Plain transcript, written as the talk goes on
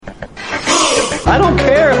I don't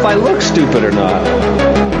care if I look stupid or not.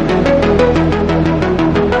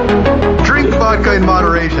 Drink vodka in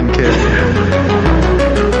moderation, kid.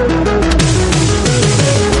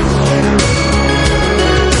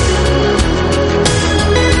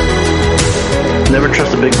 Never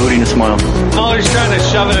trust a big booty and a smile. Always trying to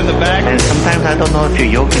shove it in the back. And sometimes I don't know if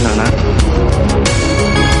you're joking or not.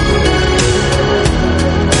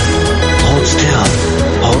 Hold still.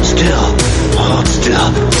 Hold still. Hold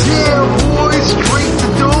still. Yeah, boy, straight to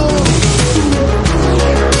dome.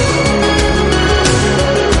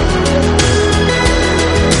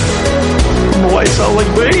 Why sound like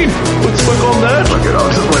Bane? Let's look on that. Look it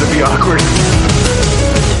up, just let it be awkward.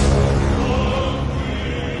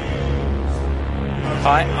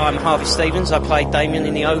 Hi, I'm Harvey Stevens. I play Damien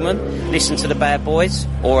in The Omen. Listen to the Bad Boys,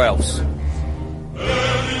 or else.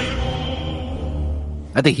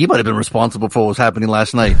 I think he might have been responsible for what was happening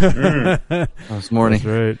last night. This morning.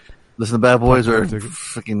 That's right. Listen to Bad Boys or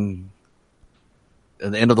freaking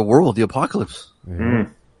at the end of the world, the apocalypse. Yeah.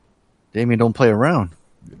 Damien, don't play around.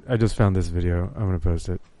 I just found this video. I'm going to post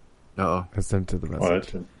it. Uh-oh. I sent it to the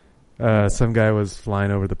message. What? Some guy was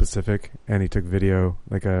flying over the Pacific, and he took video,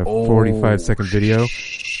 like a 45-second video.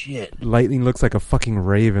 Shit. Lightning looks like a fucking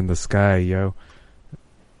rave in the sky, yo.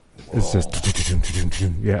 It's just...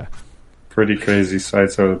 Yeah. Pretty crazy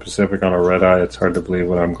sights over the Pacific on a red eye. It's hard to believe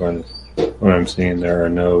what I'm seeing. There are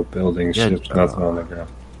no buildings, ships, nothing on the ground.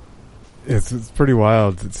 It's pretty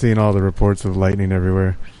wild seeing all the reports of lightning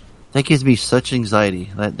everywhere. That gives me such anxiety.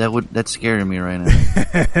 That's scaring me right now.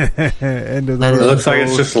 End of the It world. looks like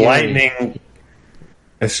it's just scary. lightning.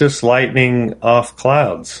 It's just lightning off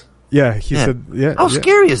clouds. Yeah, he said... Yeah, How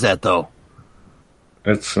scary is that, though?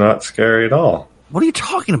 It's not scary at all. What are you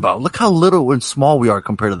talking about? Look how little and small we are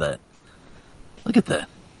compared to that. Look at that.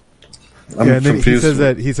 I'm and then confused.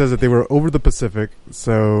 he says that they were over the Pacific,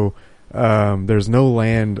 so there's no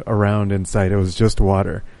land around in sight. It was just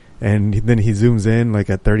water. And then he zooms in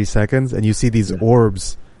like at 30 seconds, and you see these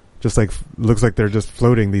orbs, just like looks like they're just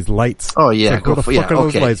floating. These lights. Oh yeah, like, where the fuck are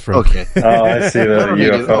those lights from? Okay. Oh, I see the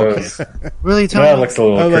UFOs. Okay. Really? That looks a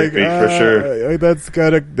little I'm like, creepy for sure.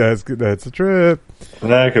 That's a trip.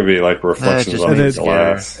 That could be like reflections just on makes the me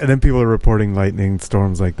glass. And then people are reporting lightning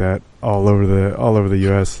storms like that all over the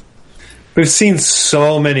U.S. We've seen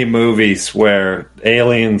so many movies where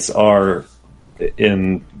aliens are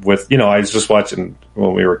in with. I was just watching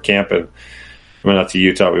when we were camping. We went out to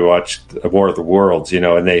Utah. We watched War of the Worlds.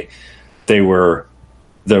 And they were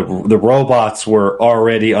the robots were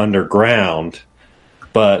already underground,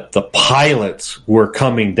 but the pilots were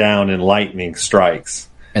coming down in lightning strikes.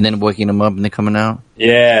 And then waking them up and they're coming out?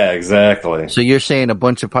 Yeah, exactly. So you're saying a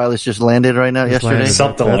bunch of pilots just landed right now yesterday? landed.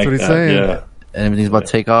 Something That's like what he's that. saying. Yeah. And everything's about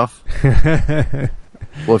to take off?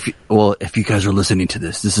 If you guys are listening to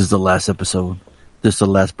this is the last episode. This is the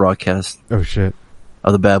last broadcast Oh shit!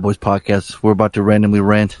 of the Bad Boys podcast. We're about to randomly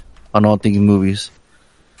rant on all things movies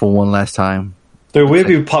for one last time. Dude, we'd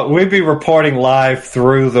be reporting live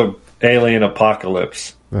through the alien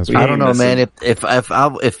apocalypse. That's I don't know, man.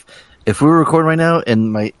 If we were recording right now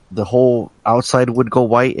and the whole outside would go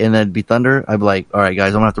white and there'd be thunder, I'd be like, all right, guys,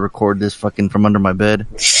 I'm gonna have to record this fucking from under my bed.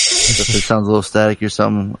 If it sounds a little static or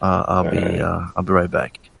something, I'll be right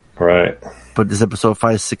back. Right. But this episode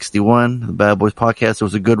 561, the Bad Boys podcast, it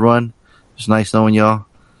was a good run. It's nice knowing y'all.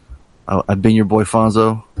 I've been your boy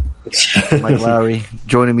Fonzo, Mike Lowry,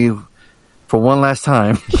 joining me for one last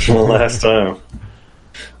time. One last time.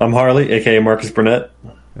 I'm Harley, aka Marcus Burnett.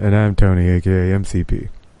 And I'm Tony, aka MCP.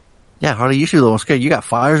 Yeah, Harley, you should be a little scared. You got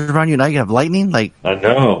fires around you, now you have lightning? I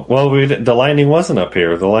know. Well, the lightning wasn't up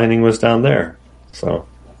here. The lightning was down there. So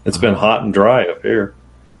it's been hot and dry up here.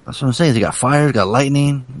 That's what I'm saying. You got fire, you got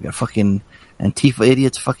lightning, you got fucking Antifa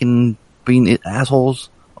idiots fucking being assholes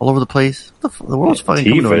all over the place. The world's fucking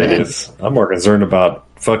coming to an end. Idiots. I'm more concerned about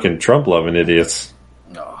fucking Trump-loving idiots.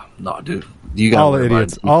 No, dude. You got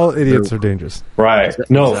all idiots are dangerous. Right.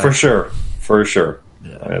 No, Exactly. For sure.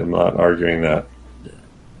 Yeah. I'm not arguing that.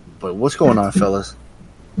 But what's going on, fellas?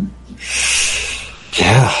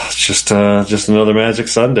 Yeah, it's just another Magic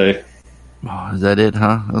Sunday. Oh, is that it,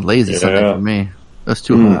 huh? A lazy Yeah. Sunday for me. That's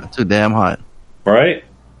too hot. Too damn hot. Right?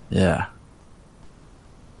 Yeah.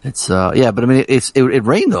 It's but I mean it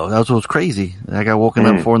rained though. That was crazy. I got woken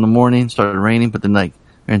up 4 a.m, started raining, but then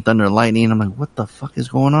and thunder and lightning. I'm like, what the fuck is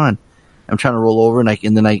going on? I'm trying to roll over and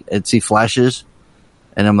then I'd see flashes,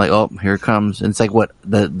 and I'm like, oh, here it comes. And it's like what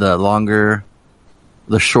the longer,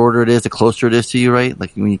 the shorter it is, the closer it is to you, right?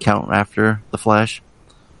 Like when you count after the flash,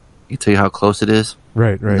 it can tell you how close it is.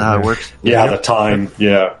 Right. Is that how it works? Yeah, the time.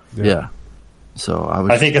 Yeah. Yeah. So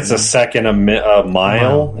I think it's a second a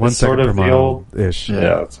mile. One is sort second of per the old. mile ish.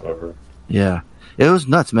 Yeah, it's over. Yeah. It was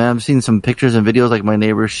nuts, man. I've seen some pictures and videos. Like my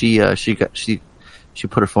neighbor, she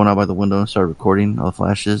put her phone out by the window and started recording all the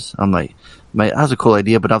flashes. I'm like, that was a cool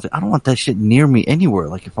idea, but I was like, I don't want that shit near me anywhere.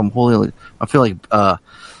 Like if I'm holding, like, I feel like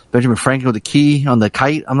Benjamin Franklin with the key on the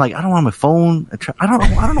kite. I'm like, I don't want my phone. I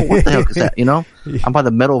don't know what the hell is that. You know, I'm by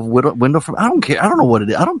the metal window from. I don't care. I don't know what it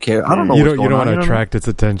is. I don't care. I don't know. You don't want to attract its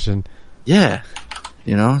attention. Yeah.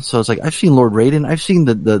 You know, so it's like I've seen Lord Raiden. I've seen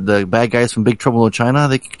the bad guys from Big Trouble in Little China.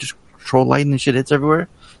 They can just control lightning and shit hits everywhere.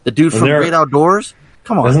 The dude from Great Outdoors.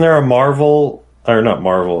 Come on. Isn't there a Marvel or not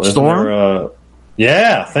Marvel? Storm?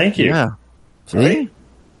 Yeah, thank you. Yeah. See? Right?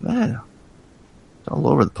 Yeah. It's all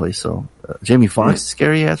over the place. So Jamie Foxx,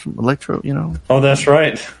 scary ass from Electro. You know. Oh, that's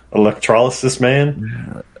right. Electrolysis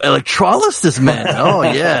Man. Electrolysis Man. Oh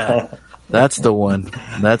yeah. That's the one.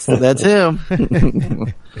 That's him.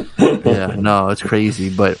 Yeah, no, it's crazy,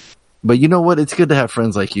 but you know what? It's good to have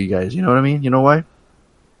friends like you guys. You know what I mean? You know why?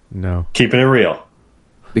 No, keeping it real.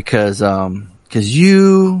 Because you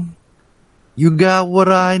got what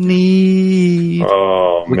I need.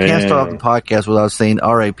 Oh we man, can't start off the podcast without saying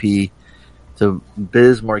R.I.P. to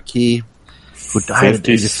Biz Markie, who died at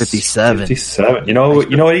the age of 57. 57. You know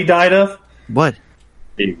what he died of? What?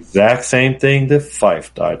 The exact same thing that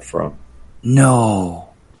Fife died from. No.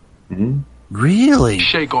 Mm-hmm. Really?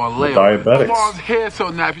 Shake on layup. Diabetics. Mom's hair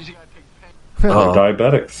so nappy. She gotta take pain.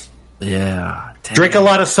 Diabetics. Yeah. Damn. Drink a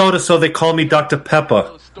lot of soda, so they call me Dr.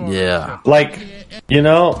 Pepper. Yeah. Like, you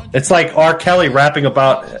know, it's like R. Kelly rapping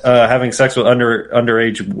about having sex with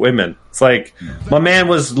underage women. It's like my man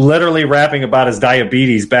was literally rapping about his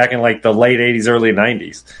diabetes back in like the late 80s, early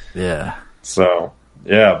 90s. Yeah. So,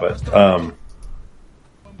 yeah, but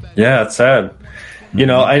yeah, it's sad. You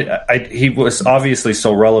know, he was obviously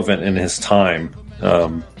so relevant in his time.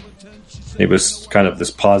 He was kind of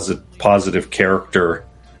this positive character.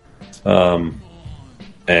 And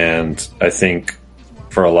I think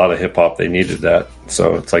for a lot of hip hop, they needed that.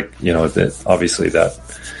 So it's like, you know, obviously that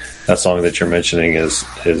song that you're mentioning is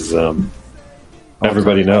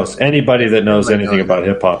everybody knows. Anybody that knows anything about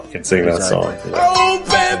hip hop can sing that song. Yeah. Oh,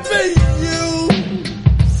 baby, you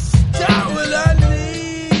got what I need.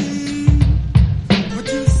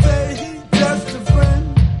 But you say he just a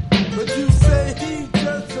friend. But you say he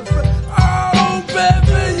just a friend. Oh,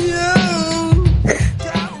 baby, you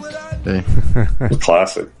got what I need.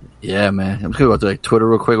 Classic. Yeah, man. I'm just gonna go to like Twitter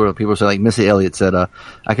real quick where people say like Missy Elliott said, I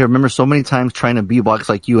can remember so many times trying to beatbox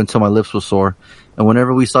like you until my lips were sore. And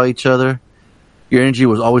whenever we saw each other, your energy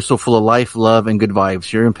was always so full of life, love, and good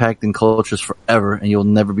vibes. Your impact in culture is forever, and you'll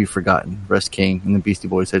never be forgotten. Rest King. And the Beastie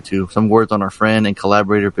Boys said too. Some words on our friend and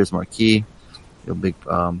collaborator Biz Markie. Big,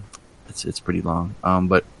 it's pretty long.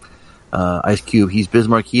 But Ice Cube, he's Biz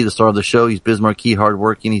Markie, the star of the show. He's Biz Markie,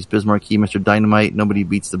 hardworking. He's Biz Markie, Mr. Dynamite. Nobody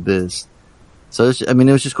beats the Biz. So it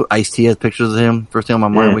was just cool. Ice-T has pictures of him. First thing on my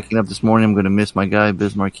mind, waking up this morning, I'm going to miss my guy,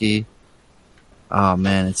 Biz Markie. Oh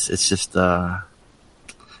man, it's just, I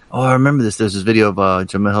remember this. There's this video of,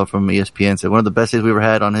 Jamel from ESPN said one of the best days we ever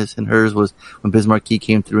had on his and hers was when Biz Markie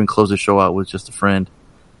came through and closed the show out with just a friend.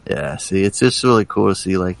 Yeah, see, it's just really cool to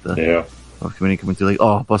see like the community coming through.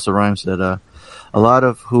 Like, Busta Rhymes said, a lot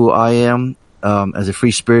of who I am, as a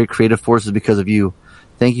free spirit, creative force is because of you.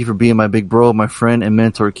 Thank you for being my big bro, my friend, and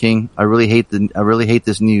mentor, King. I really hate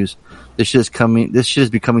this news. This shit is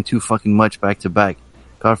becoming too fucking much back to back.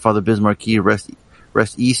 Godfather Biz Markie, rest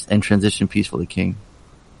east and transition peacefully, King.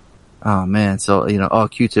 Oh man, so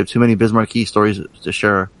Q-Tip. Too many Biz Markie stories to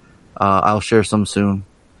share. I'll share some soon.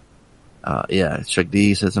 Chuck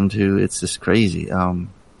D said some too. It's just crazy.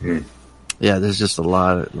 Yeah, there's just a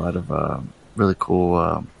lot of really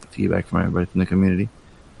cool feedback from everybody from the community.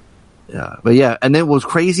 Yeah, but yeah, and then what was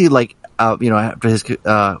crazy, like, after his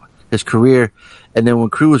career, and then when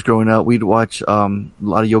Crew was growing up, we'd watch, a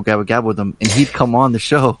lot of Yo Gabba Gabba with him, and he'd come on the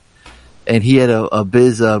show, and he had a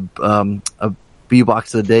beatbox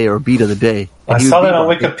of the day or a beat of the day. I saw that on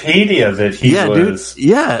Wikipedia that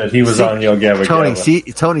he was on Yo Gabba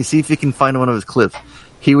Gabba. Tony, see if you can find one of his clips.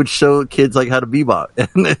 He would show kids like how to bebop,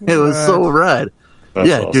 and it was so rad. That's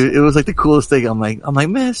awesome. Dude, it was like the coolest thing. I'm like,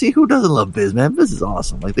 man, see, who doesn't love Biz, man? Biz is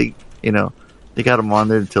awesome. Like they got him on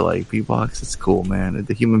there to like beatbox. It's cool, man.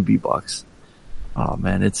 The human beatbox. Oh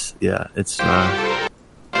man, it's. Let's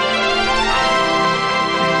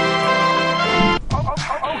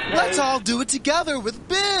all do it together with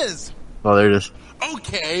Biz. Oh, there it is.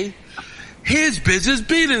 Okay, here's Biz's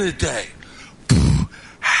beat of the day.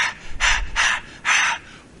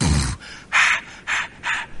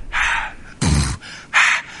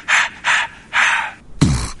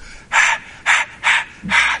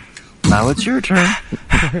 Now it's your turn.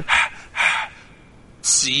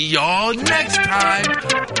 see y'all next time.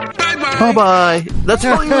 Bye-bye. Bye bye. That's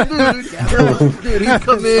all you would do. Dude, he'd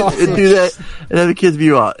come in and do that and have the kids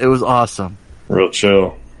view out. It was awesome. Real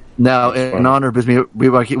chill. Now, in honor of Bisbee, we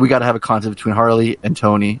got to have a contest between Harley and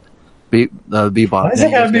Tony. Bebop. Why does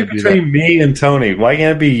it have to be between me and Tony? Why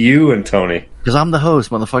can't it be you and Tony? Because I'm the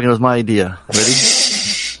host, motherfucker. It was my idea. Ready?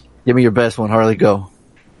 Give me your best one, Harley. Go.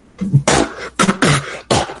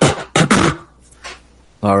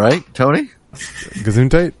 All right, Tony.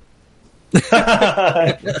 Gesundheit.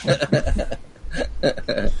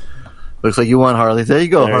 Looks like you won, Harley. There you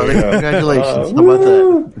go, There Harley. you go. Congratulations. How about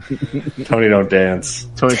that? Tony don't dance.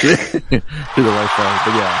 Tony to the right side.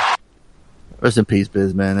 But yeah. Rest in peace,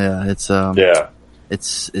 Biz, man. Yeah,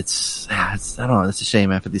 it's it's I don't know. It's a shame,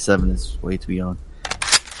 man. 57 is way too young.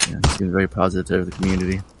 Yeah, it seems very positive to the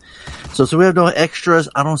community. So we have no extras.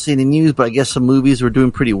 I don't see any news, but I guess some movies were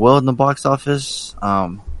doing pretty well in the box office.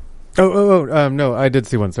 No, I did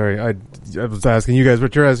see one. Sorry, I was asking you guys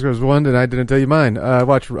what your Oscars won, and I didn't tell you mine. I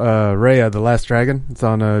watched Raya, the Last Dragon. It's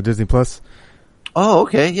on Disney Plus. Oh,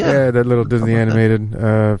 okay, yeah. Yeah, that little Disney animated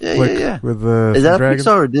flick with Is that dragons.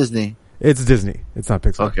 Pixar or Disney? It's Disney. It's not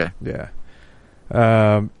Pixar. Okay. Yeah.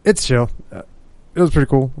 It's chill. It was pretty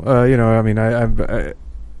cool. I mean,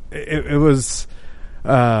 it was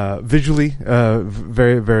visually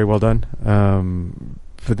very, very well done.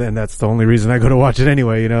 But then that's the only reason I go to watch it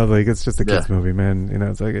anyway. Like it's just a kids movie, man.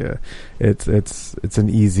 It's like it's an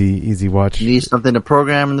easy watch. You need something to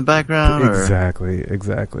program in the background. Exactly.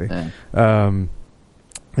 Yeah.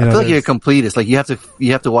 I feel like you're a completist. Like you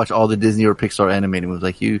have to watch all the Disney or Pixar animated movies.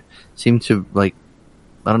 Like you seem to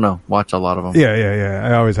I don't know, watch a lot of them. Yeah.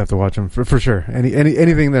 I always have to watch them for sure.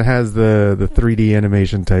 Anything that has the 3D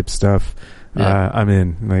animation type stuff, I'm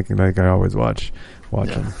in. Like I always watch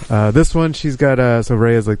them. This one, she's got so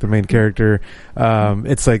Rey is like the main character.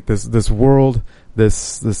 It's like this world,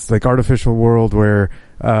 this like artificial world where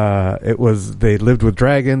they lived with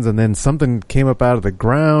dragons, and then something came up out of the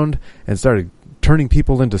ground and started turning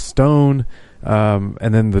people into stone.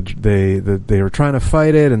 And then they were trying to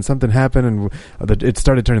fight it, and something happened, and it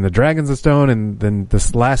started turning the dragons to stone, and then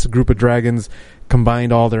this last group of dragons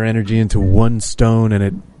combined all their energy into one stone,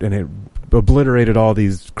 and it obliterated all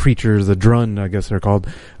these creatures, the Drun, I guess they're called,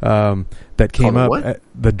 that came up. What?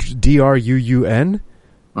 The Druun?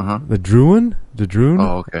 The Druun?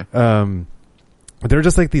 Oh, okay. They're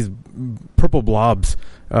just like these purple blobs.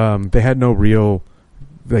 They had no real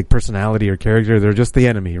personality or character. They're just the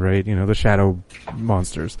enemy, right? The shadow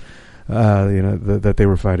monsters. That they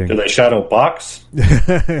were fighting. Do they shadow box?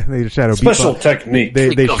 They shadow special beatbox. Technique.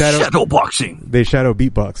 They shadow boxing. They shadow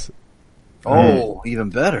beatbox. Oh, even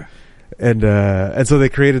better. And so they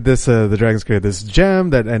created this. The dragons created this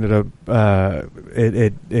gem that ended up.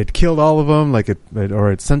 It killed all of them,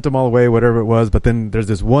 it sent them all away, whatever it was. But then there's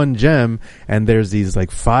this one gem, and there's these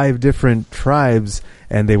 5 different tribes,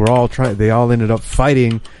 and they all ended up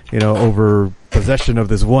fighting, over possession of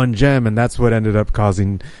this one gem, and that's what ended up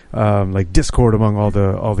causing discord among all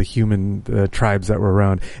the human tribes that were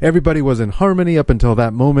around. Everybody was in harmony up until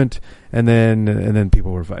that moment, and then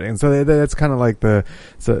people were fighting. And so that's kind of like the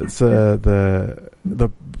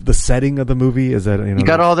setting of the movie is that you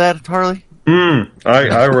got all that, Harley?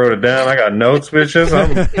 I wrote it down. I got notes, bitches.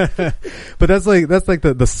 But that's like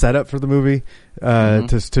the setup for the movie,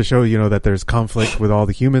 to show that there's conflict with all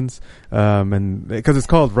the humans, and because it's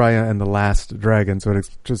called Raya and the Last Dragon, so it's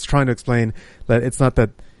just trying to explain that it's not that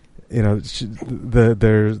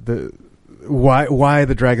why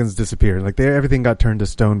the dragons disappeared. Like everything got turned to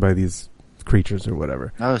stone by these creatures or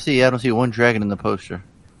whatever. I don't see one dragon in the poster.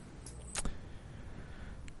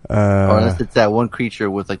 Or unless it's that one creature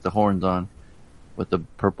with the horns on, with the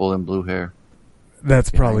purple and blue hair. That's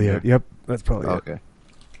probably it. Yep, that's probably it. Okay.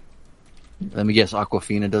 Let me guess,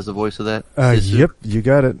 Aquafina does the voice of that? Yep, you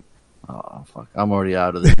got it. Oh, fuck. I'm already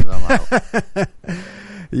out of this. I'm out.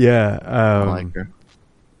 Yeah. I like her.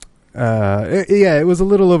 It was a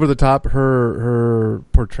little over the top, her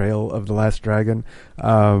portrayal of the Last Dragon.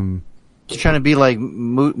 She's trying to be like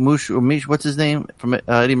Moosh, what's his name? From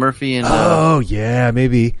Eddie Murphy and... yeah,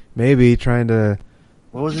 maybe trying to...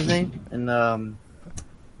 What was his name? In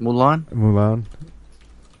Mulan?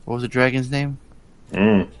 What was the dragon's name?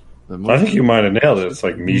 I think you might have nailed it. It's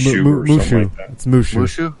like Mishu or something like that. It's Mushu.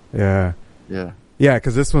 Mushu? Yeah. Yeah,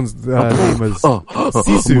 because this one's name was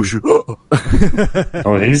Sisu.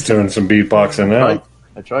 Oh, he's doing some beatboxing now.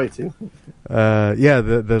 I tried to. Yeah,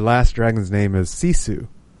 the Last Dragon's name is Sisu.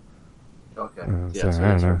 Okay. So I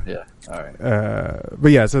don't know. Yeah. All right.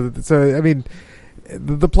 But yeah, so I mean,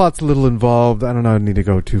 the plot's a little involved. I don't know. I need to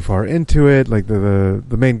go too far into it. Like the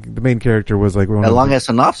main character was like one That of long the- ass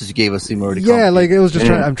synopsis you gave us seemed already. yeah, like it was just.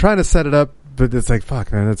 Yeah. I'm trying to set it up, but it's like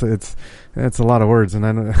fuck, man. It's a lot of words, and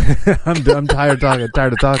I don't, I'm tired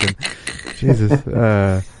of talking. Jesus.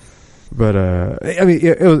 But I mean,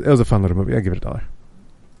 it was a fun little movie. I give it $1.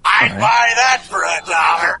 I'd buy that for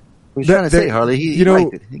 $1. What you trying to say, That- Harley? He you know-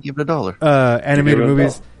 liked it. He gave it $1. Animated Give it a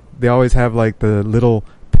movies, they always have like the little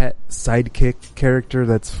pet sidekick character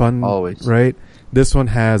that's fun. Always. Right? This one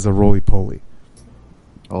has a roly-poly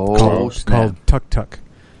Oh, snap. called Tuk Tuk.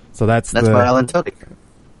 So that's by Alan Tudyk.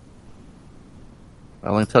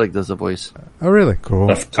 Alan Tudyk does the voice. Oh, really? Cool.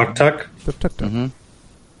 Tuk Tuk. Tuk Tuk. Mm-hmm.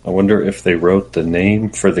 I wonder if they wrote the name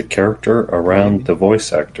for the character around the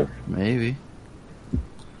voice actor. Maybe.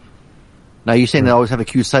 Now, you saying they always have a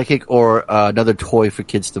cute psychic or another toy for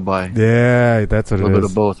kids to buy? Yeah, that's what A it little bit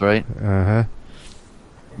is. of both, right? Uh-huh.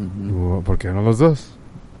 Mm-hmm. ¿Por qué no los dos?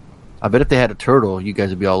 I bet if they had a turtle, you guys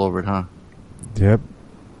would be all over it, huh? Yep.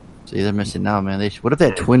 See, they're missing out, man. What if they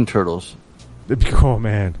had twin turtles? It'd be cool,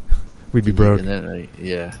 man. We'd be broke. And then,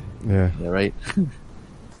 yeah, Yeah. right?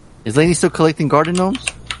 Is Lainey still collecting garden gnomes?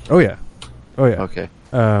 Oh, yeah. Oh, yeah. Okay.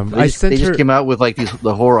 I sent they her... just came out with like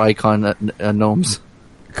the horror icon gnomes.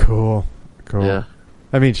 Cool. Yeah.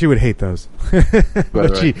 I mean, she would hate those. Right.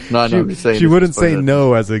 But she, No, I know what you're saying. she It's wouldn't just say funny.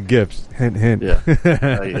 no as a gift. Hint, hint.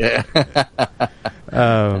 Yeah.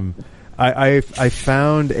 Yeah. I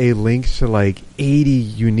found a link to like 80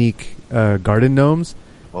 unique garden gnomes.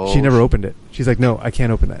 Oh, She never opened it. She's like, no, I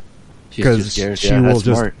can't open that. She's too Because scared. she Yeah, will that's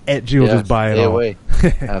just smart. she will Yeah, just buy it stay all. away.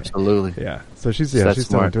 Absolutely. Yeah. So she's That's she's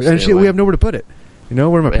still smart. into it. And Stay we away. have nowhere to put it. You know,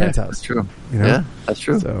 we're in my parents' Yeah, house. that's true. You know? Yeah, that's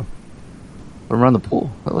true. So We're around the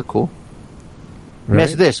pool. That look cool. Let me right?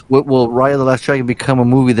 ask you this. Will Raya the Last Dragon become a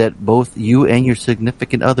movie that both you and your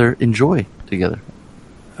significant other enjoy together?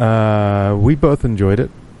 We both enjoyed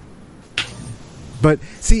it. But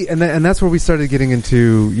see, and that's where we started getting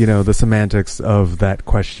into, you know, the semantics of that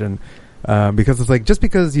question. Because it's like, just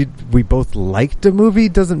because we both liked a movie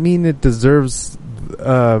doesn't mean it deserves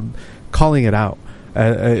calling it out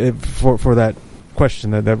for that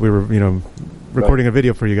question that we were, you know, recording a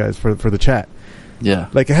video for you guys for the chat. Yeah.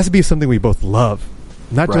 Like, it has to be something we both love,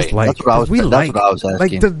 not Right. just like. That's what I was- 'Cause we that's like, what I was asking.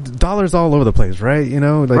 like the dollars all over the place, right? You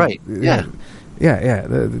know, like, Right. Yeah. yeah.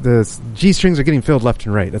 The G strings are getting filled left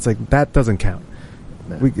and right. It's like, that doesn't count.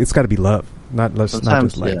 It's got to be love, not just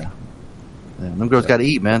like. Yeah. Them girls got to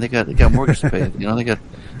eat, man. They got mortgage to pay. You know, they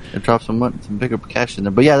drop some money, some bigger cash in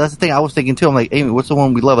there. But yeah, that's the thing I was thinking too. I'm like, Amy, what's the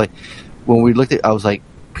one we love? Like when we looked at, I was like,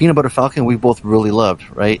 Peanut Butter Falcon. We both really loved,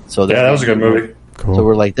 right? So Yeah, that was a good movie. Cool. So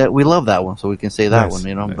we're like that. We love that one, so we can say that Nice, one,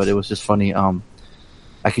 you know. nice. But it was just funny.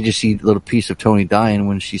 I could just see a little piece of Tony dying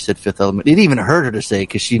when she said Fifth Element. It even hurt her to say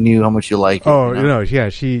because she knew how much you like it. Oh, you know?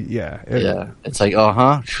 yeah, Yeah, it's like,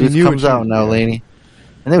 She truth knew comes what she- out now, yeah. Laney.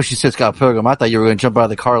 And then when she said Scott Pilgrim, I thought you were going to jump out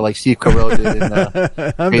of the car like Steve Carell did in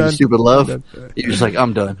I'm Crazy done. Stupid Love. I'm You're just like,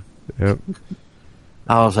 I'm done. Yep.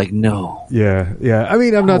 I was like, no. Yeah. I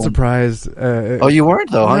mean, I'm not surprised. Oh, you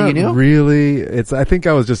weren't though, huh? Not You knew? really. I think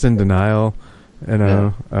I was just in denial. You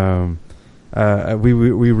know, we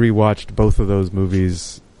rewatched both of those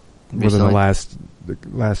movies within the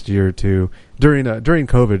last year or two during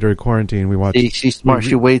COVID, during quarantine. We watched. See, she's smart.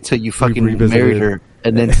 She waited till you fucking revisited. married her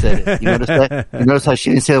and then said it. You notice that? You notice how she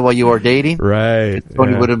didn't say it while you were dating? Right.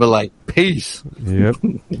 Tony yeah. would have been like, peace. Yep.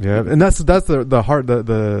 And that's the heart.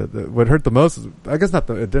 The what hurt the most. I guess it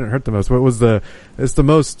didn't hurt the most. It's the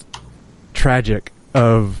most tragic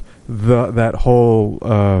of that whole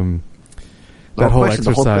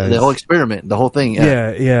exercise. The whole experiment, the whole thing.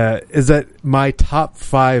 Yeah. Is that my top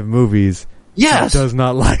 5 movies? Yes. She does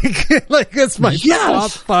not like. Like, it's my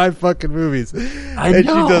top 5 fucking movies. I know. She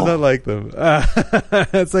does not like them.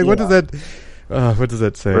 It's like, what does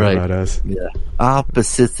that say about us? Yeah.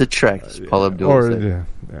 Opposites attract, as Paul Abdul said.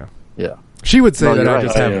 Yeah. She would say No, that you're I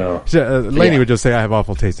right. just have. Lainey would just say I have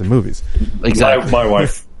awful taste in movies. Exactly. My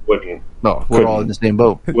wife wouldn't. No, we're all in the same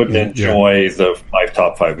boat. Wouldn't enjoy my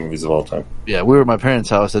top 5 movies of all time. Yeah, we were at my parents'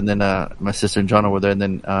 house, and then my sister and John were there, and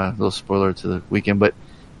then a little spoiler to the weekend, but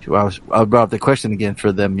I brought up the question again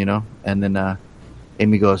for them, you know, and then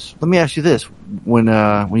Amy goes, "Let me ask you this: when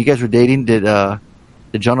you guys were dating, did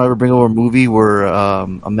John ever bring over a movie where a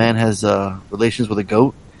man has relations with a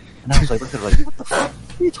goat?" And I was like, "What the fuck?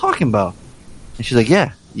 What are you talking about?" And she's like,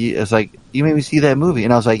 "Yeah." It's like, "You made me see that movie,"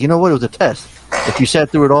 and I was like, "You know what? It was a test. If you sat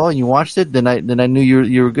through it all and you watched it, then I knew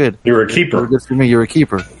you were good. You were a keeper. You were good for me. You were a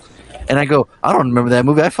keeper." And I go, "I don't remember that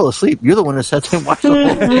movie. I fell asleep. You're the one that sat there and watched the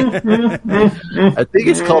whole thing." I think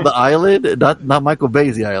it's called The Island, not Michael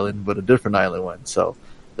Bay's The Island, but a different island one. So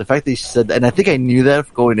the fact that she said that, and I think I knew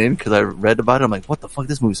that going in because I read about it. I'm like, what the fuck?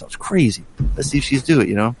 This movie sounds crazy. Let's see if she's do it,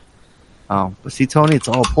 you know? But see, Tony, it's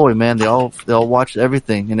all ploy, man. They all watch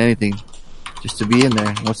everything and anything just to be in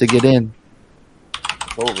there. Once they get in,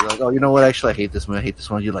 it's over. Like, oh, you know what? Actually, I hate this one. I hate this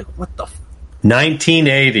one. You're like, what the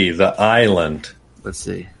 1980, The Island. Let's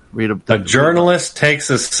see. Read A journalist takes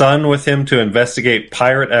his son with him to investigate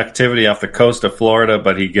pirate activity off the coast of Florida,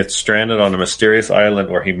 but he gets stranded on a mysterious island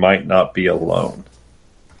where he might not be alone.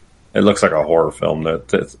 It looks like a horror film.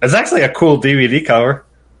 It's actually a cool DVD cover.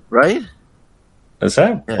 Right? Is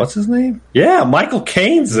that, what's his name? Yeah, Michael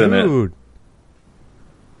Caine's in it. Dude.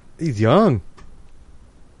 He's young.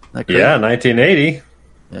 Yeah, 1980.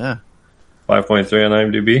 Yeah. 5.3 on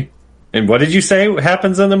IMDb. And what did you say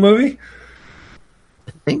happens in the movie?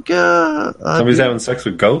 I think somebody's having sex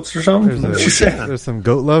with goats or something. There's some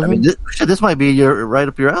goat love. I mean, this might be right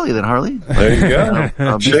up your alley, then, Harley. There you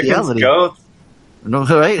go. Chickens, goats. No,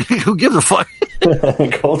 right? Who gives a fuck?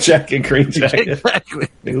 Gold jacket, green jacket. Exactly.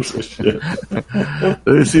 Let's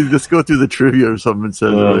go through the trivia or something. It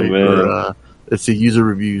says, let's see, user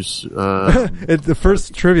reviews. The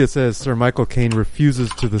first trivia says Sir Michael Caine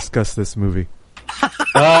refuses to discuss this movie.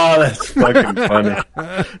 Oh, that's fucking funny.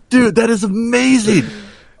 Dude, that is amazing.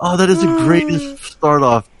 Oh, that is the greatest start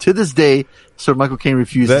off. To this day, Sir Michael Caine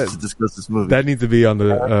refuses to discuss this movie. That needs to be on the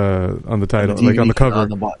title, DVD, like on the cover. on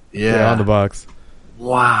the on the box.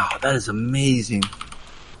 Wow, that is amazing.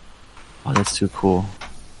 Oh, that's too cool.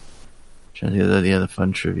 Trying to think of the other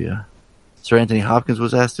fun trivia. Sir Anthony Hopkins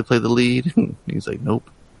was asked to play the lead. He's like, nope.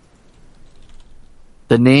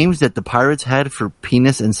 The names that the pirates had for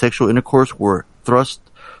penis and sexual intercourse were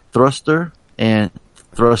thruster, and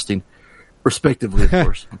thrusting, respectively, of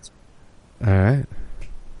course. All right.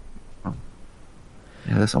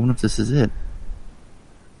 Yeah, I wonder if this is it.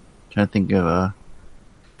 Trying to think of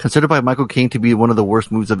considered by Michael Caine to be one of the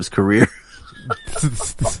worst movies of his career.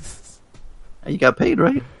 You got paid,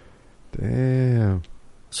 right? Damn.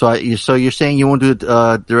 So you're saying you won't do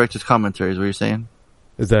director's commentary? Is what you're saying?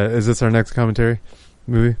 Is this our next commentary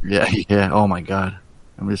movie? Yeah. Oh my god.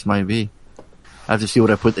 I mean, this might be. I have to see what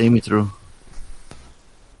I put Amy through.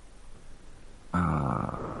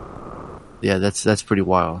 Yeah, that's pretty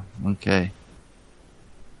wild. Okay.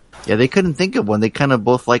 Yeah, they couldn't think of one. They kind of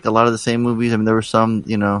both like a lot of the same movies. I mean, there were some,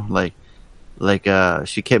 you know, like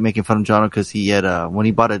she kept making fun of John because he had when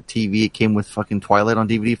he bought a TV, it came with fucking Twilight on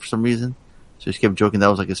DVD for some reason. So she kept joking that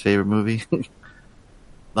was like his favorite movie.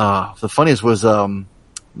 The funniest was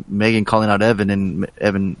Megan calling out Evan, and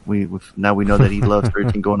Evan, now we know that he loves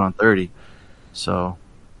 13 going on 30. So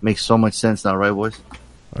makes so much sense now, right, boys?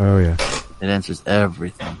 Oh yeah, it answers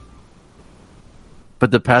everything. But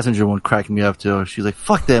the passenger one cracked me up too. She's like,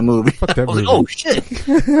 "Fuck that movie." Fuck that I was movie. like, "Oh shit,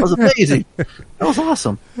 that was amazing. That was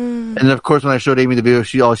awesome." And then of course, when I showed Amy the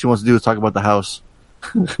video, all she wants to do is talk about the house. I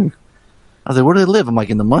was like, "Where do they live?" I'm like,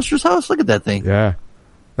 "In the Monsters house. Look at that thing." Yeah.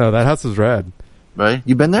 No, that house is rad. Right?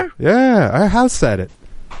 You been there? Yeah, I house sat it.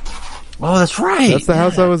 Oh, that's right. That's the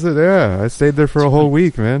house I was at. Yeah, I stayed there for a whole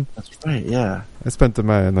week, man. That's right. Yeah. I spent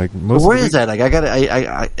most. Where is that? Like,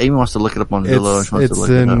 Amy wants to look it up on Zillow. It's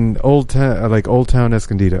in Old Town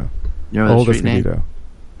Escondido. You remember Old the street Escondido. name?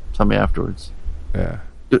 Tell me afterwards. Yeah.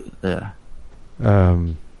 Yeah.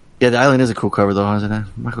 Yeah, the island is a cool cover though, isn't it?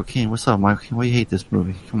 Michael Caine, what's up, Michael Caine? Why you hate this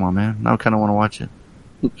movie? Come on, man. Now I kind of want to watch it.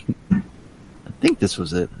 I think this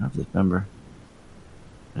was it. I have to remember.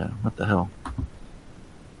 Yeah, what the hell?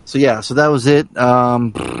 So yeah, so that was it.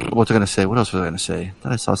 What was I going to say? What else was I going to say? I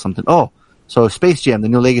thought I saw something. Oh, so Space Jam, the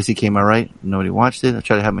new Legacy came out, right? Nobody watched it. I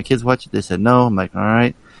tried to have my kids watch it. They said no. I'm like, all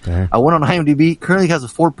right. Okay. I went on IMDb. Currently has a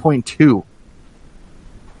 4.2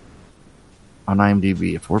 on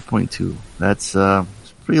IMDb. A 4.2. That's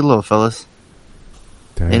pretty low, fellas.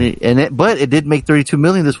 Damn. But it did make $32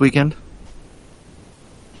 million this weekend.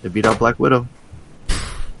 It beat out Black Widow. I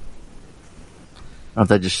don't know if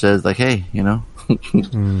that just says like, hey, you know.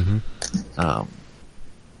 Mm-hmm.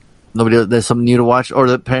 Nobody, there's something new to watch, or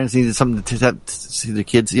the parents needed something to see their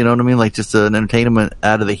kids, you know what I mean? Like just an entertainment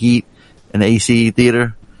out of the heat in the AC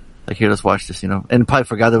theater. Like, here, let's watch this, you know? And probably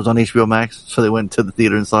forgot that it was on HBO Max, so they went to the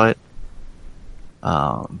theater and saw it.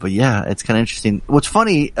 But yeah, it's kind of interesting. What's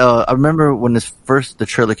funny, I remember when the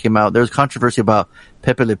trailer came out, there was controversy about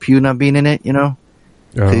Pepe Le Pew not being in it, you know?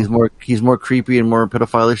 Oh. He's more creepy and more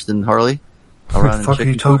pedophilish than Harley. What the fuck are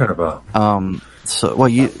you talking about? So,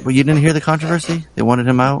 you didn't hear the controversy? They wanted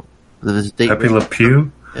him out? Pepe Le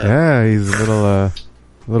Pew? Yeah, he's a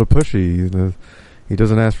little pushy. He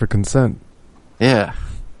doesn't ask for consent. Yeah.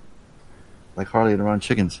 Like Harley and around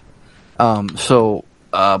chickens. But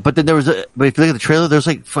then but if you look at the trailer, there's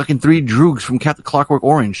like fucking 3 droogs from Captain Clockwork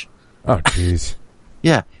Orange. Oh, jeez.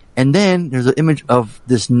 Yeah. And then there's an image of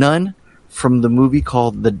this nun from the movie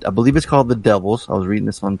called I believe it's called The Devils. I was reading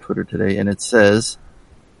this on Twitter today, and it says,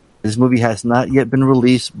 this movie has not yet been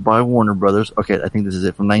released by Warner Brothers. Okay, I think this is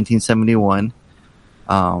it, from 1971.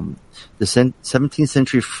 The 17th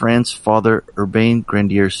century France father Urbain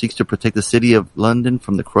Grandier seeks to protect the city of London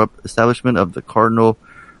from the corrupt establishment of the Cardinal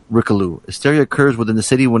Richelieu. Hysteria occurs within the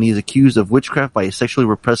city when he is accused of witchcraft by a sexually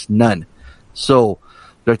repressed nun. So,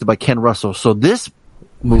 directed by Ken Russell. So this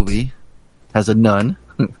movie has a nun.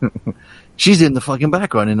 She's in the fucking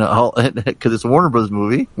background because it's a Warner Brothers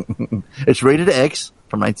movie. It's rated X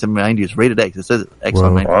from 1990. It's rated X. It says X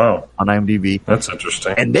on IMDb. That's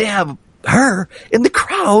interesting. And they have her in the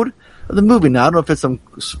crowd of the movie. Now I don't know if it's some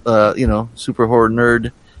super horror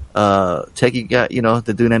nerd techie guy,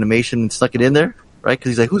 that doing animation and stuck it in there, right?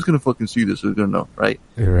 Because he's like, who's gonna fucking see this? Who's gonna know, right?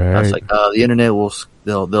 Right. I was like, the internet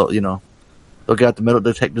they'll get out the metal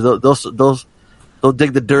detectors. They'll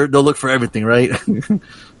dig the dirt. They'll look for everything, right?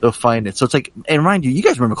 They'll find it. So it's like, and remind you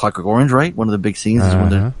guys remember Clockwork Orange, right? One of the big scenes is when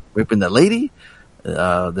they're raping that lady.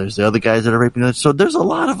 There's the other guys that are raping her. So there's a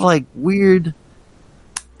lot of like weird.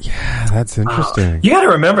 Yeah, that's interesting. You got to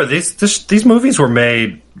remember these movies were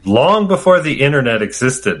made long before the internet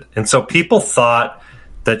existed, and so people thought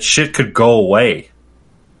that shit could go away.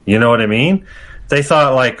 You know what I mean? They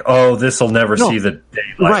thought like, oh, this will never see the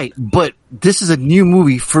daylight. Right, but this is a new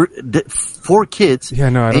movie for kids. Yeah,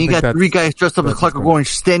 no, I don't and you think got three guys dressed up as Clockwork Orange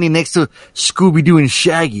standing next to Scooby-Doo and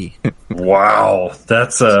Shaggy. Wow,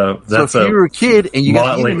 that's so if you were a kid and you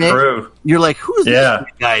got the Motley internet, Crue. you're like, who's these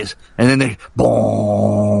three guys? And then they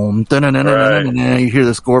boom, you hear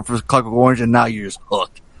the score for Clockwork Orange, and now you're just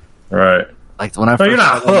hooked. Right. Like when I you're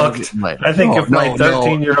not hooked. I think if my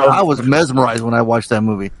 13-year-old, I was mesmerized when I watched that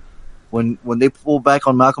movie. When they pulled back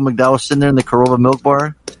on Malcolm McDowell sitting there in the Corova milk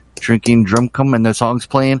bar, drinking drum cum and the song's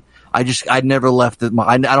playing, I never left it.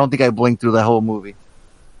 I don't think I blinked through that whole movie.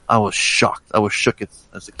 I was shocked. I was shook,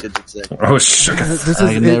 as the kids would say. I was shook.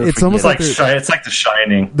 It's almost like it's like The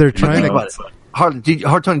Shining. They're trying to. Harley,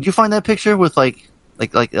 Tony, did you find that picture with like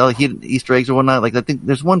hidden Easter eggs or whatnot? Like I think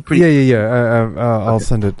there's one pretty. Yeah. I'll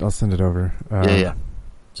send it over. Yeah.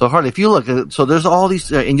 So Harley, if you look, so there's all these,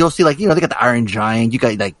 and you'll see like, they got the Iron Giant, you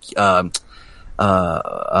got like,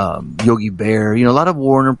 Yogi Bear, a lot of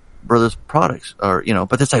Warner Brothers products are,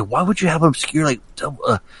 but it's like, why would you have obscure like,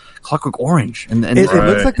 Clockwork Orange? And it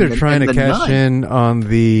looks like they're trying to cash in on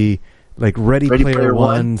the, like Ready Player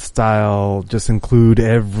One style, just include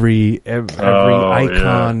every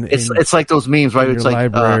icon. Yeah. It's like those memes, right? It's like,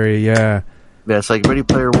 library, yeah. Yeah, it's like Ready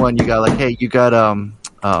Player One, you got like, hey, you got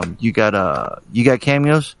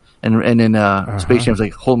cameos, and then Space Jam's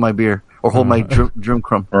like, hold my beer or hold my drum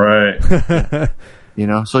crumb. Right.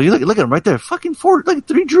 So you look at them right there, fucking four, like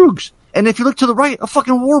 3 droogs, and if you look to the right, a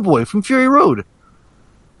fucking Warboy from Fury Road.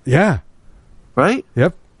 Yeah. Right.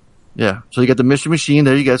 Yep. Yeah. So you got the Mystery Machine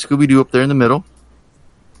there. You got Scooby-Doo up there in the middle,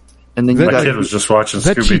 and then my kid was just watching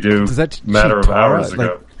Scooby-Doo a matter of hours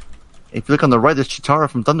ago. If you look on the right, there's Chitara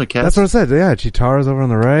from Thundercats. That's what I said. Yeah, Chitara's over on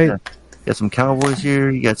the right. Yeah. You got some cowboys here.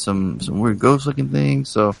 You got some weird ghost-looking things.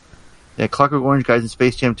 So, yeah, Clockwork Orange guys in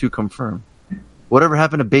Space Jam 2 confirmed. Whatever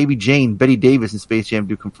happened to Baby Jane, Betty Davis in Space Jam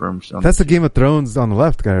 2 confirmed. So that's the Game of Thrones on the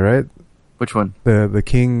left guy, right? Which one? The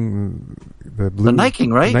king, the Night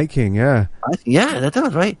King, right? Night King, yeah. Yeah, that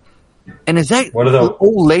was right. And is that the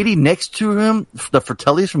old lady next to him, the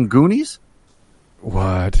Fratellis from Goonies?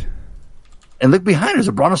 What? And look behind her, there's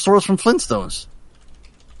a Brontosaurus from Flintstones.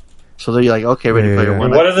 So they're like, okay, Ready Player One.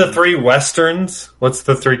 What are the 3 westerns? What's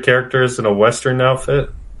the 3 characters in a western outfit?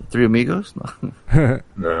 3 Amigos? No.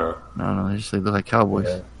 No, they just look like cowboys.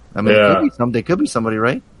 Yeah. I mean, they could be somebody,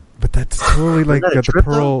 right? But that's totally like the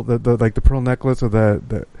pearl, the pearl necklace with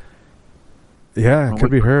that. Yeah, it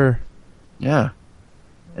could be her. Yeah.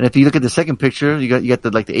 And if you look at the second picture, you got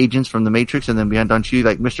the agents from the Matrix, and then behind Don Cheadle,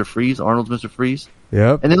 like Mr. Freeze, Arnold's Mr. Freeze.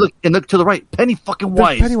 Yep. And then look to the right, Penny fucking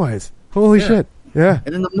Wise. Pennywise. Holy shit. Yeah.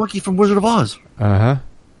 And then the monkey from Wizard of Oz. Uh-huh.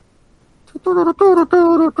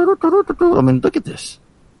 I mean, look at this.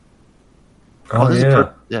 This is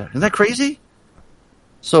isn't that crazy?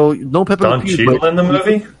 So no Pepe Don Cheadle in the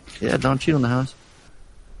movie? Yeah, Don Cheadle in the house.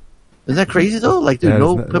 Isn't that crazy though? Like, dude,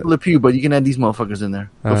 no Pepe Le Pew, but you can add these motherfuckers in there.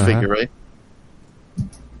 Go figure, right?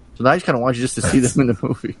 So now I just kind of want you just to see them in the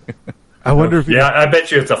movie. I wonder if I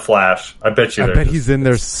bet you it's a Flash. I bet he's in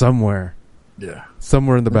there somewhere. Yeah,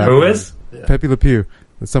 somewhere in the back. Who is? Yeah. Pepe Le Pew.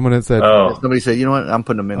 Someone had said. Oh, somebody said, you know what? I'm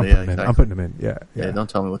putting them in. Exactly. I'm putting them in. Yeah. Don't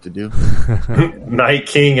tell me what to do. Night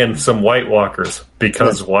King and some White Walkers,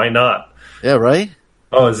 because why not? Yeah, right.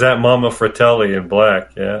 Oh, is that Mama Fratelli in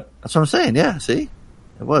black? Yeah, that's what I'm saying. Yeah, see,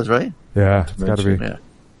 it was right. Yeah, it's got to be. Yeah.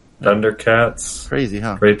 Thundercats. Crazy,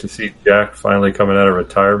 huh? Great to see Jack finally coming out of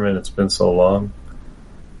retirement. It's been so long.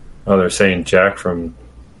 Oh, they're saying Jack from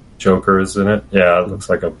Joker is in it. Yeah, it looks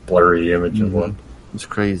like a blurry image of one. It's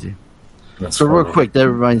crazy. That's So real funny. quick, that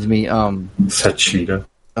reminds me. Is that Cheetah?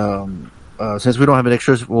 Since we don't have an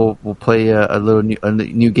extras, we'll play a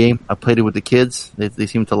new game. I played it with the kids. They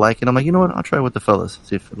seem to like it. I'm like, you know what? I'll try it with the fellas.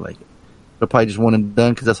 See if they like it. They'll probably just one and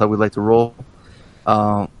done because that's how we like to roll.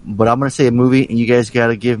 But I'm gonna say a movie, and you guys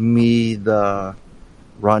gotta give me the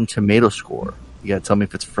Rotten Tomato score. You gotta tell me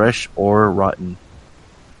if it's fresh or rotten.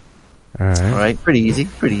 All right. All right, pretty easy.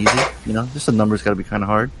 You know, just the numbers gotta be kind of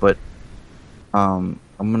hard, but I'm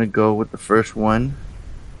gonna go with the first one.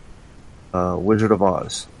 Wizard of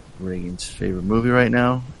Oz, Reagan's favorite movie right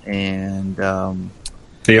now, and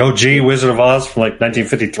The OG Wizard of Oz from like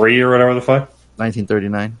 1953 or whatever the fuck?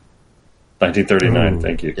 1939. 1939, Ooh.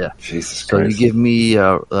 thank you. Yeah. Jesus So Christ. you give me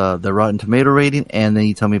the Rotten Tomato rating, and then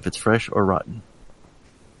you tell me if it's fresh or rotten.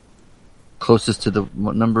 Closest to the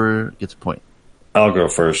number gets a point. I'll go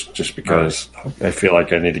first just because I feel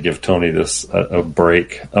like I need to give Tony this a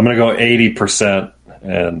break. I'm going to go 80%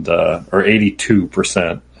 and or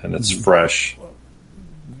 82%, and it's fresh.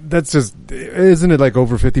 That's just, isn't it like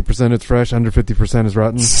over 50% it's fresh, under 50% is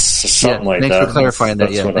rotten? Something like thanks that. for clarifying that,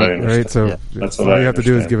 That's yeah, what thank I you. understand. Right, so Yeah. That's all what you I have to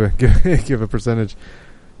do is understand. give a percentage.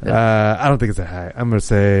 I don't think it's that high. I'm going to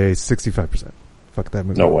say 65%. Fuck that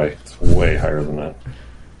movie. No way. It's way higher than that.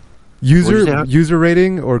 What'd you say? User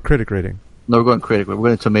rating or critic rating? No, we're going critic. We're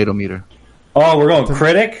going to tomato meter. Oh, we're going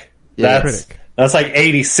critic? Yeah. Critic. That's like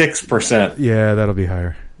 86%. Yeah, that'll be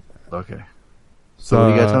higher. Okay. So what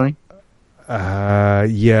do you got, Tony?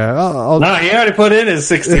 Yeah, I'll No, he already put in his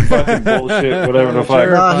 60 fucking bullshit, whatever the fuck.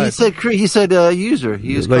 Sure. No, he said user.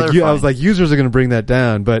 He was like clarifying. I was like, users are going to bring that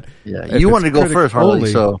down, but yeah, if you it's wanted to go critic first, Harley.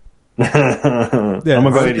 only- So I'm going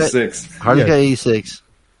to go 86. Harley Yeah. got 86.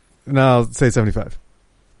 no, I'll say 75.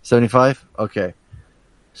 75? Okay.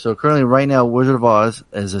 So currently, right now, Wizard of Oz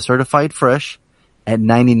is a certified fresh at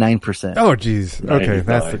 99%. Oh, jeez. Okay,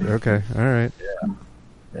 that's 99. okay. All right.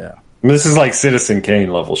 Yeah. This is like Citizen Kane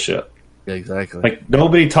level shit. Yeah, exactly. Like,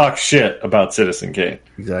 nobody talks shit about Citizen Kane.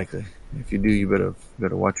 Exactly. If you do, you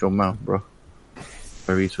better watch your mouth, bro.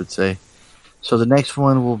 Reese would say. So the next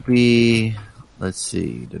one will be, let's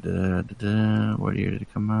see, what year did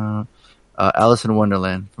it come out? Alice in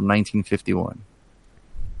Wonderland from 1951.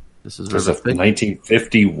 This is There's a really big.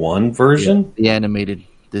 1951 version? The animated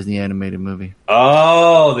Disney animated movie.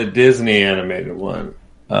 Oh, the Disney animated one.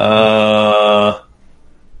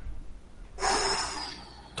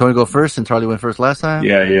 Tony go first, and Charlie went first last time.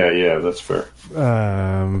 Yeah, that's fair.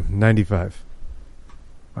 95.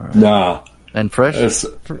 Nah. And fresh. It's,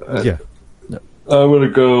 Yeah. I'm going to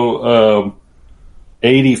go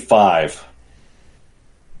 85.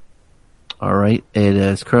 All right. It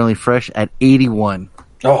is currently fresh at 81.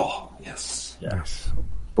 Oh, yes. Yes.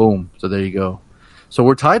 Boom. So there you go. So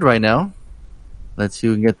we're tied right now. Let's see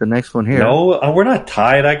who can get the next one here. No, we're not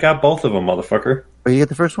tied. I got both of them, motherfucker. Oh, you get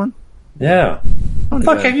the first one? Yeah. Tony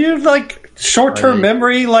Fuck, got it. have you, like, short-term Right.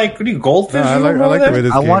 memory? Like, what are you, goldfish? No, I or like over the there? way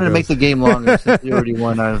this I game wanted to goes. make the game longer since you already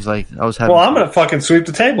won. I was having. Well, I'm going to fucking sweep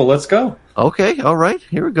the table. Let's go. Okay. All right.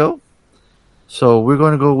 Here we go. So we're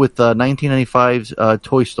going to go with 1995's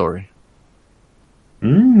Toy Story.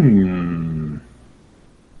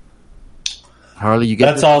 Harley, you get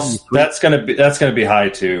That's this one? all. You sweep? That's gonna be high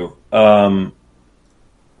too.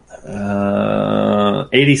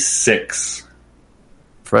 86.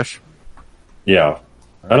 Fresh. Yeah,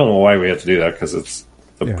 I don't know why we have to do that because it's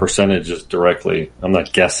the Yeah. percentage is directly. I'm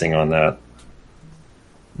not guessing on that.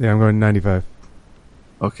 Yeah, I'm going 95.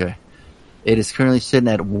 Okay. It is currently sitting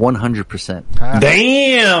at 100%.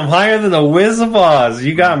 Damn, higher than the Wiz of Oz.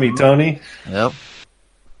 You got me, Tony. Yep.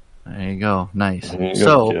 There you go. Nice. There you go,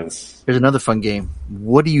 So kids. here's another fun game.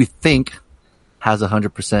 What do you think has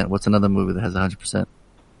 100%? What's another movie that has 100%?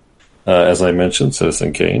 As I mentioned,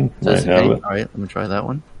 Citizen Kane. I Citizen have Kane? it. All right, let me try that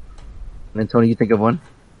one. And then Tony, you think of one?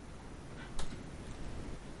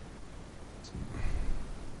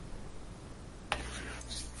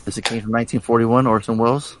 This it came from 1941, Orson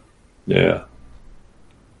Welles. Yeah.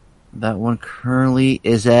 That one currently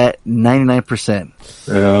is at 99%.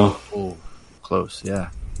 Yeah. Oh, close. Yeah.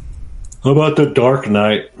 How about the Dark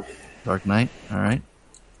Knight? Dark Knight. All right.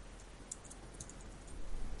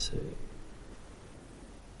 Let's see.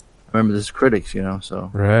 Remember, this is critics, you know, so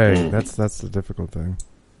Right. That's the difficult thing.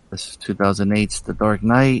 this is 2008's The Dark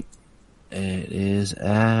Knight. It is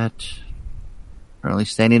at currently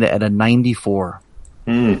standing at a 94.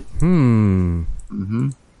 Mm-hmm.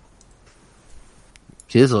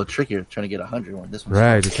 See, this is a little trickier trying to get 100 one. This one's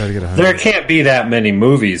Right. Just try to get 100. There can't be that many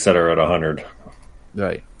movies that are at 100.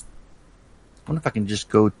 right. wonder if I can just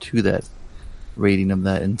go to that rating of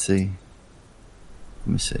that and see. Let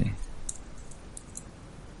me see.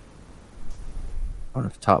 I wonder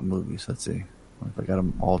if top movies. Let's see. I wonder if I got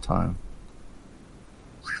them all time.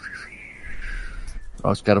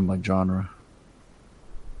 Oh, it's got them by genre.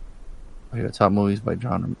 Oh, here, top movies by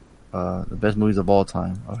genre. The best movies of all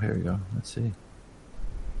time. Oh, here we go. Let's see.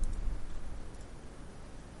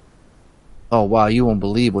 Oh, wow. You won't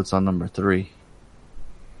believe what's on number 3.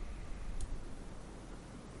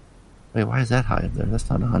 Wait, why is that high up there? That's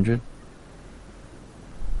not 100.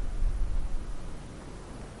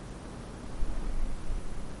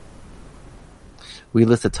 We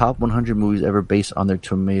list the top 100 movies ever based on their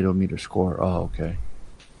tomato meter score. Oh, okay.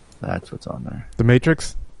 That's what's on there. The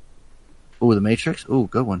Matrix? Ooh, The Matrix? Ooh,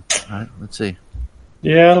 good one. All right, let's see.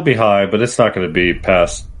 Yeah, it'll be high, but it's not going to be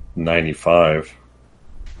past 95.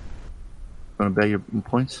 Want to bet your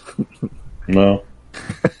points? No.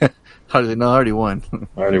 How do they know? I already won.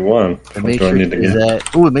 I already won. The Matrix is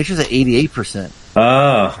at... Ooh, The Matrix is at 88%.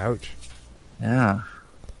 Ah. Ouch. Yeah.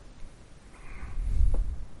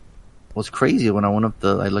 What's crazy, when I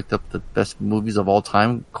looked up the best movies of all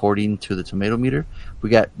time according to the tomato meter, we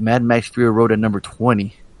got Mad Max Fury Road at number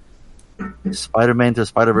 20, Spider-Man to the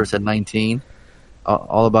Spider-Verse at 19,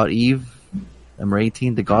 All About Eve number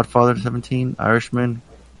 18, The Godfather 17, Irishman,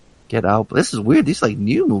 Get Out. But this is weird. These are like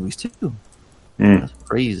new movies too. That's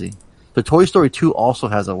crazy. The Toy Story 2 also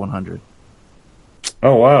has a 100.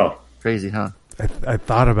 Oh wow. Crazy, huh? I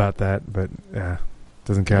thought about that, but yeah,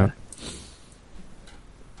 doesn't count.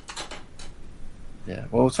 Yeah.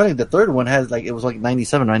 Well, it's funny. The third one has it was like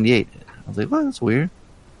 97, 98. I was like, well, that's weird.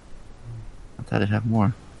 I thought it'd have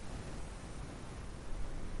more.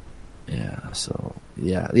 Yeah. So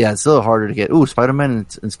yeah. It's a little harder to get. Ooh, Spider-Man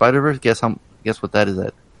and Spider-Verse. Guess what that is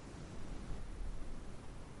at?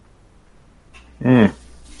 Oh,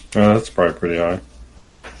 that's probably pretty high.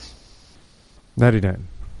 99.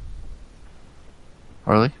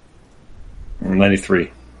 Harley?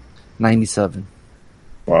 93. 97.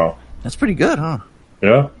 Wow. That's pretty good, huh?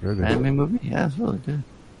 Yeah. Anime movie? Yeah, it's really good.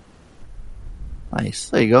 Nice.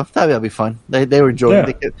 There you go. That'll be fun. They were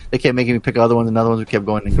joking. Yeah. They kept making me pick other ones, and other ones we kept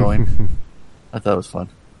going and going. I thought it was fun.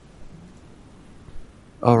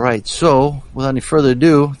 All right. So, without any further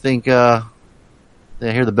ado, I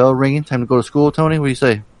hear the bell ringing. Time to go to school, Tony. What do you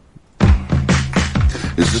say?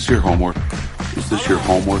 Is this your homework? Is this your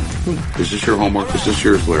homework? Is this your homework? Is this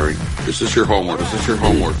yours, Larry? Is this your homework? Is this your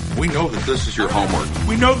homework? We know that this is your homework.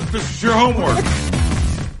 We know that this is your homework.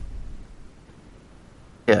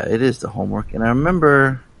 Yeah, it is the homework. And I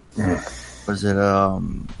remember, was it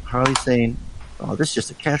Harley saying, oh, this is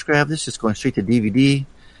just a cash grab. This is just going straight to DVD.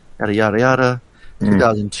 Yada, yada, yada.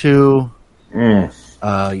 2002.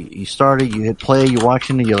 You started, you hit play, you're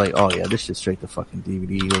watching it, you're like, oh yeah, this is straight to fucking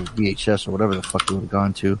DVD or VHS or whatever the fuck you would have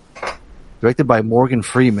gone to. Directed by Morgan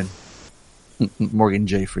Freeman. Morgan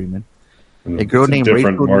J. Freeman. A girl named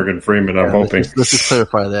different Rachel. Morgan Freeman, I'm hoping. Let's just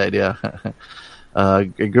clarify that, yeah. A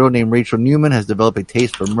girl named Rachel Newman has developed a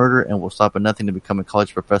taste for murder and will stop at nothing to become a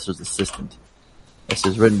college professor's assistant. This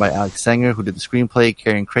is written by Alex Sanger, who did the screenplay,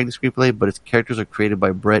 Carrie and Craig the screenplay, but its characters are created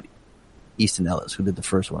by Bret Easton Ellis, who did the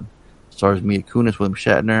first one. Stars Mila Kunis, William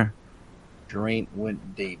Shatner, Geraint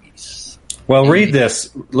Wint Davies. Well, read this.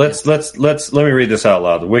 Let me read this out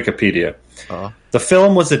loud. The Wikipedia. The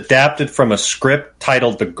film was adapted from a script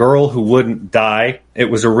titled The Girl Who Wouldn't Die. It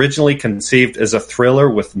was originally conceived as a thriller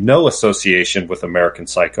with no association with American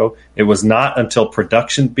Psycho. It was not until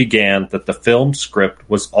production began that the film script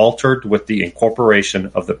was altered with the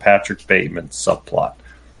incorporation of the Patrick Bateman subplot.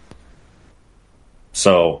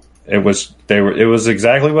 So it was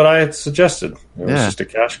exactly what I had suggested. It was just a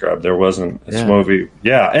cash grab. There wasn't this movie.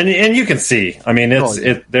 Yeah, and you can see. I mean,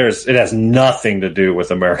 it has nothing to do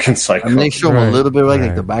with American Psycho. I mean, they show him a little bit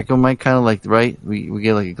like the back of him, kind of like right. We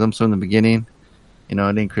get like a glimpse of him in the beginning. You know,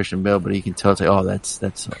 it ain't Christian Bale, but you can tell it's like, oh, that's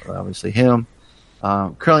obviously him.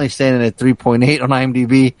 Currently standing at 3.8 on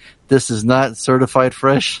IMDb. This is not certified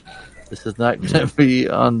fresh. This is not going to be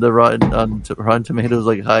on the Rotten Tomatoes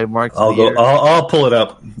like high marks. I'll pull it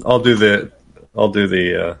up. I'll do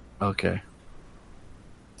the. Okay.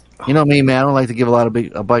 You know me, man. I don't like to give a lot of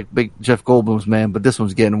big Jeff Goldblums, man. But this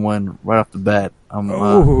one's getting one right off the bat. I'm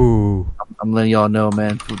letting y'all know,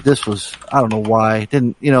 man. This was, I don't know why.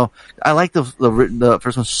 I like the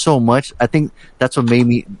first one so much. I think that's what made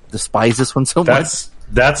me despise this one so much.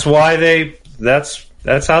 That's why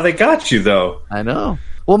that's how they got you, though. I know.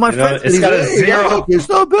 Well, my friend, it's got a 0%. it's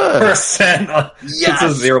not bad. It's a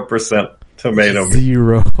 0% Tomato Meter.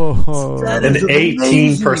 0. An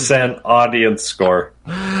 18% audience score.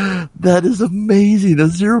 That is amazing. A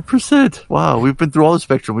 0%. Wow, we've been through all the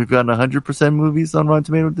spectrum. We've gotten 100% movies on Rotten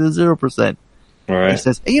Tomatoes to 0%. All right.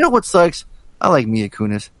 And you know what sucks? I like Mila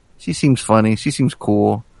Kunis. She seems funny. She seems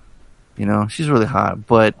cool. You know, she's really hot,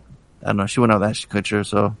 but I don't know. She went out with Ashton Kutcher,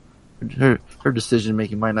 so her decision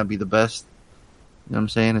making might not be the best. You know what I'm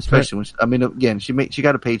saying? Especially when again, she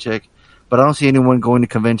got a paycheck, but I don't see anyone going to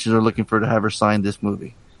conventions or looking for her to have her sign this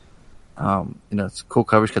movie. You know, it's cool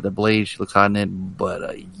cover. She's got the blade. She looks hot in it,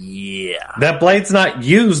 but yeah, that blade's not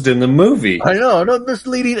used in the movie. I know. No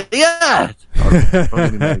misleading. Yeah. Don't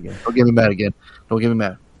get me mad again. Don't get me mad again. Don't get me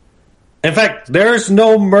mad. In fact, there's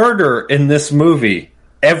no murder in this movie.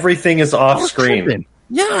 Everything is off screen. Tripping.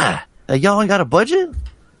 Yeah. Y'all ain't got a budget?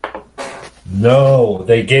 No,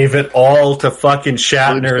 they gave it all to fucking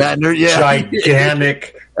Shatner's yeah.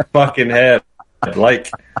 gigantic fucking head.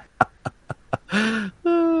 Like,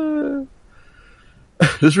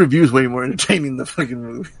 this review is way more entertaining than the fucking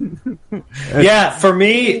movie. yeah, for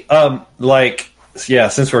me,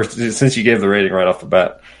 since you gave the rating right off the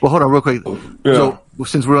bat. Well, hold on, real quick. Yeah. So,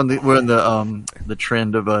 since we're on the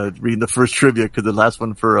trend of reading the first trivia, because the last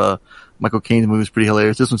one for Michael Caine's movie was pretty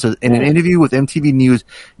hilarious. This one says, in an interview with MTV News,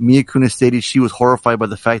 Mila Kunis stated she was horrified by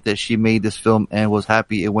the fact that she made this film and was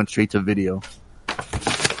happy it went straight to video.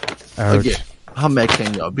 Ouch. Again, how mad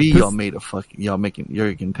can y'all be? You're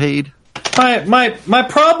getting paid. My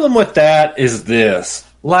problem with that is this.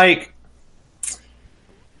 Like,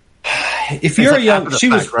 if you're young, she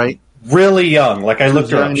was right? really young. Like, I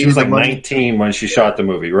looked her up. She was like 19 when she shot the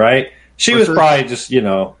movie, right? She was probably just, you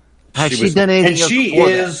know. Has she done anything else before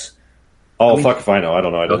that? Oh, fuck if I know. I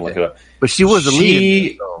don't know. I didn't look it up. But she was the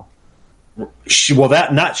lead. She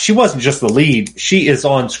wasn't just the lead. She is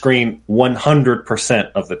on screen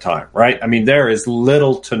 100% of the time, right? I mean, there is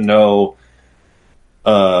little to no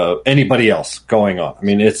anybody else going on. I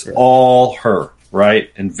mean, it's all her, right?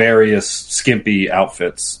 In various skimpy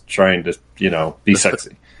outfits trying to, you know, be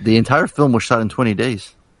sexy. The entire film was shot in 20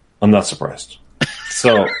 days. I'm not surprised.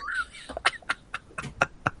 So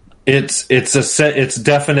it's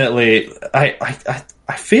definitely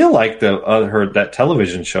I feel like that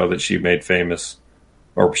television show that she made famous,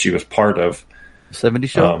 or she was part of, 70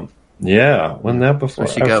 show. Yeah, wasn't that before?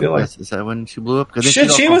 So is that when she blew up?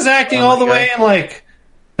 She was acting all the way in like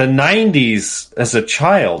the 90s as a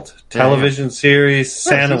child. Television series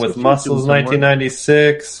Santa with Muscles,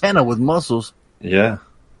 1996. Santa with Muscles. Yeah.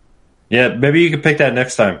 Yeah, maybe you can pick that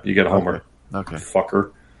next time you get homework. Okay.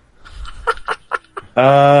 Fucker.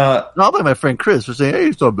 I'll buy my friend Chris for saying, hey,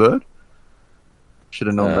 it's not bad. Should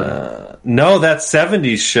have known better. No, that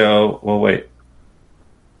 70s show. Well, wait.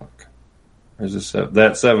 There's that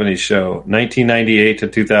 70s show, 1998 to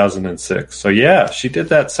 2006. So, yeah, she did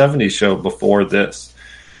that 70s show before this.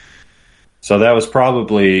 So that was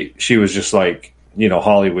probably, she was just like, you know,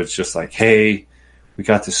 Hollywood's just like, hey, we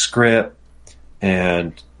got this script,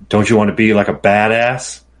 and don't you want to be like a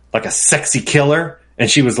badass? Like a sexy killer? And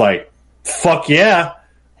she was like, fuck yeah.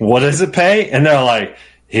 What does it pay? And they're like,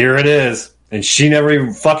 here it is. And she never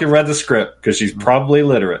even fucking read the script because she's probably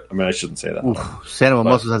illiterate. I mean, I shouldn't say that. Oof, Santa with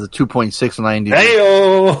Muscles has a 2.6 on IMDb.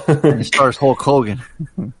 Hey-o! And it stars Hulk Hogan.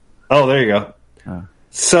 Oh, there you go.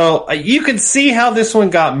 So you can see how this one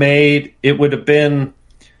got made. It would have been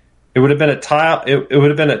a tile. It would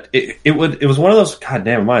have been it was one of those. God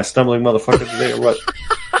damn, am I a stumbling motherfucker today or what?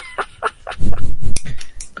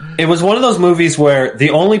 It was one of those movies where the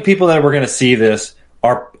only people that were going to see this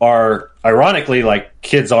are ironically like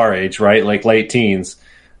kids our age, right? Like late teens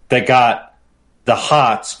that got the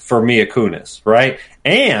hots for Mila Kunis, right?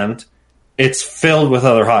 And it's filled with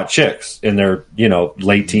other hot chicks in their, you know,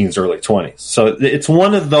 late teens, early 20s. So it's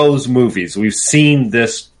one of those movies. We've seen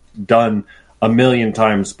this done a million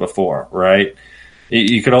times before, right?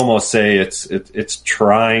 You could almost say it's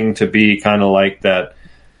trying to be kind of like that.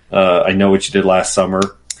 I Know What You Did Last Summer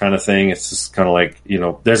kind of thing. It's just kind of like, you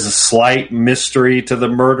know, there's a slight mystery to the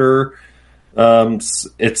murder. But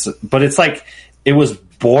it's like it was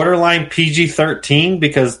borderline PG-13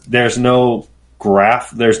 because there's no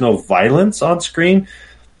violence on screen.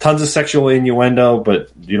 Tons of sexual innuendo, but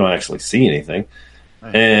you don't actually see anything.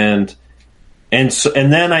 Right. And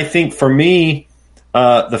then I think for me,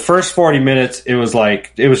 the first 40 minutes, it was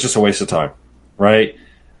just a waste of time, right?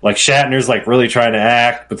 Like Shatner's like really trying to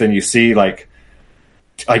act, but then you see like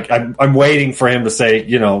I'm waiting for him to say,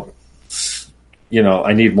 you know,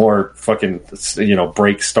 I need more fucking, you know,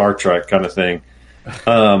 break Star Trek kind of thing.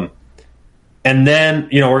 And then,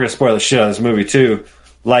 you know, we're going to spoil the shit out of this movie too.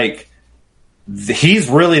 Like, he's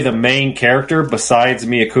really the main character besides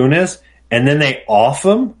Mila Kunis, and then they off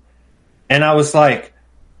him, And I was like,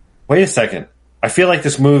 wait a second. I feel like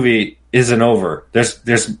this movie isn't over. There's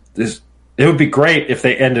it would be great if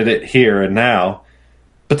they ended it here and now.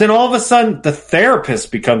 But then all of a sudden, the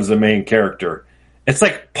therapist becomes the main character. It's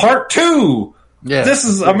like part 2. Yeah. This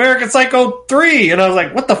is American Psycho 3. And I was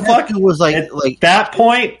like, what the fuck? It was At that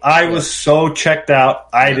point, I was so checked out.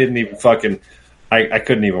 I didn't even fucking... I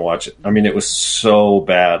couldn't even watch it. I mean, it was so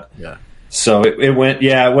bad. Yeah. So it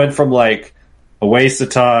went from like a waste of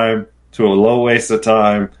time to a low waste of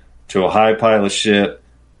time to a high pile of shit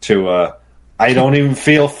to a I don't even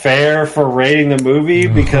feel fair for rating the movie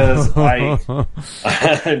because I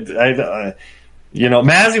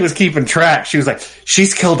Mazzy was keeping track. She was like,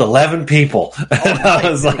 she's killed 11 people. And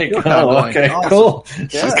I was like, oh, okay, awesome. Cool. Yeah.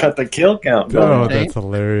 She's got the kill count going. Oh, that's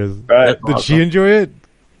hilarious. Right. Did she enjoy it?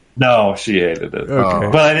 No, she hated it. Okay.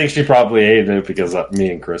 But I think she probably hated it because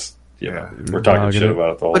me and Chris, we're talking shit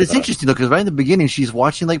about it the whole time. But it's interesting though, because right in the beginning, she's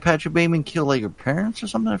watching like Patrick Bateman kill like her parents or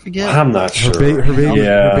something. I forget. I'm not sure. Her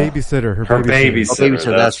babysitter. Her babysitter.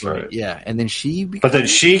 That's right. Yeah, and then but then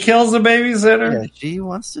she kills the babysitter. Yeah, she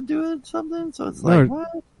wants to do it something. So it's like, what?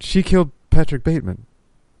 She killed Patrick Bateman.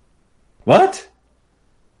 What?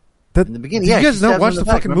 In the beginning, you guys not watch the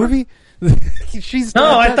fucking movie?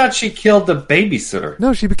 I thought she killed the babysitter.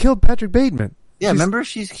 No, she killed Patrick Bateman. Yeah, remember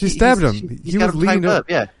she stabbed him. He was leaning up.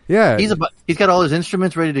 Yeah. He's got all his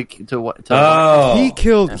instruments ready to He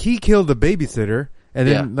killed the babysitter, and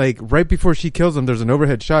then like right before she kills him, there's an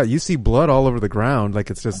overhead shot. You see blood all over the ground, like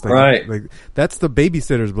it's just like, like that's the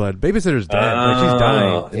babysitter's blood. Babysitter's dead. Like she's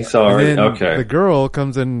dying. He's already okay. The girl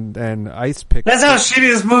comes in and ice picks. That's how shitty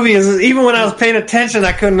this movie is. Even when I was paying attention,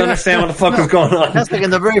 I couldn't understand what the fuck was going on. That's like in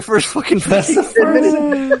the very first fucking.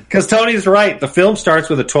 Because Tony's right. The film starts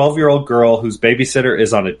with a 12-year-old girl whose babysitter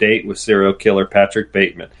is on a date with serial killer Patrick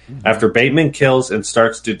Bateman. Mm-hmm. After Bateman kills and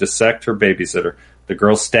starts to dissect her babysitter, the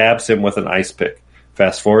girl stabs him with an ice pick.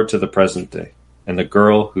 Fast forward to the present day, and the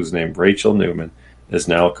girl, who's named Rachel Newman, is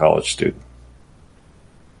now a college student.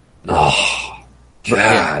 Oh,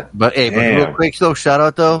 God. But real quick, though, shout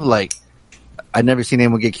out, though, like, I'd never seen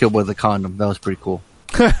anyone get killed with a condom. That was pretty cool.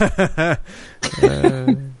 The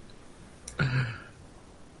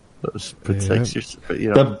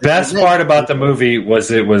best part about the movie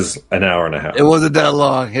was it was an hour and a half. It wasn't that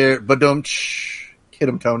long. Here, but don't hit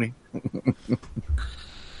him, Tony.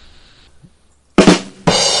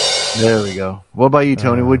 There we go. What about you,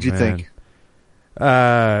 Tony? What'd you think?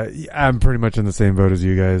 I'm pretty much in the same boat as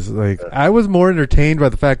you guys. Like, I was more entertained by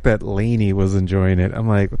the fact that Lainey was enjoying it. I'm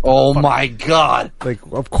like, oh my god! Like,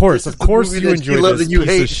 of course you enjoy this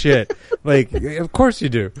piece of shit. Like, of course you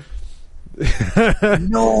do.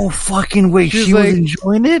 No fucking way. She was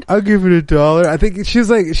enjoying it. I'll give it $1. I think she's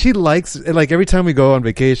like, she likes, like, every time we go on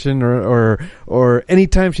vacation or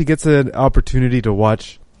anytime she gets an opportunity to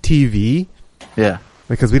watch TV. Yeah.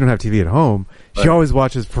 Because we don't have TV at home, she always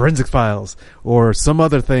watches Forensic Files or some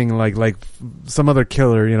other thing like some other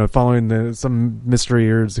killer, following some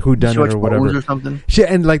mystery or whodunit or whatever. Or something.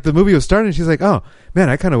 And like the movie was starting, she's like, "Oh man,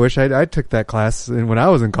 I kind of wish I took that class when I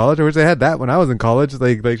was in college. I wish I had that when I was in college."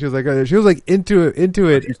 Like she was like into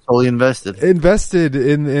it. She's totally invested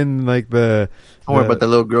in like the. Don't worry about the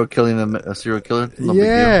little girl killing a serial killer. No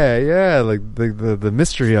like the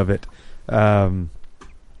mystery of it.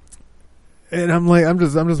 And I'm like, I'm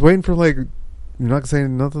just waiting for, like, you're not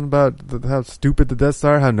saying nothing about how stupid the deaths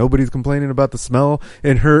are, how nobody's complaining about the smell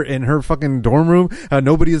in her fucking dorm room, how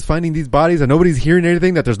nobody is finding these bodies, how nobody's hearing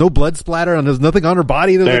anything, that there's no blood splatter and there's nothing on her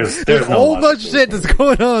body. There's a whole bunch of shit that's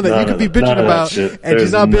going on that you could be bitching about, and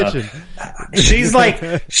she's not bitching. She's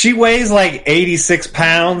like, she weighs like 86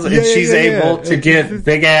 pounds, and she's able to get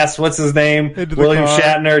big ass, what's his name? William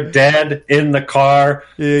Shatner, dead in the car,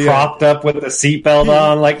 propped up with the seatbelt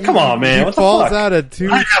on. Like, come on, man. What the fuck? Out I'd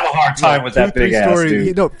have a hard time with that big ass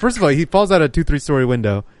dude. No, first of all, he falls out a 2-3 story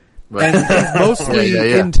window. Right. And he's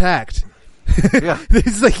mostly intact. Yeah.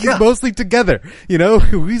 He's mostly together. I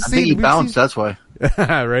think he bounced, that's why.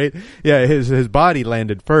 Right? Yeah, his body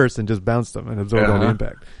landed first and just bounced him and absorbed all the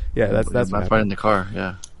impact. Yeah, that's right in the car.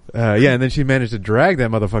 Yeah. And then she managed to drag that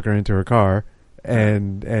motherfucker into her car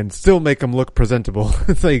and still make him look presentable.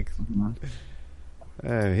 It's like,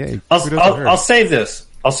 I'll say this.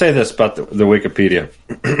 I'll say this about the Wikipedia.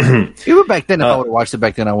 Even back then, if I would have watched it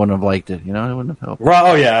back then, I wouldn't have liked it. It wouldn't have helped.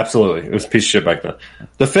 Oh yeah, absolutely. It was a piece of shit back then.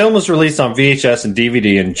 The film was released on VHS and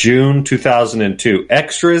DVD in June 2002.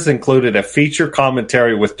 Extras included a feature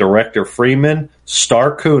commentary with director Freeman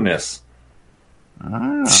Star Kunis.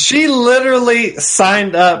 She literally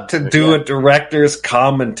signed up to do a director's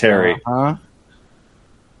commentary.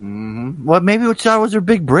 Mm-hmm. Well, maybe that was her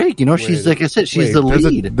big break. She's like I said, she's the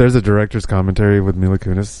lead. There's a director's commentary with Mila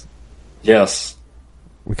Kunis. Yes.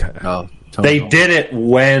 We got. Oh, They did it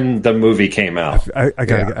when the movie came out. I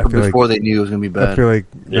gotta. I feel before like. they knew it was gonna be bad. I feel like.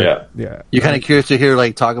 Yeah. Yeah. You're kind of curious to hear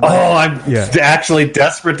talk about. Oh, I'm Yeah. actually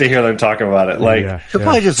desperate to hear them talk about it. Like, Yeah. She'll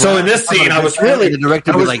probably just So in this scene, I was really- the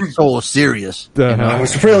director I was was- so serious. I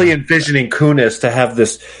was really envisioning Kunis to have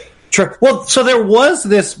this trip. Well, so there was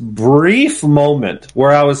this brief moment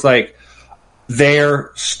where I was like,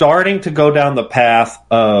 they're starting to go down the path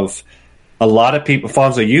of a lot of people.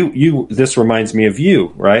 Fonzo, you. This reminds me of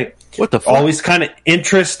you, right? What the fuck? Always kind of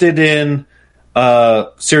interested in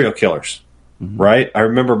serial killers, right? I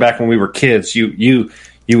remember back when we were kids, you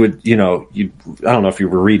would, I don't know if you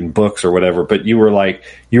were reading books or whatever, but you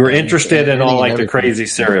were interested in all like the crazy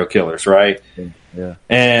serial killers, right? Yeah.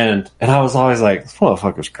 And I was always like, this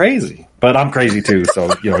motherfucker's crazy, but I'm crazy too.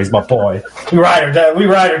 So he's my boy. We ride or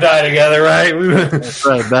die together, right? That's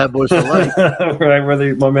right, bad boys for life. Right,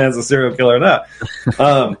 whether my man's a serial killer or not.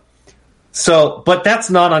 But that's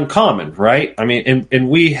not uncommon, right? I mean, and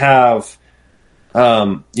we have,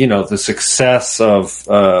 the success of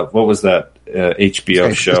what was that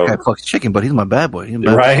HBO show? This guy fucks chicken, but he's my bad boy. He's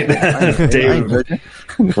my Right. bad boy. David.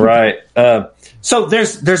 Right. So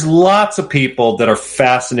there's lots of people that are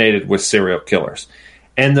fascinated with serial killers,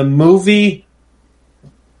 and the movie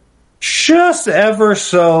just ever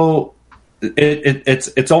so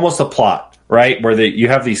it's almost a plot, right? Where you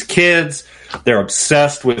have these kids, they're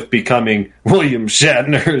obsessed with becoming William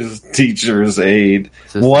Shatner's teacher's aide.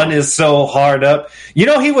 One is so hard up.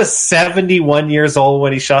 He was 71 years old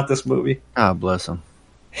when he shot this movie. God bless him.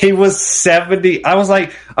 He was 70. I was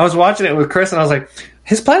watching it with Chris, and I was like,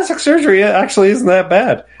 his plastic surgery actually isn't that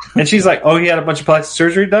bad. And she's like, oh, he had a bunch of plastic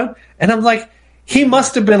surgery done? And I'm like, he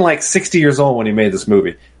must have been like 60 years old when he made this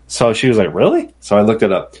movie. So she was like, really? So I looked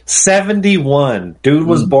it up. 71. Dude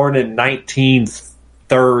was born in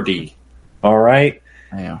 1930. All right?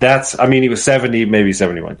 Damn. He was 70, maybe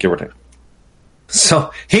 71, give or take.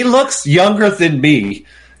 So he looks younger than me.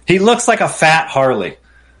 He looks like a fat Harley.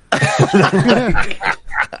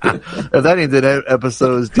 If that ain't the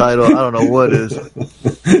episode's title, I don't know what is.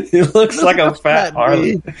 He looks like a fat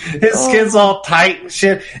Harley. His skin's all tight and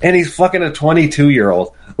shit, and he's fucking a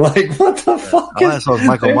 22-year-old. Like, what the fuck? I saw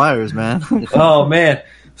Michael Myers, man. Oh man.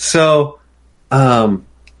 So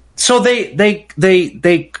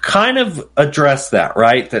they kind of address that,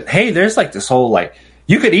 right? That hey, there's like this whole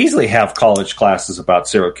you could easily have college classes about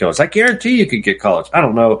serial killers. I guarantee you could get college. I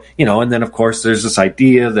don't know, and then of course there's this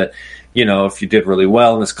idea that if you did really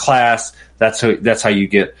well in this class, that's how you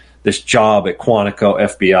get this job at Quantico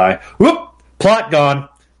FBI. Whoop, plot gone.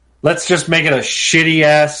 Let's just make it a shitty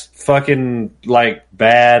ass fucking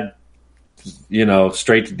bad,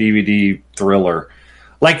 straight to DVD thriller.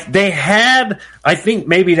 They had, I think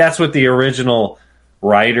maybe that's what the original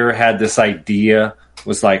writer had this idea,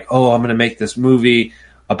 was like, oh, I'm going to make this movie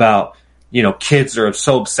about, kids are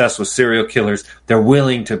so obsessed with serial killers, they're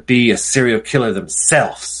willing to be a serial killer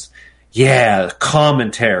themselves. Yeah,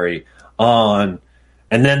 commentary on,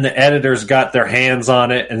 and then the editors got their hands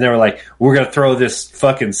on it, and they were like, we're going to throw this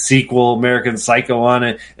fucking sequel, American Psycho, on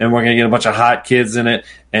it, and we're going to get a bunch of hot kids in it,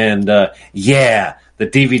 and the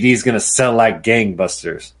DVD's going to sell like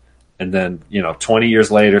gangbusters. And then, 20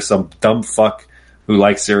 years later, some dumb fuck who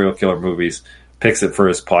likes serial killer movies picks it for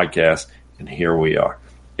his podcast, and here we are.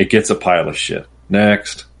 It gets a pile of shit.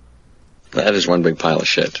 Next. That is one big pile of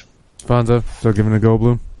shit. Fonzo, still giving it a go,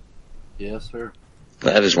 Bloom? Yes, sir.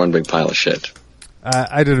 That is one big pile of shit.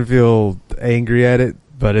 I didn't feel angry at it,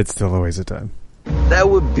 but it's still a waste of time. That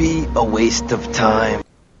would be a waste of time.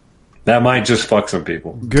 That might just fuck some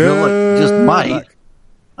people. Good. Just might.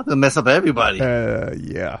 Not gonna mess up everybody.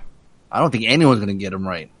 Yeah. I don't think anyone's gonna get them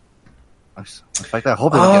right. In fact, I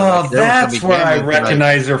hope. That's where I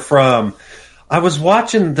recognize her from. I was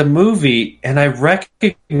watching the movie and I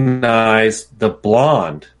recognized the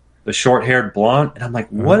blonde, the short-haired blonde, and I'm like,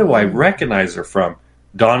 what do I recognize her from?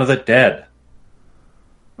 Dawn of the Dead.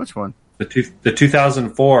 Which one? The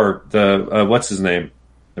 2004. The what's his name?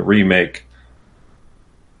 The remake.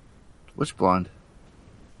 Which blonde?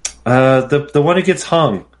 The one who gets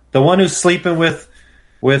hung. The one who's sleeping with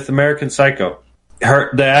American Psycho.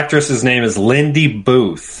 The actress's name is Lindy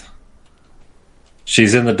Booth.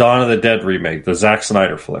 She's in the Dawn of the Dead remake, the Zack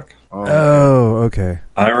Snyder flick. Oh, okay.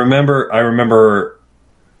 I remember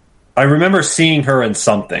seeing her in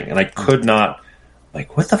something, and I could not.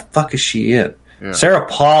 What the fuck is she in? Yeah. Sarah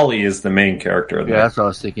Polley is the main character in that. Yeah, that's what I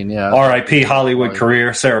was thinking. Yeah. R.I.P. Hollywood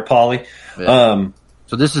career, Sarah Polley. Yeah.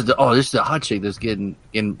 So this is the hot chick that's getting.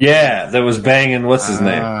 Yeah, that was banging. What's his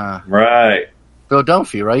name? Right.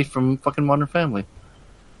 Philadelphia, right, from fucking Modern Family.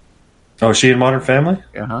 Oh, is she in Modern Family?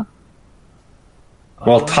 Yeah. Huh.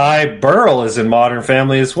 Well, Ty Burrell is in Modern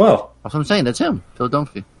Family as well. That's what I'm saying. That's him, Phil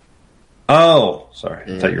Dunphy. Oh,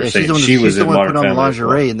 sorry. I thought you were saying she was in Modern Family. She's the one put on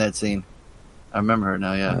lingerie in that scene. I remember her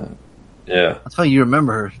now. Yeah. Yeah. That's how you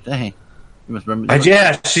remember her. Dang. You must remember.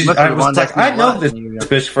 Yeah, she's. I was like, I know this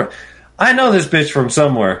bitch from. I know this bitch from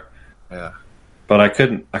somewhere. Yeah. But I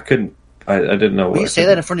couldn't. I didn't know. When you say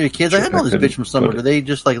that in front of your kids, I know this bitch from somewhere. Do they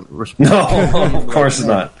just like respect? No, of course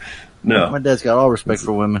not. No. My dad's got all respect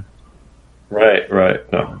for women. Right.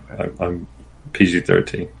 No, I'm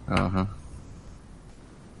PG-13. Uh-huh.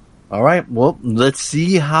 All right. Well, let's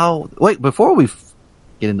see how. Wait, before we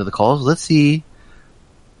get into the calls, let's see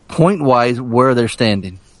point wise where they're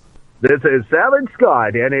standing. This is Savage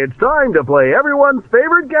Scott, and it's time to play everyone's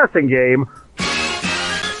favorite guessing game.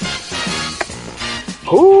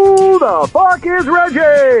 Who the fuck is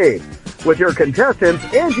Reggie? With your contestants,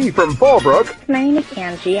 Angie from Fallbrook. My name is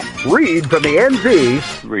Angie. Reed from the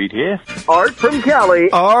NZ. Reed here. Art from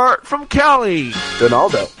Cali. Art from Cali.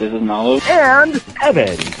 Donaldo. This is Nalo. And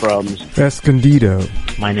Evan from Escondido.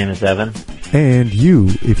 My name is Evan. And you,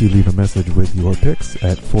 if you leave a message with your picks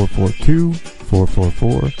at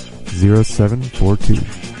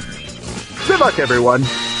 442-444-0742. Good luck, everyone.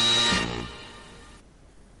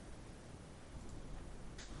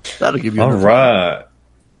 That'll give you all right.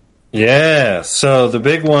 Yeah, so the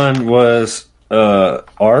big one was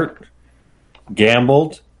Art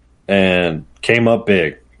gambled and came up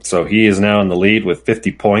big. So he is now in the lead with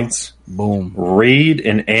 50 points. Boom. Reed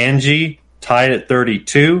and Angie tied at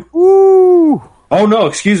 32. Woo! Oh, no,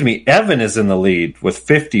 excuse me. Evan is in the lead with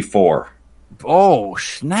 54. Oh,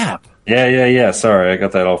 snap. Yeah. Sorry, I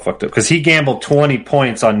got that all fucked up. Because he gambled 20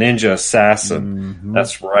 points on Ninja Assassin. Mm-hmm.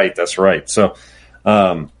 That's right. So,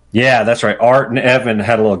 yeah, that's right. Art and Evan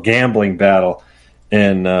had a little gambling battle,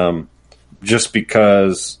 and just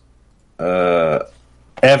because Evan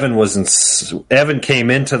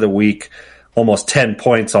came into the week almost 10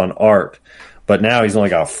 points on Art, but now he's only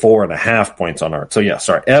got 4.5 points on Art. So yeah,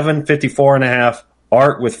 sorry, Evan 54.5,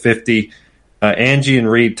 Art with 50, Angie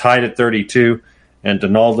and Reed tied at 32, and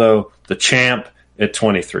Donaldo the champ at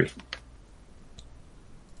 23.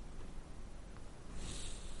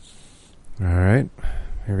 All right.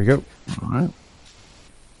 Here we go. All right.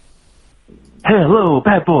 Hello,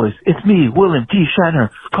 bad boys. It's me, William T.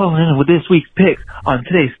 Shatner, calling in with this week's picks on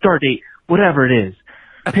today's start date, whatever it is.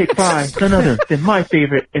 Picked by none other than my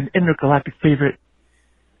favorite and intergalactic favorite,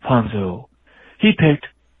 Fonzo. He picked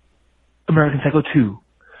American Psycho 2.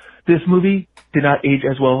 This movie did not age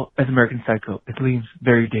as well as American Psycho. It seems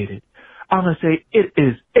very dated. I'm going to say it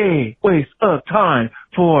is a waste of time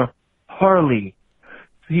for Harley.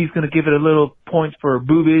 He's going to give it a little points for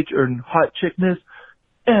boobage or hot chickness.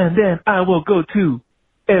 And then I will go to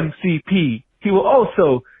MCP. He will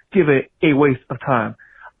also give it a waste of time.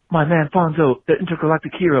 My man Fonzo, the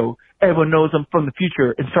intergalactic hero, everyone knows him from the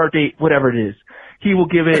future and start date, whatever it is. He will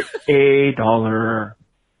give it $1.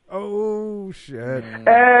 Oh, shit.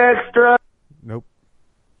 Extra. Nope.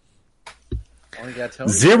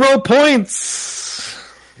 0 points.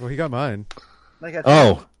 Well, he got mine.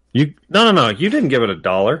 Oh. You no. You didn't give it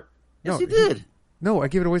 $1. Yes, he did. No, I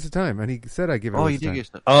gave it a waste of time, and he said I give it a waste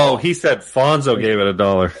of time. Oh, he said Fonzo gave it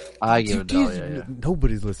 $1. I gave it $1. Yeah.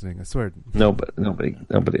 Nobody's listening. I swear. Nobody.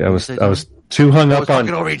 I was too hung up on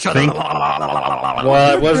over each other. Well,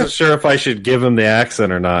 I wasn't sure if I should give him the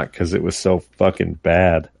accent or not because it was so fucking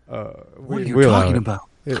bad. What are you talking about?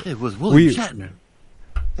 It was William Shatner.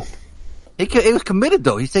 It was committed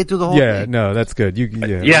though. He stayed through the whole thing. Yeah, no, that's good.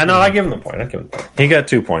 Yeah, no, I give him the point. He got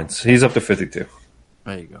 2 points. He's up to 52.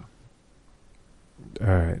 There you go. All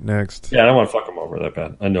right, next. Yeah, I don't want to fuck him over that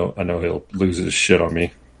bad. I know he'll lose his shit on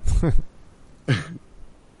me.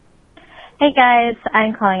 Hey guys,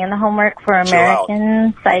 I'm calling in the homework for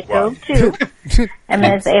American Psycho 2. I'm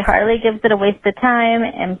going to say Harley gives it a waste of time,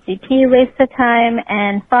 MCP waste of time,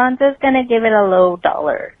 and Fonzo's going to give it a low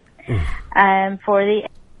dollar. For the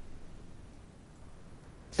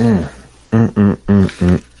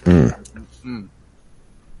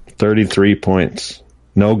 33 points.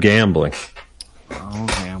 No gambling. Oh,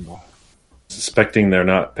 gamble. Suspecting they're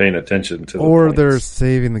not paying attention to the Or points. they're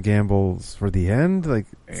saving the gambles for the end. Like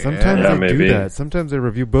sometimes they maybe. do that. Sometimes they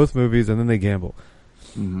review both movies and then they gamble.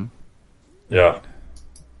 Mm-hmm. Yeah.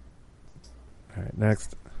 All right,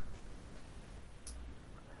 next.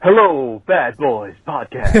 Hello, Bad Boys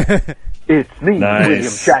Podcast. It's me, Nice. William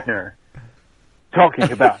Shatner,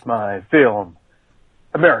 talking about my film,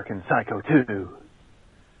 American Psycho 2.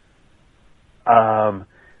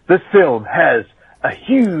 This film has a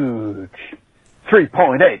huge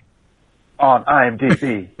 3.8 on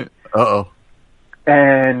IMDb. Uh-oh.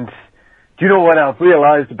 And do you know what I've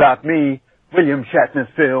realized about me William Shatner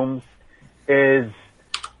films is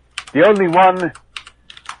the only one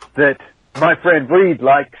that my friend Reed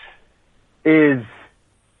likes is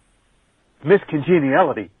Miss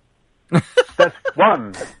Congeniality. That's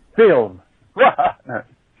one film. No.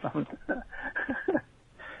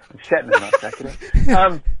 Shatner, not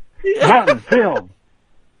Dracula. One film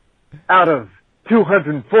out of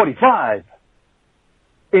 245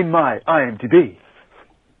 in my IMDb.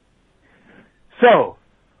 So,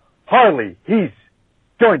 Harley, he's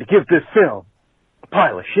going to give this film a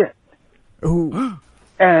pile of shit. Ooh.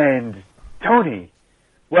 And Tony,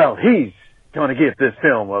 well, he's going to give this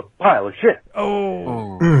film a pile of shit.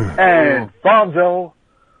 Oh. And Fonzo,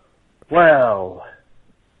 well,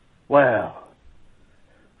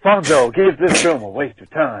 Fonzo gave this film a waste of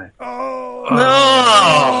time. Oh,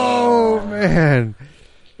 man.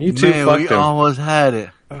 You two Man, fucked we him. almost had it.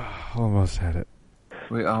 Almost had it.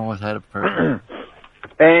 We almost had it perfect.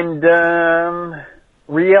 And,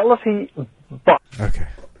 reality... Okay.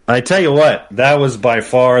 I tell you what, that was by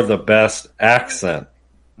far the best accent.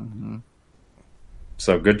 Mm-hmm.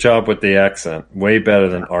 So good job with the accent. Way better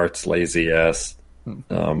than Art's lazy ass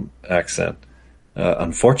accent.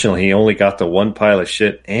 Unfortunately, he only got the one pile of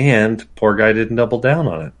shit, and poor guy didn't double down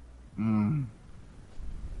on it. Mm.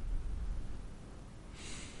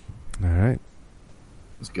 All right.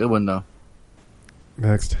 It's a good one, though.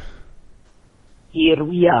 Next. Here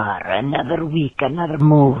we are, another week, another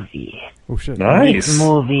movie. Oh, shit. Nice. This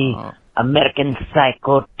movie, American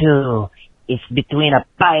Psycho 2, is between a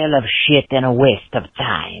pile of shit and a waste of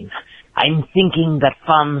time. I'm thinking that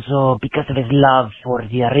Fonzo, because of his love for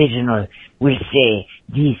the original, will say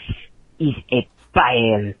this is a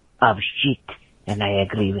pile of shit, and I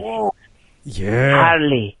agree with him. Yeah.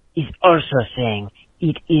 Harley is also saying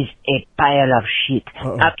it is a pile of shit.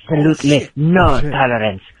 Absolutely no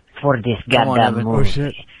tolerance for this Come on, goddamn Evan. movie. Oh,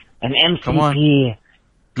 shit. And Come on. MCP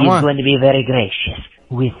Come is on. going to be very gracious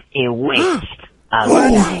with a waste of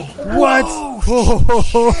time. What?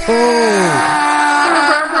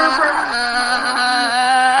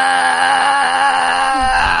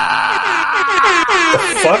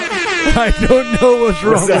 Fuck? I don't know what's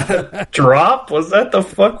wrong Was with that that. drop? Was that the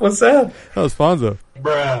fuck was that? That was Fonzo.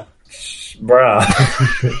 Bruh.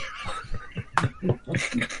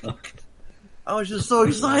 I was just so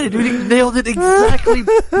excited, dude. He nailed it exactly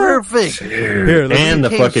perfect. Here, let's And the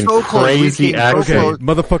came fucking so close. We crazy came so accent. Okay, close.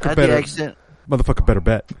 motherfucker Had the better. accent. Motherfucker better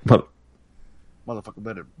bet. Motherfucker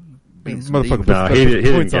better. Beat some Motherfucker demons. No, better he put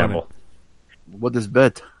didn't points on gamble. What is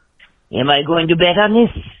bet? Am I going to bet on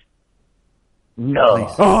this? No.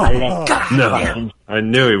 I'll let No. I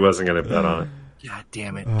knew he wasn't going to bet on it. God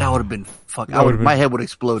damn it. That would have been fuck. That would've My been- head would have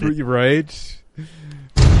exploded. it. Right?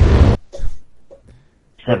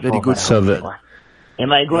 Very good. So that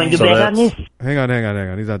Am I going to So bet on that's- this? Hang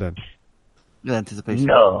on. He's not done. Good anticipation.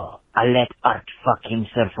 No. I'll let Art fuck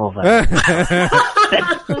himself over.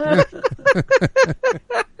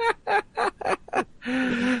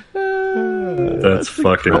 that's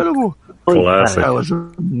fucking Incredible. classic. That was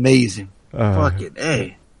amazing. Fucking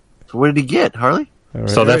A. So what did he get, Harley? All right.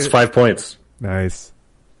 So that's 5 points. Nice.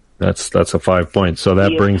 That's a 5 points. So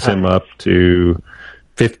that Yeah. brings him up to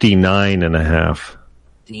 59.5.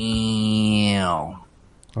 Damn.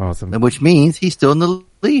 Awesome. Which means he's still in the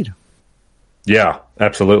lead. Yeah,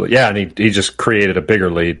 absolutely. Yeah, and he just created a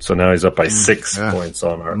bigger lead, so now he's up by 6 Yeah. points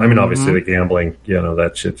on our. I mean, obviously the gambling,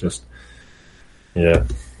 that shit just. Yeah.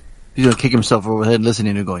 He's gonna kick himself over the head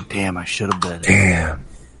listening and going, "Damn, I should have bet." Damn.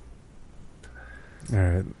 All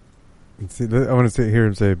right. Let's see. I want to hear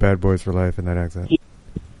him say "Bad Boys for Life" in that accent.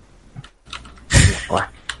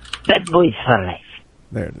 Bad Boys for Life.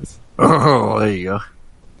 There it is. Oh, there you go.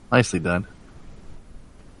 Nicely done.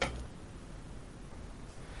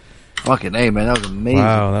 Fucking A, man, that was amazing.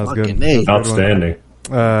 Wow, that was Fucking good. A. That was a good one.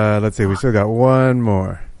 Outstanding. Let's see. We still got one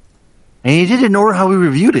more. And he did it in order how we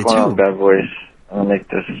reviewed it too. Bad Boys. I'll make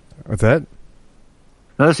this. What's that?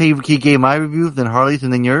 Notice he gave my review, then Harley's,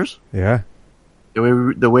 and then yours. Yeah.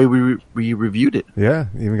 The way we reviewed it. Yeah.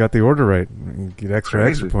 Even got the order right. You get extra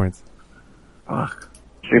Crazy. points. Fuck.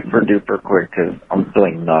 Super duper quick because I'm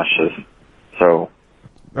feeling nauseous. So.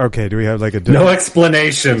 Okay. Do we have like a No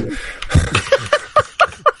explanation.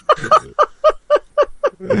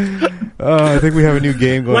 I think we have a new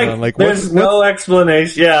game going on. Like, there's no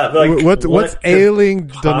explanation. Yeah, like what's ailing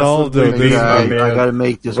Donaldo? possibly be, I man? gotta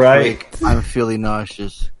make this Right. quick. I'm feeling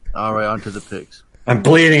nauseous. All right, on to the picks. I'm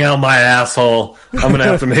bleeding out my asshole. I'm gonna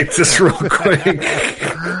have to make this real quick.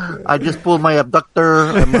 I just pulled my abductor.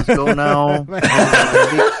 I must go now.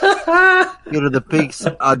 Here are the pigs.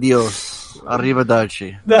 Adios.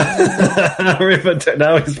 Arrivederci.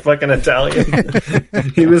 Now he's fucking Italian.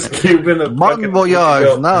 He was Cuban. Bon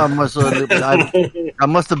voyage. Now I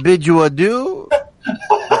must bid you adieu.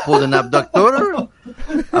 I pulled an abductor.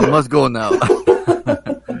 I must go now.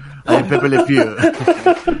 I am Pepe Le Pew.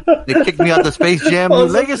 They kicked me out the Space Jam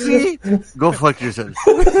Legacy. Go fuck yourself.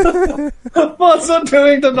 Also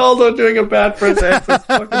doing Donaldo doing a bad French accent.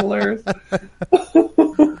 Fucking hilarious.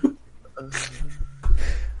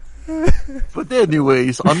 But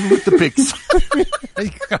anyways, on with the picks.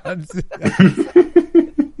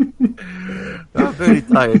 I'm very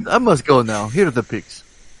tired. I must go now. Here are the picks.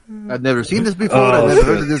 I've never seen this before. I've never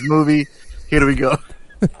heard of this movie. Here we go.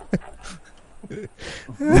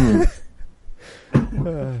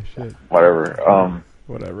 Shit. Whatever.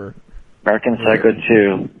 Whatever. American Psycho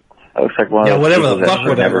 2. That looks like one of those whatever people the fuck, that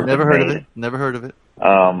whatever. Never heard of it. Never heard of it.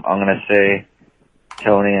 I'm gonna say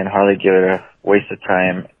Tony and Harley give it a waste of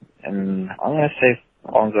time, and I'm gonna say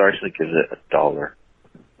Fonzo actually gives it $1.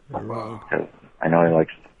 Because I know he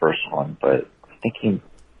likes the first one, but I think he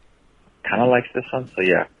kind of likes this one, so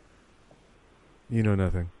yeah. You know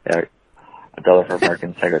nothing. Yeah, $1 for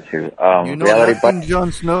American Psycho 2. You know Reality nothing,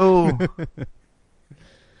 Jon Snow.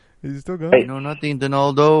 Is he still going? You know nothing,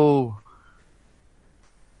 Donaldo.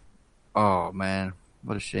 Oh man,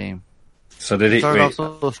 what a shame. So did he started wait,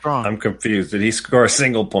 off so strong? I'm confused. Did he score a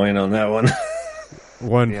single point on that one?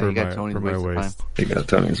 One Yeah, for he got my, Tony's for my waste of waste. He got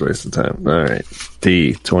Tony's waste of time. All right.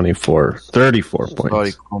 D, 24. 34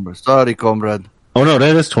 points. Sorry, comrade. Oh, no,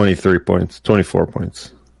 that is 23 points. 24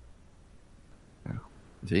 points.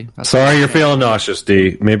 See? Sorry, you're feeling nauseous,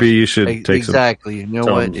 D. Maybe you should take exactly. You know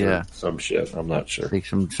what? Yeah. Some shit. I'm not sure. Take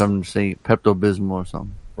some say Pepto-Bismol or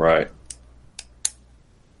something. Right.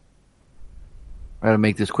 I gotta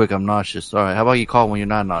make this quick. I'm nauseous. All right. How about you call when you're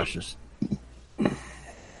not nauseous?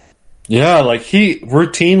 Yeah, like he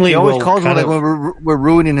routinely He always will calls when, kind like, of, when we're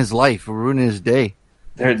ruining his life. We're ruining his day.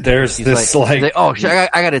 there's He's this like, like oh shit!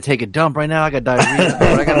 I gotta take a dump right now. I got diarrhea.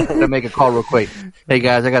 But I gotta make a call real quick. Hey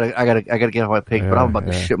guys, I gotta get off my pig, but I'm about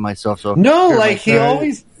to shit myself. So no, here's like my he card.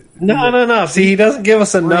 always no. See, he doesn't give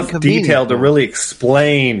us enough inconvenient, detail to man. really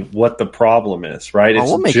explain what the problem is, right? Oh,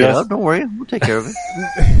 we'll make it up. Don't worry. We'll take care of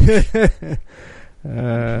it.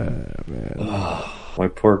 Man. My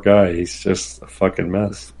poor guy. He's just a fucking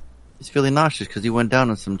mess. He's feeling nauseous because he went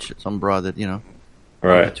down on some broad that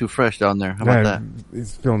Right. too fresh down there. How about that?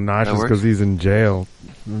 He's feeling nauseous works? because he's in jail,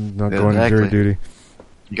 not Yeah, going to jury exactly. duty.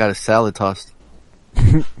 You got his salad tossed.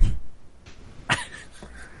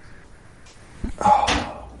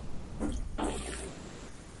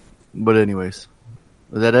 But anyways,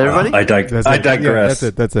 is that everybody? I digress. Yeah,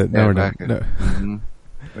 that's it. No, we're not. okay. No. Mm-hmm.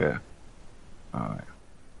 Yeah. All right.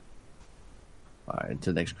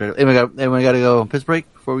 To the next credit. Anyone got to go piss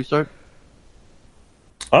break before we start?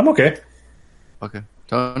 I'm okay. Okay.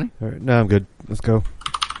 Tony? All right, no, I'm good. Let's go.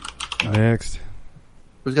 Next.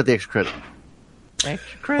 Who's got the extra credit?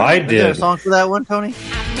 Extra credit. I Is there a did. song for that one, Tony?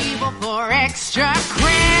 For extra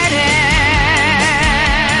credit.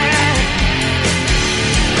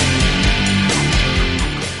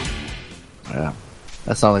 Yeah.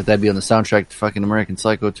 That sounds like that'd be on the soundtrack to fucking American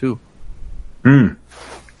Psycho 2.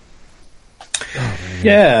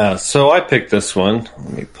 Yeah, so I picked this one.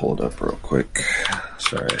 Let me pull it up real quick.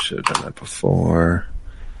 Sorry, I should have done that before.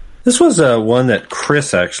 This was one that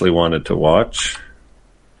Chris actually wanted to watch.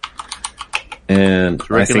 And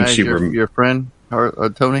I think she... your friend,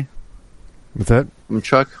 Tony? What's that? From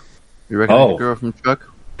Chuck? You recognize the girl from Chuck?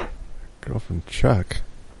 Girl from Chuck?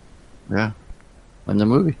 Yeah. In the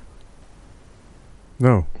movie.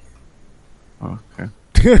 No. Oh, okay.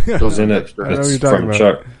 Goes in it. I know what It's you're talking from about.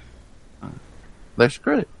 Chuck. Extra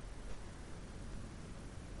credit.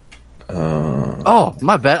 Oh,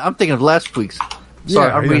 my bad. I'm thinking of last week's.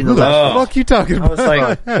 Sorry, I'm reading the last What the fuck you talking I was about?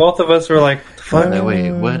 like, both of us were like, fuck.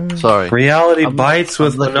 Wait, what? Sorry. Reality Bites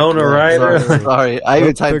with Winona Ryder. Sorry, I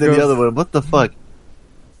even typed in the other one. What the fuck?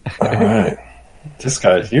 All right. This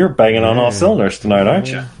guy, you're banging on all cylinders tonight,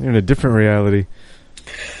 aren't you? You're in a different reality.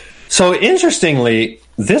 So, interestingly,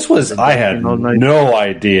 this was, I had no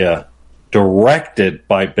idea, directed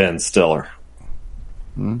by Ben Stiller.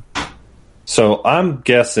 So I'm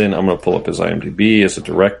guessing, I'm going to pull up his IMDb as a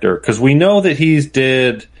director, because we know that he's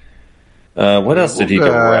did, what else did he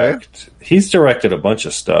direct? He's directed a bunch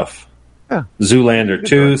of stuff. Yeah. Zoolander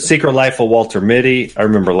 2, Secret Life of Walter Mitty, I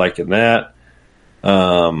remember liking that.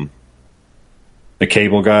 The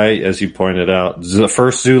Cable Guy, as you pointed out. The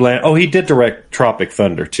first Zoolander, he did direct Tropic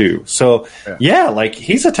Thunder too. So, yeah, like,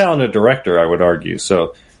 he's a talented director, I would argue.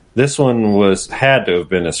 So, this one had to have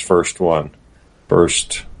been his first one.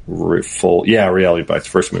 Reality Bites,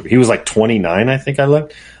 first movie. He was like 29, I think I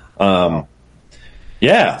looked.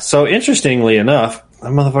 Yeah, so interestingly enough,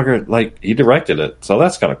 that motherfucker, like, he directed it, so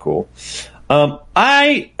that's kind of cool.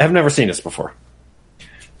 I have never seen this before.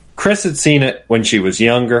 Chris had seen it when she was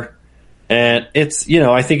younger, and it's, you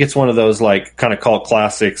know, I think it's one of those, like, kind of cult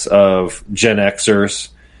classics of Gen Xers,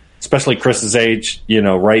 especially Chris's age, you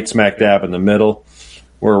know, right smack dab in the middle.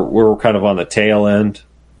 We're kind of on the tail end.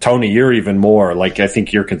 Tony, you're even more, like, I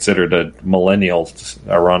think you're considered a millennial,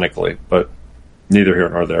 ironically, but neither here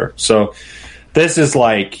nor there. So this is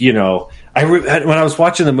like, you know, when I was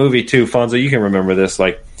watching the movie too, Fonzo, you can remember this,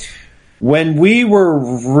 like, when we were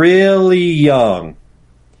really young,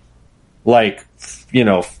 like, you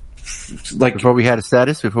know, like before we had a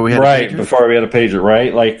status, before we had right, a pager? before we had a pager,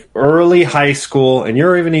 right? Like early high school, and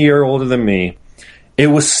you're even a year older than me, it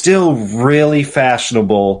was still really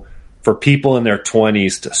fashionable for people in their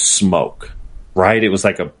 20s to smoke, right? It was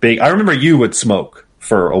like a big, I remember you would smoke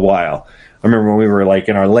for a while. I remember when we were like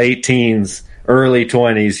in our late teens, early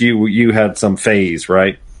 20s, you had some phase,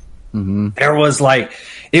 right? Mm-hmm. There was like,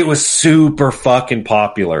 it was super fucking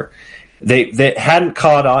popular. They hadn't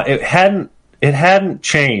caught on. It hadn't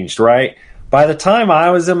changed, right? By the time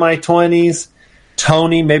I was in my 20s,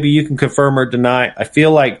 Tony, maybe you can confirm or deny, I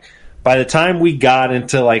feel like by the time we got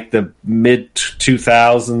into like the mid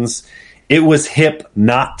 2000s, it was hip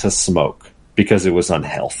not to smoke because it was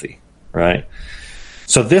unhealthy, right?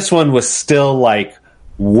 So this one was still like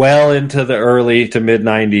well into the early to mid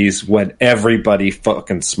 90s when everybody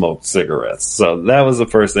fucking smoked cigarettes. So that was the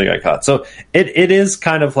first thing I caught. So it is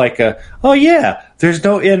kind of like a, oh yeah, there's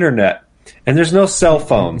no internet and there's no cell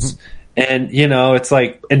phones. And, you know, it's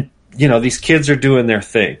like, and, you know, these kids are doing their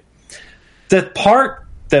thing. The part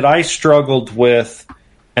that I struggled with,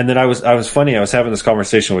 and that I was funny, I was having this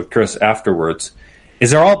conversation with Chris afterwards,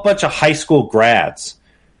 is they're all a bunch of high school grads,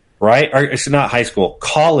 right? Or it's not high school,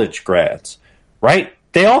 college grads, right?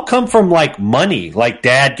 They all come from like money. Like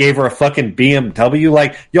dad gave her a fucking BMW.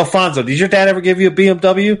 Like, yo, Fonzo, did your dad ever give you a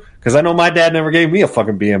BMW? Because I know my dad never gave me a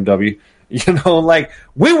fucking BMW. You know, like,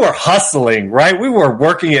 we were hustling, right? We were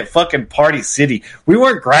working at fucking Party City. We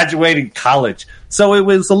weren't graduating college. So it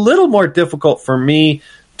was a little more difficult for me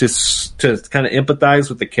to kind of empathize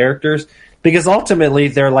with the characters, because ultimately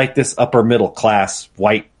they're like this upper middle class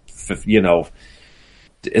white, you know,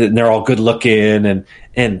 and they're all good looking,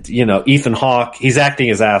 and you know, Ethan Hawke, he's acting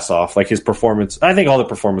his ass off. Like, his performance, I think all the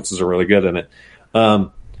performances are really good in it.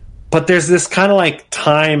 But there's this kind of like,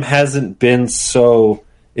 time isn't so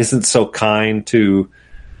kind to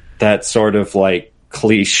that sort of like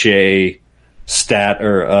cliche stat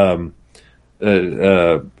or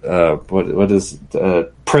what is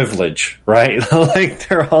privilege, right? Like,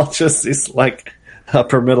 they're all just these like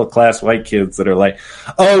upper middle class white kids that are like,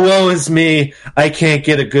 oh, woe is me, I can't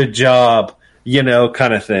get a good job, you know,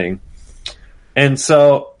 kind of thing. And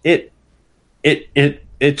so I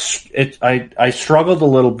struggled a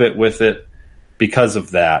little bit with it because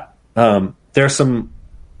of that.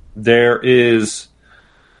 There is,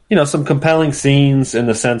 you know, some compelling scenes in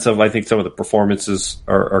the sense of, I think some of the performances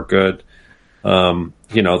are good.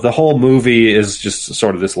 You know, the whole movie is just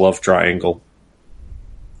sort of this love triangle.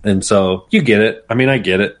 And so you get it. I mean, I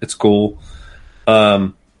get it. It's cool.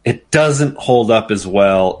 It doesn't hold up as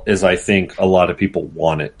well as I think a lot of people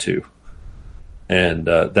want it to. And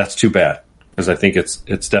that's too bad, because I think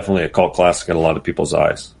it's definitely a cult classic in a lot of people's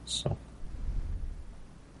eyes. So,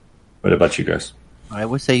 what about you guys? I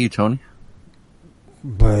would say you, Tony.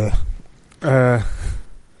 But,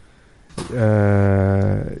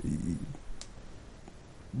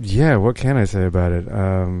 yeah, what can I say about it?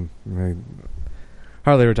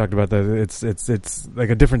 Harley ever talked about that. It's like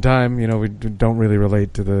a different time. You know, we don't really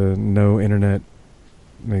relate to the no internet,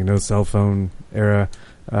 like no cell phone era.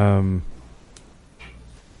 Because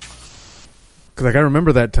like, I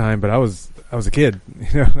remember that time, but I was a kid.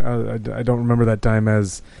 You know, I don't remember that time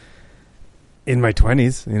as in my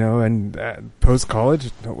 20s, you know, and post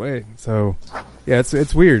college, no way. So, yeah,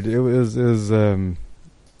 it's weird. It was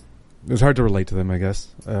hard to relate to them, I guess.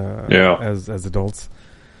 As adults.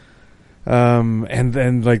 And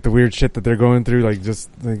then like the weird shit that they're going through, like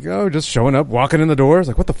just showing up, walking in the doors,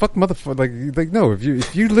 like, what the fuck, motherfucker? Like no,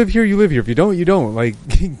 if you live here, you live here. If you don't, you don't. Like,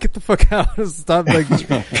 get the fuck out. Stop. Like,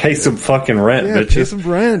 pay some fucking rent, yeah, bitches. Pay some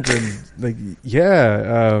rent, and like,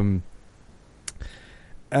 yeah.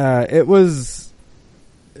 It was,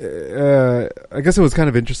 I guess it was kind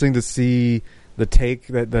of interesting to see the take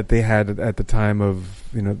that they had at the time of,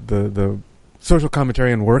 you know, the social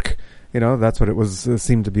commentary on work. You know, that's what it was,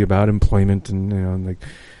 seemed to be about, employment and, you know, like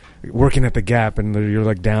working at the Gap, and you're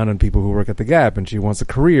like down on people who work at the Gap, and she wants a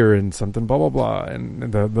career and something, blah, blah, blah.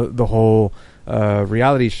 And the whole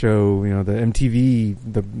reality show, you know, the MTV,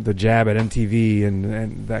 the jab at MTV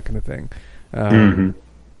and that kind of thing.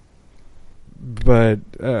 But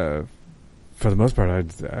for the most part,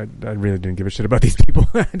 I really didn't give a shit about these people.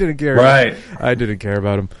 I didn't care. Right. I didn't care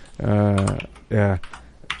about them. Yeah.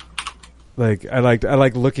 Like I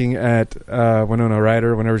like looking at Winona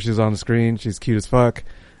Ryder whenever she's on the screen. She's cute as fuck.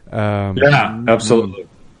 Yeah, absolutely.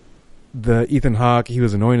 The Ethan Hawke, he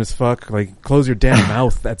was annoying as fuck. Like, close your damn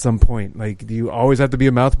mouth at some point. Like, do you always have to be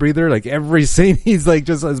a mouth breather? Like, every scene, he's like,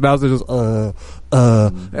 just his mouth is just And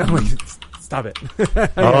I'm like, stop it.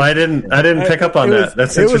 I didn't pick up on that.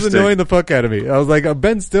 That's interesting. It was annoying the fuck out of me. I was like,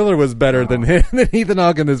 Ben Stiller was better than him, than Ethan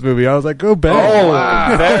Hawke in this movie. I was like, go Ben. Oh,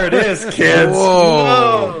 wow. There it is, kids.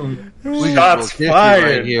 Whoa. We got fired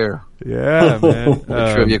right here. Yeah, man.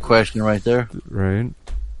 Trivia question right there. Right.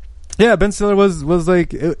 Yeah, Ben Stiller was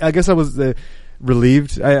like, I guess I was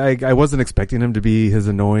relieved. I wasn't expecting him to be his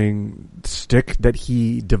annoying stick that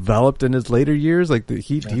he developed in his later years. Like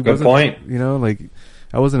he wasn't, point. You know, like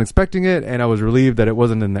I wasn't expecting it, and I was relieved that it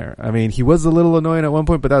wasn't in there. I mean, he was a little annoying at one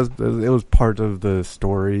point, but it was part of the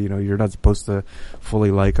story. You know, you're not supposed to fully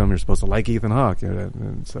like him. You're supposed to like Ethan Hawke, you know,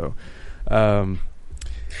 and so.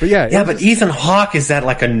 But yeah, but Ethan Hawke is that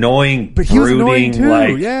like annoying, but he was brooding, annoying too.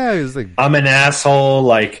 like, yeah, he was like, I'm an asshole.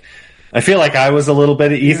 Like, I feel like I was a little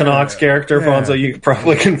bit of Ethan Hawke's character, Fonzo. You could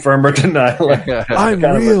probably confirm or deny. Like, I'm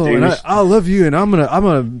real, and I love you, and I'm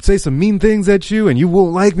gonna say some mean things at you, and you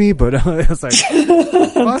won't like me. But it's like,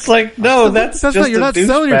 it's like, no, that's just not. You're not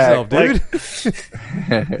selling yourself, dude.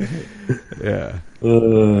 Like, yeah.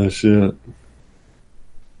 Oh shit.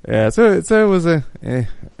 Yeah. So it was it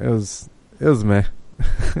was meh.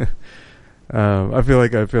 I feel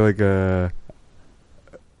like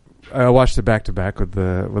I watched it back to back with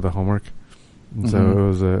the homework, and so it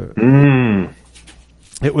was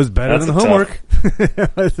it was better than the homework.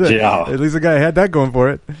 Yeah, at least the guy had that going for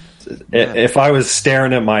it. If I was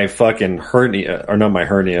staring at my fucking hernia, or not my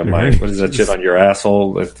hernia, my what is that shit on your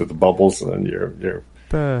asshole with the bubbles and your the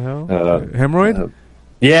hell hemorrhoid?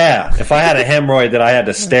 Yeah, if I had a hemorrhoid that I had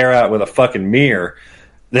to stare at with a fucking mirror,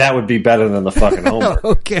 that would be better than the fucking homework.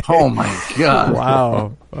 Okay. Oh my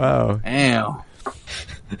god. Wow. Damn.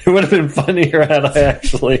 It would have been funnier had I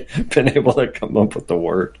actually been able to come up with the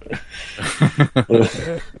word.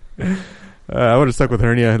 I would have stuck with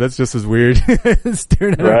hernia. That's just as weird.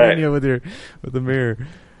 Staring at a hernia with the mirror.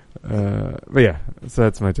 But yeah, so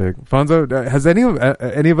that's my take. Fonzo, has any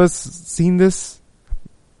of us seen this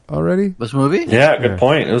already? This movie? Yeah, good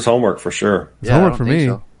point. It was homework for sure. It's homework for me.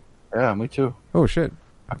 So. Yeah, me too. Oh shit.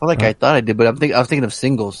 I feel like I thought I did, but I was thinking of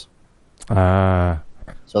Singles. So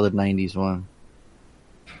the 90s one.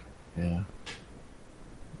 Yeah.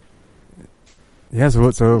 Yeah, so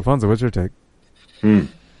Fonzo, what's your take?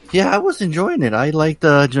 Yeah, I was enjoying it. I liked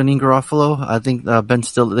Janine Garofalo. I think Ben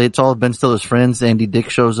Stiller, it's all Ben Stiller's friends. Andy Dick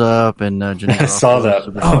shows up and Janine Garofalo. I saw that.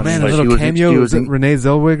 Oh man, a little cameo. Was it Renee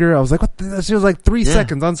Zellweger? I was like, what? She was like 3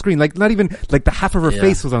 seconds on screen. Like not even, like the half of her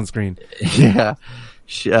face was on screen. Yeah.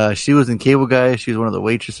 She was in Cable Guy. She was one of the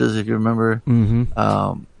waitresses, if you remember. Mm-hmm.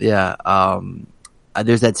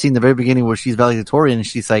 There's that scene in the very beginning where she's valedictorian and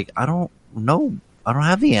she's like, I don't know. I don't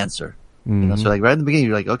have the answer. Mm-hmm. You know, so like right in the beginning,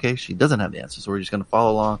 you're like, okay, she doesn't have the answer. So we're just going to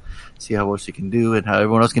follow along, see how well she can do and how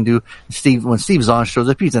everyone else can do. When Steve Zahn shows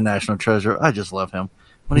up, he's a national treasure. I just love him.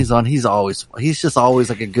 When he's on, he's just always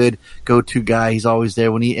like a good go-to guy. He's always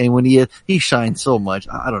there when he shines so much.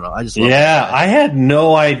 I don't know. I just love him. I had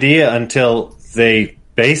no idea until they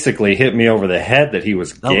basically hit me over the head that he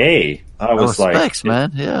was gay. I was like,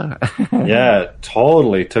 man, yeah. Yeah, it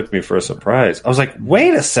totally took me for a surprise. I was like,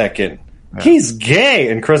 wait a second, he's gay.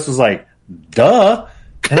 And Chris was like, duh.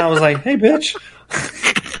 And I was like, hey, bitch.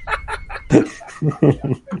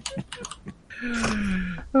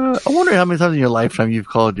 I wonder how many times in your lifetime you've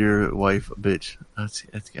called your wife a bitch.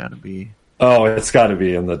 It's gotta be. Oh, it's gotta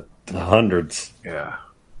be in the hundreds. Yeah.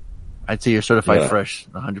 I'd say you're certified fresh.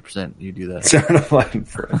 100% you do that. Certified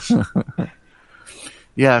fresh.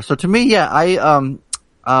 Yeah. So to me, I don't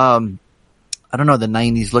know, the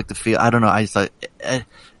 90s look, the feel. I don't know. I just thought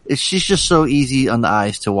she's just so easy on the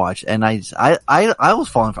eyes to watch, and I was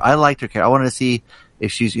falling for. I liked her character. I wanted to see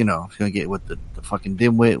if she's she's gonna get with the fucking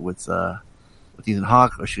dimwit with Ethan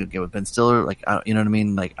Hawke, or she's gonna get with Ben Stiller. Like, you know what I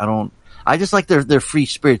mean? Like, I just like their free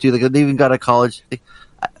spirit too. Like, they even got a college.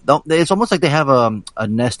 It's almost like they have a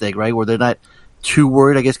nest egg, right? Where they're not too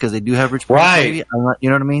worried, I guess, because they do have rich parents. Right. You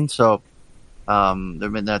know what I mean? So, they're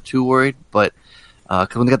not too worried, but,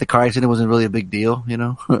 cause when they got the car accident, it wasn't really a big deal, you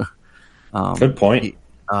know? Good point.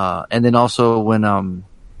 And then also when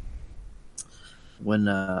when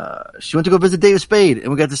she went to go visit David Spade, and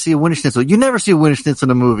we got to see a Winter Schnitzel. You never see a Winter Schnitzel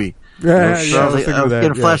in a movie. Yeah, So I was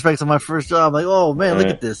getting flashbacks of my first job. Like, oh man, look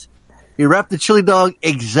at this. He wrapped the chili dog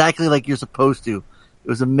exactly like you're supposed to. It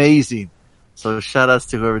was amazing. So shout outs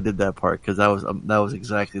to whoever did that part, because that was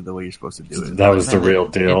exactly the way you're supposed to do it. That was the real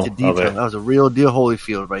deal. That was a real deal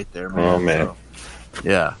Holyfield right there, man. Oh man. So,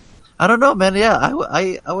 yeah. I don't know, man. Yeah,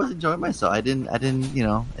 I was enjoying myself. I didn't, it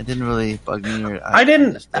didn't really bug me. I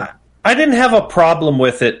didn't have a problem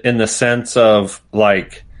with it in the sense of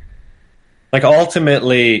like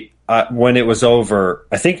ultimately when it was over.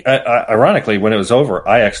 I think, ironically, when it was over,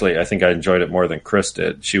 I think I enjoyed it more than Chris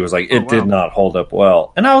did. She was like, it did not hold up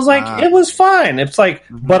well, and I was like, it was fine. It's like,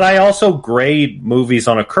 but I also grade movies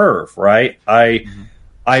on a curve, right? I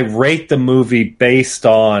rate the movie based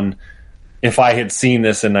on. If I had seen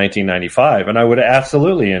this in 1995, and I would have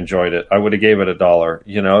absolutely enjoyed it, I would have gave it $1.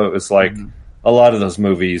 It was like a lot of those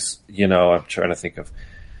movies. I'm trying to think of,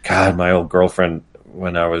 God, my old girlfriend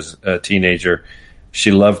when I was a teenager, she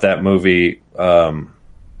loved that movie. And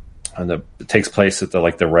it takes place at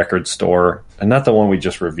the record store, and not the one we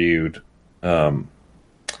just reviewed. Empire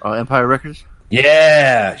Records.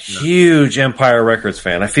 Yeah, huge Empire Records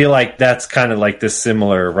fan. I feel like that's kind of like this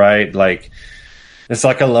similar, right? Like. It's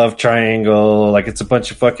like a love triangle. Like it's a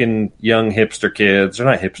bunch of fucking young hipster kids. They're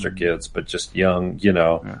not hipster kids, but just young,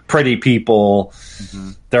 pretty people.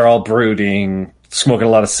 They're all brooding, smoking a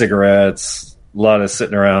lot of cigarettes, a lot of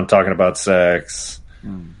sitting around talking about sex,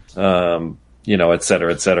 et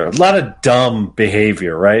cetera, et cetera. A lot of dumb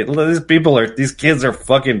behavior, right? These kids are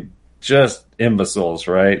fucking just imbeciles,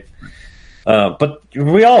 right? But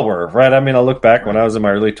we all were, right? I mean, I look back when I was in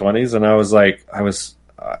my early 20s and I was like, I was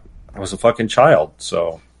a fucking child,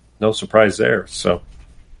 so no surprise there. So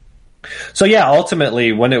yeah,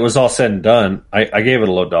 ultimately, when it was all said and done, I gave it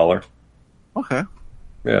a low $1. Okay.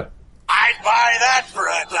 Yeah. I'd buy that for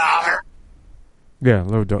 $1. Yeah,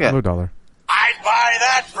 low dollar. I'd buy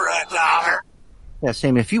that for $1. Yeah,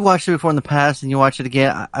 same. If you watched it before in the past and you watch it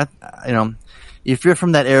again, if you're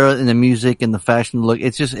from that era in the music and the fashion look,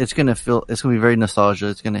 it's gonna be very nostalgia.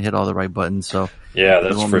 It's gonna hit all the right buttons. So yeah,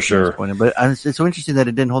 that's for sure. But it's so interesting that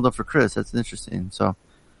it didn't hold up for Chris. That's interesting. So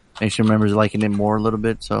makes you remember liking it more a little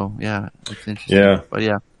bit. So yeah, it's interesting. Yeah, but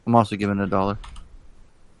yeah, I'm also giving it $1.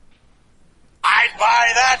 I'd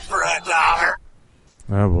buy that for $1.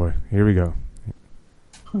 Oh boy, here we go.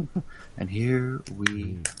 And here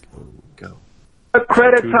we go.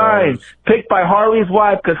 Credit time. Picked by Harley's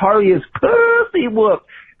wife because Harley is pussy whooped.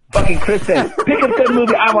 Fucking Chris said, pick a good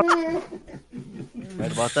movie I want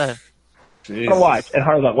Right about that. to watch. And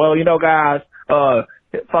Harley's like, well, guys,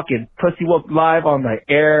 fucking pussy whooped live on the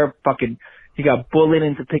air. Fucking, he got bullied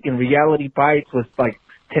into taking Reality Bites was like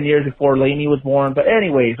 10 years before Lainey was born. But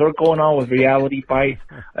anyways, what's going on with Reality Bites?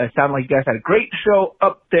 It sounded like you guys had a great show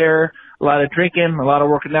up there. A lot of drinking, a lot of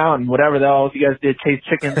working out, and whatever else you guys did, chase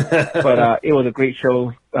chickens. But it was a great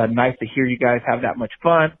show. Nice to hear you guys have that much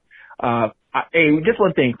fun. Hey, just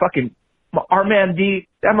one thing. Fucking our man D,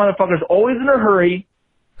 that motherfucker's always in a hurry.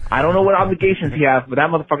 I don't know what obligations he has, but that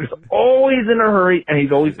motherfucker's always in a hurry, and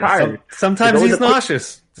he's always tired. Sometimes he's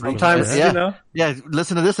nauseous. Sometimes, Yeah,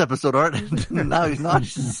 listen to this episode, Art. Now he's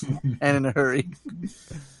nauseous and in a hurry.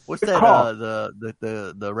 What's that?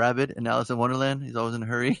 The rabbit in Alice in Wonderland. He's always in a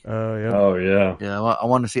hurry. Oh yeah. Oh yeah. Yeah, I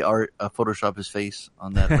want to see Art Photoshop his face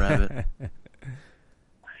on that rabbit.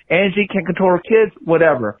 Angie can control her kids,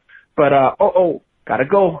 whatever. But gotta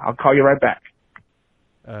go. I'll call you right back.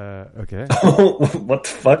 Okay. What the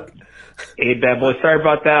fuck? Hey, bad boy. Sorry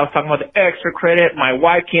about that. I was talking about the extra credit. My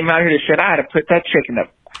wife came out here to shit. I had to put that chicken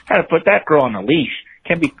up. I had to put that girl on a leash.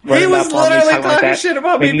 Can't be he was literally talking shit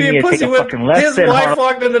about me being pussy whipped. His wife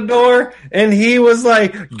walked in the door and he was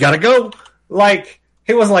like, gotta go. Like,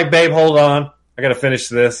 he wasn't like, babe, hold on. I gotta finish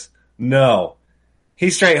this. No. He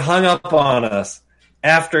straight hung up on us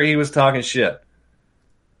after he was talking shit.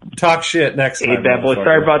 Talk shit next time. Hey, bad boy.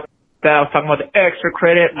 Sorry about that. I was talking about the extra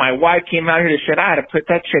credit. My wife came out here to shit. I had to put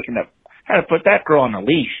that chicken up. I had to put that girl on a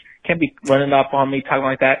leash. Can't be running up on me talking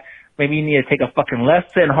like that. Maybe you need to take a fucking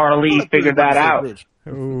lesson, Harley. Figure that out.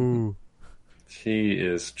 Ooh. She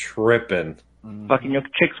is tripping. Fucking your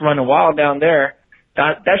chick's running wild down there.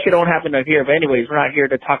 That shit don't happen up here. But anyways, we're not here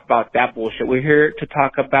to talk about that bullshit. We're here to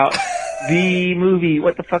talk about the movie.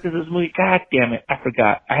 What the fuck is this movie? God damn it. I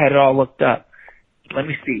forgot. I had it all looked up. Let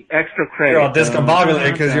me see. Extra credit. You're all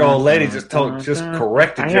discombobulated because your old lady just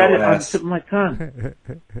corrected your ass. I had it on the tip of my tongue.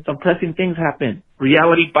 Some pressing things happen.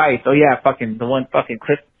 Reality Bites. Oh yeah, fucking the one fucking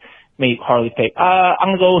Chris made Harley pay. I'm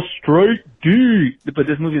gonna go straight D. But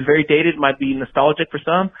this movie is very dated. Might be nostalgic for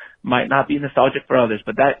some. Might not be nostalgic for others.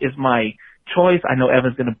 But that is my choice. I know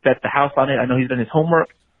Evan's going to bet the house on it. I know he's done his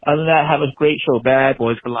homework. Other than that, have a great show. Bad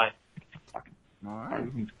boys for life. Alright.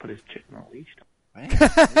 He needs to put his chick on a leash.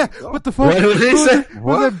 What the fuck? What did he say?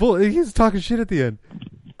 What? That bull? He's talking shit at the end.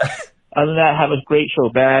 Other than that, have a great show.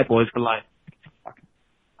 Bad boys for life.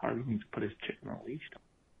 Harvey needs to put his chick on a leash.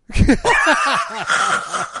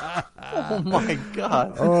 Oh my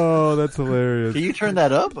god! Oh, that's hilarious. Can you turn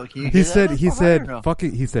that up? Can you He hear said, that up?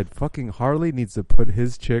 fucking Harley needs to put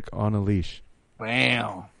his chick on a leash.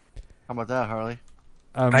 Wow. How about that, Harley?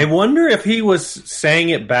 I wonder if he was saying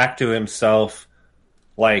it back to himself.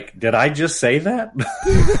 Like, did I just say that?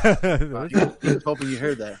 He was hoping you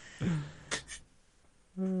heard that.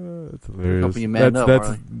 That's hilarious. Hoping you manned up,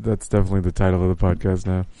 Harley. That's definitely the title of the podcast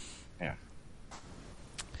now. Yeah.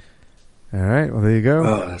 All right. Well, there you go.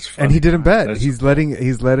 Oh, that's funny. And he didn't bet. That's He's letting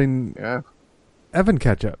Evan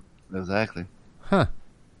catch up. Exactly. Huh.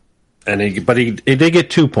 And he did get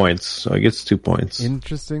 2 points, so he gets 2 points.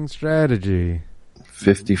 Interesting strategy.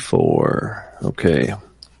 54. Okay.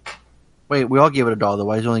 Wait, we all gave it $1.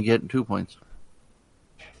 Why is he only getting 2 points?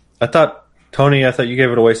 Tony, I thought you gave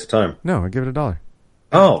it a waste of time. No, I give it $1.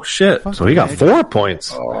 Oh, shit. So he got 4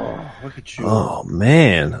 points. Oh, look at you. Oh,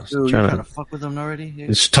 man. I was Dude, trying you to trying to fuck with him already? He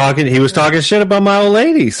was talking shit about my old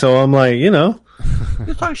lady, so I'm like, He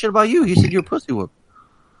was talking shit about you. He said you're a pussy whoop.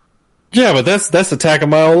 Yeah, but that's attacking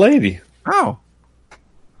my old lady. How?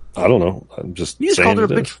 I don't know. I'm just You just saying called her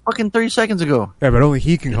a it bitch is. fucking 30 seconds ago. Yeah, but only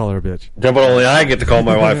he can call her a bitch. Yeah, but only I get to call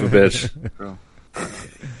my wife a bitch. True.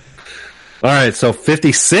 All right, so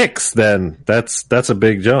 56 then. That's a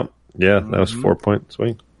big jump. Yeah, that was 4 point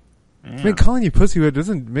swing. I mean, calling you pussy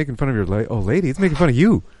isn't making fun of your old lady. It's making fun of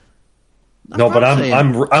you. No, but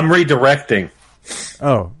I'm redirecting.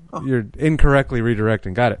 Oh, you're incorrectly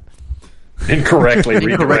redirecting. Got it. Incorrectly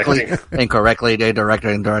redirecting. Incorrectly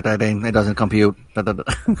redirecting. It doesn't compute.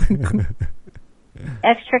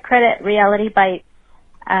 Extra credit, Reality Bites.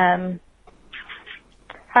 Harley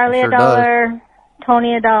Sure $1,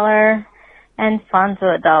 Tony $1, and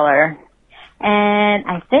Fonzo $1. And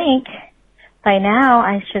I think by now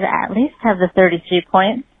I should at least have the 33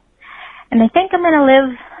 points. And I think I'm going to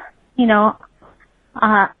live,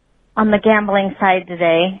 on the gambling side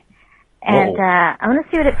today. And I want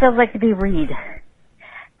to see what it feels like to be Reed.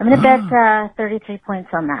 I'm going to bet 33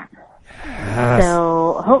 points on that. Yes.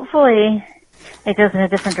 So hopefully it goes in a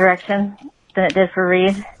different direction than it did for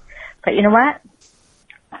Reed. But you know what?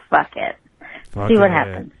 Fuck it. See what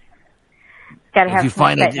happens. Gotta have If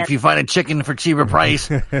you find a chicken for cheaper price,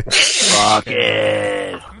 fuck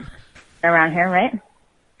it. Around here, right?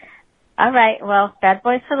 All right. Well, bad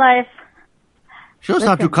boys for life. She was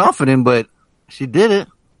not too confident, but she did it.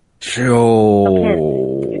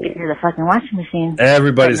 Joe. You can hear the fucking washing machine.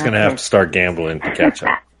 Everybody's going to have to start gambling to catch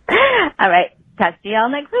up. All right. Talk to y'all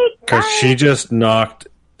next week. Because she just knocked...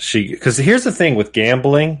 Because here's the thing with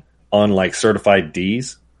gambling on like certified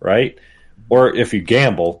Ds, right? Or if you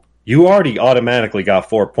gamble, you already automatically got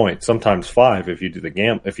 4 points, sometimes 5 if you do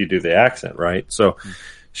the accent, right? So I'm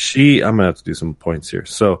going to have to do some points here.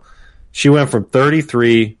 So she went from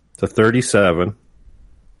 33 to 37.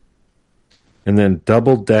 And then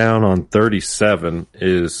doubled down on 37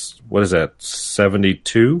 is, what is that,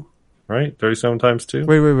 72, right? 37 times 2?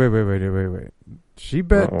 Wait. She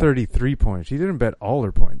bet 33 points. She didn't bet all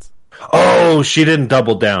her points. Oh, she didn't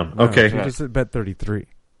double down. No, Okay. she just bet 33.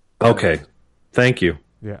 Okay. Thank you.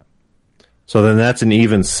 Yeah. So then that's an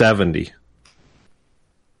even 70.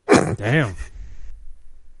 Damn.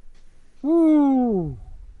 Woo.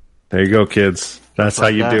 There you go, kids. That's how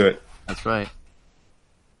you do it. That's right.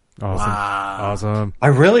 Awesome. I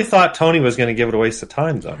really thought Tony was going to give it a waste of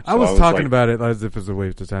time, though. So I was talking about it as if it was a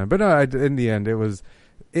waste of time, but no, in the end, it was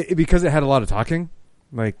because it had a lot of talking.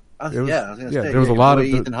 Like, I was gonna say, there was a lot of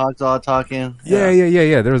Ethan Hawke's all talking.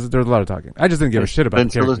 Yeah. There was a lot of talking. I just didn't give a shit about Ben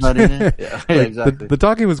the characters. Stiller's not in it. Yeah, Like, exactly. the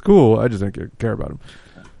talking was cool. I just didn't care about him.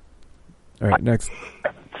 All right, next.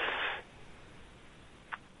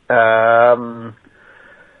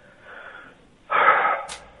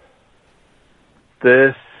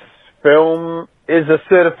 This film is a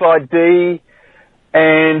certified D,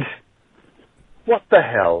 and what the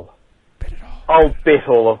hell? I'll bet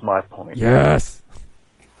all of my points. Yes.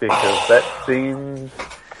 Because that seems...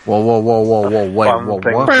 Whoa, wait, Fun what?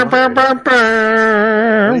 thing. What do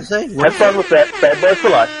you say? Have fun with that. Bad boys for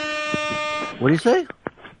life. What do you say?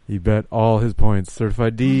 He bet all his points.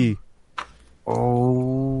 Certified D.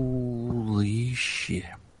 Holy shit.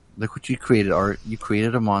 Look what you created, Art. You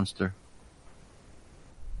created a monster.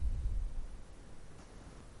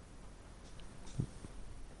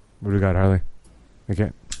 What do we got, Harley?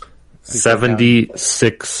 Okay.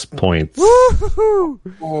 76 points. Woo-hoo-hoo.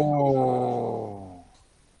 Oh.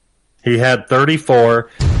 He had 34.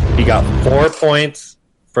 He got 4 points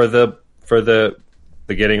for the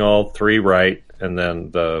getting all 3 right, and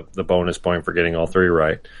then the bonus point for getting all 3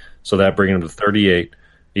 right. So that brings him to 38.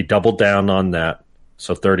 He doubled down on that.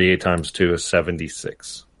 So 38 times 2 is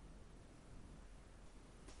 76.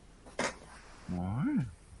 What?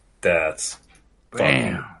 That's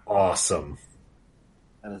fucking awesome.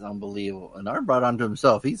 That is unbelievable. And Art brought it onto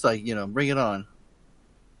himself. He's like, bring it on.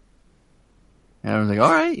 And I was like,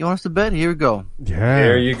 all right, you want us to bet? Here we go. Yeah.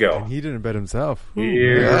 There you go. And he didn't bet himself.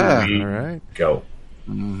 Here we all right. go.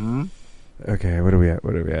 Mm-hmm. Okay, what are we at?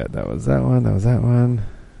 That was that one.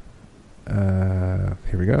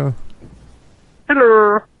 Here we go.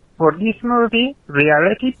 Hello. For this movie,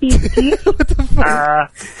 Reality PT,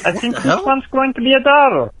 I think this one's going to be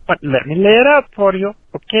 $1. But let me lay it out for you,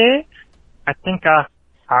 okay? I think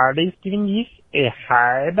Harley's giving this a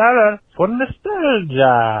high dollar for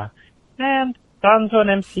nostalgia. And Gonzo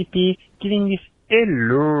and MCP giving this a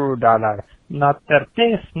low dollar. Not their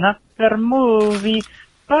taste, not their movie,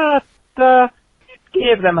 but it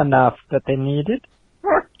gave them enough that they needed.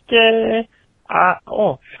 Okay.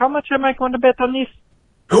 How much am I going to bet on this?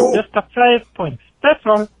 Just 5 points. That's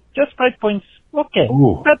all. Just 5 points. Okay.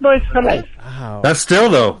 Ooh. Bad boys for life. Wow. That's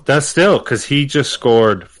still because he just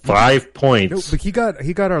scored 5 points. No, but he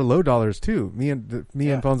got our low dollars too. Me and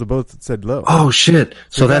Fonzo both said low. Oh shit!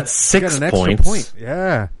 So that's he 6 got an extra points. point.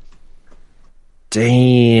 Yeah.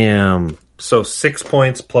 Damn. So 6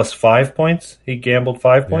 points plus 5 points. He gambled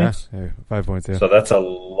 5 points. Yeah, 5 points. Yeah. So that's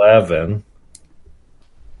 11.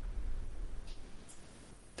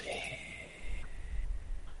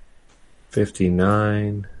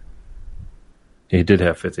 59. He did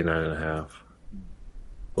have 59.5.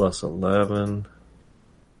 Plus 11.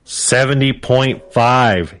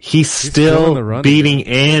 70.5. He's still in the run beating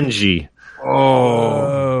Angie.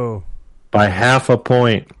 Oh. By half a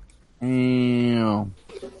point. Damn.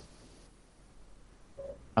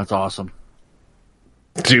 That's awesome.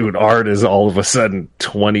 Dude, Art is all of a sudden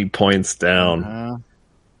 20 points down.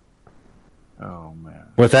 Oh, man.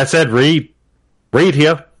 With that said, Reed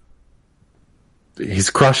here. He's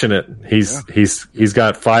crushing it. He's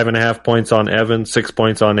got 5.5 points on Evan, 6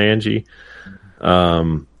 points on Angie.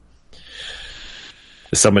 Is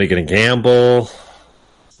somebody going to gamble?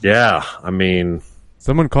 Yeah, I mean,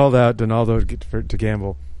 someone called out Donaldo to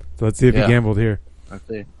gamble. So let's see if he gambled here. Let's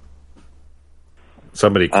see.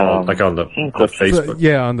 Somebody called, like on the Facebook.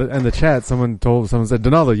 Yeah, on the chat, someone said,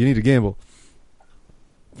 Donaldo, you need to gamble,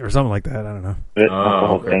 or something like that. I don't know. Not the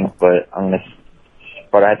whole thing, but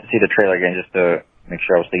but I had to see the trailer again just to make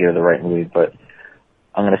sure I was thinking of the right movie. But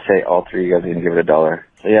I'm gonna say all 3 of you guys are gonna give it $1.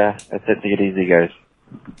 So yeah, that's it. Take it easy, guys.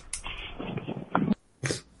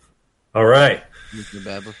 All right.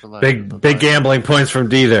 Big gambling points from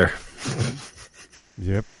D there.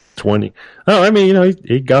 Yep. 20. Oh, I mean,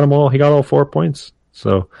 he got them all. He got all 4 points.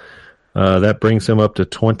 So that brings him up to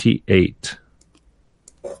 28.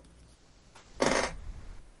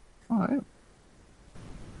 All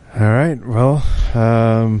right. Well,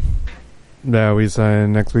 now we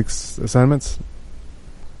sign next week's assignments.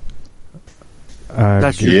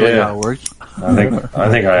 That's usually how it works. I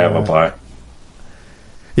think I have a pie.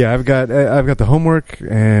 Yeah, I've got the homework,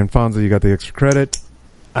 and Fonzo, you got the extra credit.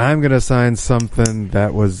 I'm gonna assign something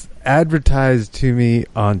that was advertised to me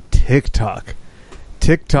on TikTok.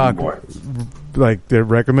 Like, they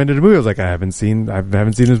recommended a movie. I was like, I haven't seen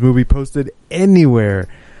this movie posted anywhere.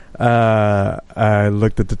 I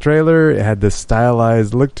looked at the trailer. It had this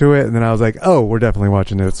stylized look to it, and then I was like, oh, we're definitely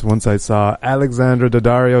watching this. Once I saw Alexandra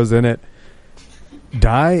Daddario's in it.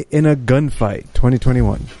 Die in a Gunfight,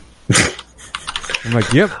 2021. I'm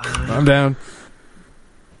like, yep, I'm down.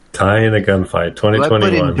 Die in a Gunfight, 2021. Well, I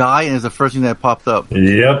put in Die, and it's the first thing that popped up.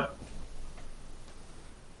 Yep.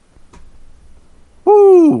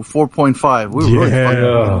 Woo! 4.5. We're really fucking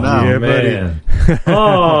good now. Yeah, man.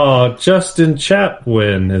 Oh, Justin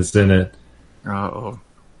Chatwin is in it. Uh-oh.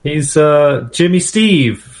 He's Jimmy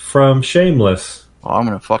Steve from Shameless. Oh, I'm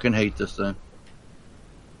gonna fucking hate this thing.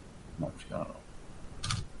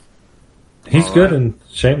 He's good in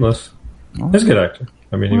Shameless. He's a good actor.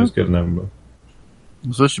 I mean, he was good in that movie.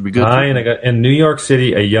 So this should be good. In New York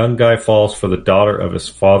City, a young guy falls for the daughter of his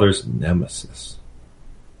father's nemesis.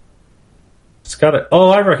 It's got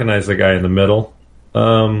I recognize the guy in the middle.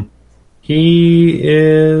 He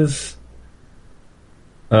is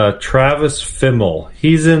Travis Fimmel.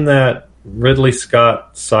 He's in that Ridley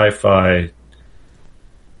Scott sci-fi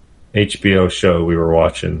HBO show we were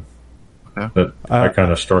watching. That I kind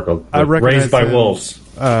of struggled. I recognize Raised by him, Wolves.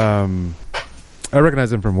 I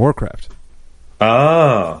recognize him from Warcraft.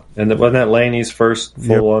 Ah, and wasn't that Laney's first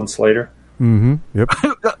full-on Slater? Mm-hmm. Yep.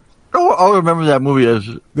 I'll remember that movie as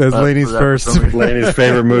Laney's first. Laney's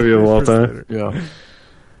favorite movie of all time. Yeah.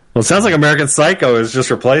 Well, it sounds like American Psycho has just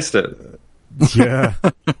replaced it. Yeah.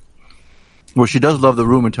 Well, she does love The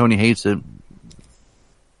Room, and Tony hates it.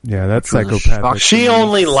 Yeah, that's psychopathic. She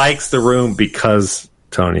only likes The Room because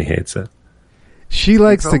Tony hates it. She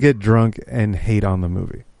likes to get drunk and hate on the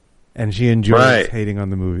movie. And she enjoys Right. hating on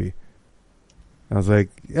the movie. I was like,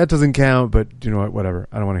 that doesn't count, but you know what? Whatever.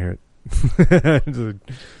 I don't want to hear it. Just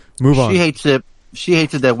move on. She hates it. She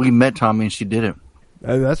hates it that we met Tommy and she didn't.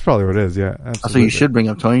 That's probably what it is, yeah. Absolutely. So you should bring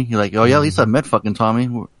up Tony. You're like, oh yeah, at least I met fucking Tommy.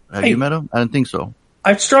 Have you met him? I didn't think so.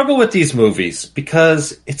 I struggle with these movies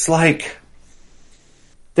because it's like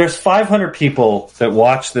there's 500 people that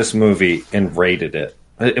watched this movie and rated it.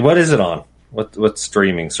 What is it on? What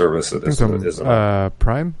streaming service is it on?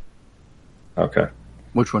 Prime? Okay.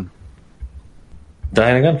 Which one?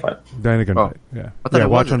 Dying a Gunfight. Dying a Gunfight, yeah. I thought Yeah, it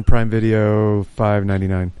watch was on Prime Video,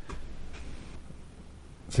 $5.99.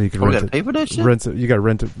 So you can Oh, you rent gotta it. pay for that shit? Rent it. You got to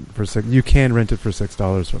rent it for $6. You can rent it for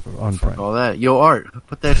 $6 on Prime. All that. Yo, Art,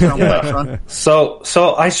 put that shit on my son.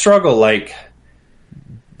 So I struggle. Like,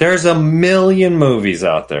 there's a million movies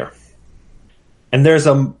out there, and there's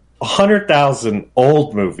 100,000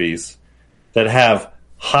 old movies that have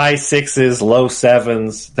high 6s, low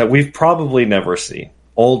 7s that we've probably never seen.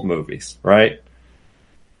 Old movies, right?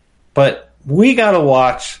 But we got to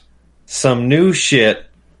watch some new shit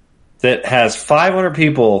that has 500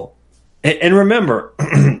 people. And remember,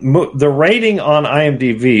 the rating on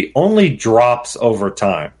IMDb only drops over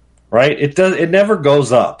time, right? It never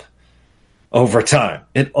goes up over time.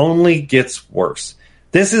 It only gets worse.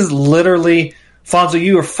 This is literally, Fonzo,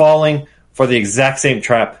 you are falling for the exact same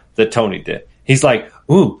trap that Tony did. He's like,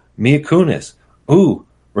 ooh, Mia Kunis. Ooh,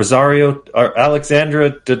 Rosario or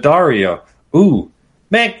Alexandra Daddario. Ooh,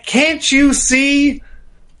 man, can't you see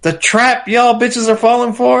the trap y'all bitches are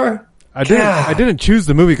falling for? I didn't choose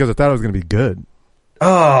the movie because I thought it was going to be good.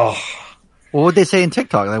 Oh, what would they say in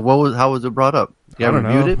TikTok? Like, how was it brought up? You I don't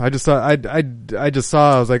reviewed know. it? I just saw. I just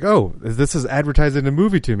saw. I was like, oh, this is advertising a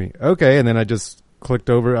movie to me. Okay, and then I just clicked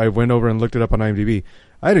over. I went over and looked it up on IMDb.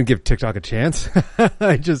 I didn't give TikTok a chance.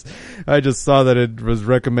 I just saw that it was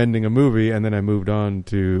recommending a movie, and then I moved on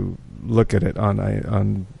to look at it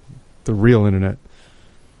on the real internet.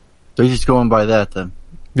 So you're just going by that then?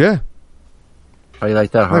 Yeah. How you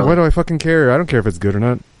like that, Harley? Like, why do I fucking care? I don't care if it's good or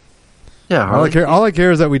not. Yeah, Harley. All I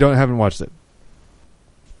care is that we haven't watched it.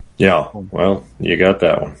 yeah. Well, you got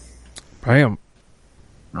that one. I am.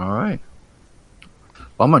 All right.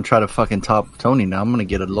 Well, I'm going to try to fucking top Tony now. I'm going to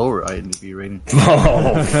get a lower IMDb rating.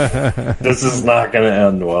 Oh, this is not going to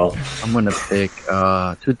end well. I'm going to pick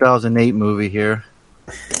 2008 movie here.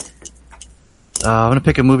 I'm going to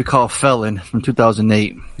pick a movie called Felon from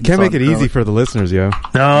 2008. You can't make it easy for the listeners, yo.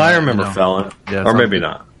 No, I remember Felon. Yeah, or maybe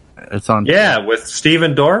not. It's on. Yeah, with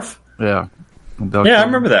Steven Dorff. Yeah. Yeah, I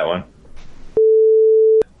remember that one.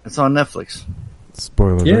 It's on Netflix.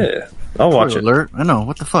 Spoiler alert. Yeah, I'll watch it. Alert. I know.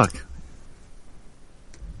 What the fuck?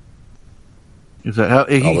 Is that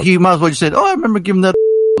he might as well just said, "Oh, I remember giving that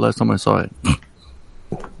last time I saw it."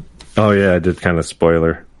 Oh yeah, I did kind of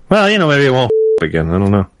spoiler. Well, maybe it won't again. I don't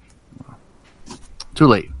know. Too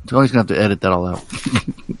late. Tony's gonna have to edit that all out.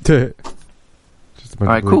 All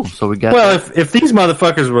right, cool. So we got. Well, if these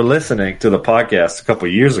motherfuckers were listening to the podcast a couple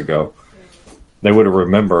of years ago, they would have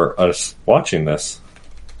remembered us watching this.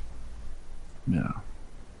 Yeah.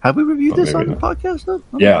 Have we reviewed this on the not. podcast though?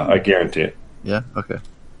 Yeah, I guarantee it. Yeah. Okay.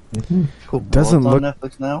 Mm-hmm. Cool. Doesn't well, it's look on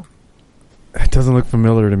Netflix now. It doesn't look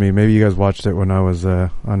familiar to me. Maybe you guys watched it when I was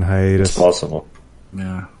on hiatus. It's possible.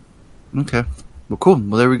 Yeah. Okay. Well, cool.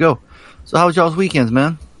 Well, there we go. So, how was y'all's weekends,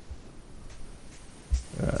 man?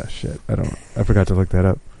 Shit. I forgot to look that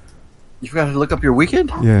up. You forgot to look up your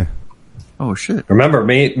weekend? Yeah. Oh shit. Remember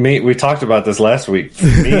we talked about this last week.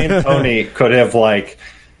 Me and Tony could have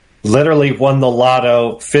literally won the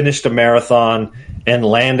lotto, finished a marathon, and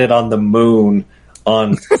landed on the moon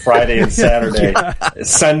on Friday and Saturday.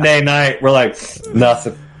 Sunday night, we're like,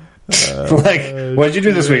 nothing. What'd you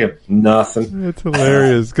do this weekend? Nothing. It's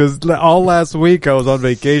hilarious because all last week I was on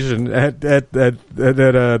vacation at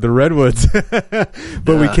the Redwoods,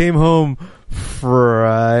 but we came home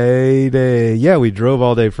Friday. Yeah, we drove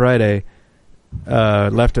all day Friday.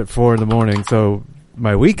 Left at 4 a.m. So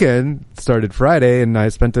my weekend started Friday, and I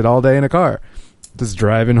spent it all day in a car, just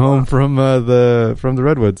driving home from the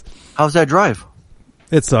Redwoods. How's that drive?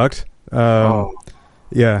 It sucked.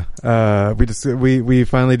 Yeah. We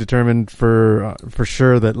finally determined for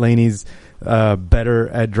sure that Laney's better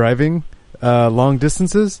at driving long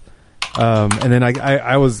distances, And then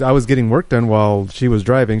I was getting work done while she was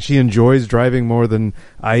driving. She enjoys driving more than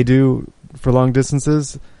I do for long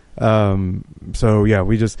distances. So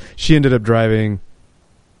yeah, she ended up driving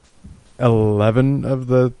 11 of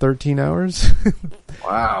the 13 hours.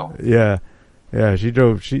 Wow. Yeah. She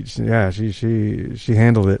drove. She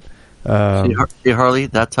handled it. See, Harley,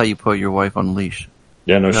 that's how you put your wife on a leash.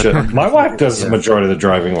 Yeah, no shit. My wife does the majority of the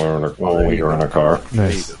driving when we are in our car.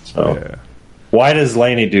 Nice. So, why does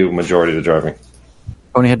Lainey do majority of the driving?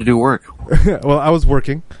 Only had to do work. Well, I was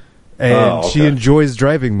working, and she enjoys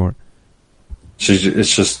driving more. She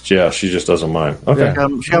just doesn't mind. Okay,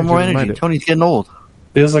 she got more energy. Tony's getting old.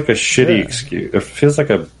 Feels like a shitty excuse. It feels like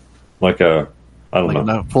a I don't know.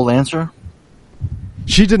 Not a full answer.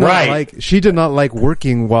 She did not like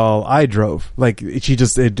working while I drove. Like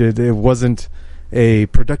it wasn't a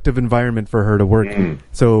productive environment for her to work.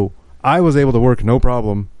 So I was able to work no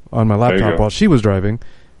problem on my laptop while she was driving,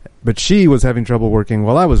 but she was having trouble working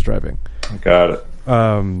while I was driving. Got it.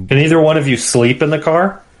 Can either one of you sleep in the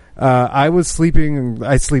car? I was sleeping.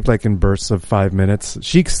 I sleep like in bursts of 5 minutes.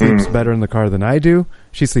 She sleeps better in the car than I do.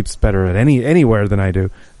 She sleeps better at anywhere than I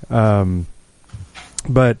do.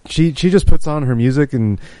 But she just puts on her music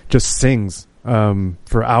and just sings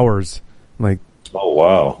for hours. Like, oh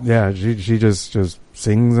wow, yeah, she just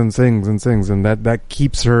sings and sings and sings, and that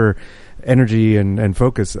keeps her energy and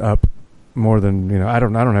focus up more than I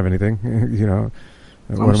don't have anything.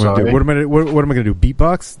 What am I gonna do? What am I gonna do?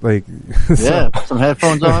 Beatbox? Like, yeah, put some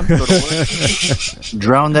headphones on, go to work,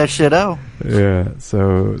 drown that shit out. Yeah.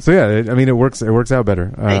 So yeah. I mean, it works. It works out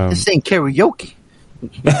better. Hey, this ain't karaoke.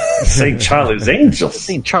 St. Charlie's Angels.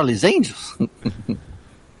 St. Charlie's Angels.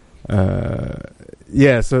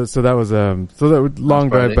 Yeah. So that was that long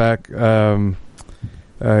drive back.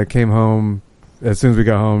 Came home as soon as we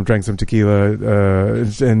got home, drank some tequila,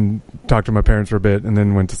 and talked to my parents for a bit, and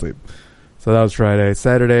then went to sleep. So that was Friday.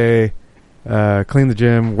 Saturday, cleaned the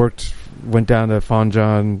gym, went down to Fawn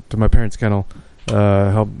John to my parents' kennel,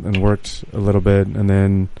 helped and worked a little bit, and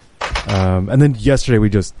then yesterday we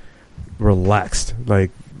just relaxed, like,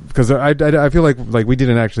 because I feel like we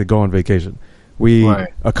didn't actually go on vacation. We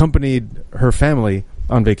accompanied her family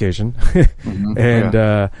on vacation,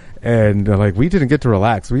 and like we didn't get to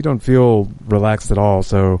relax. We don't feel relaxed at all.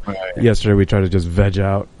 So yesterday we tried to just veg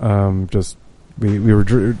out, We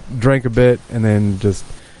drank a bit and then just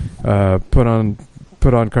put on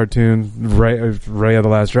cartoons. Ray of the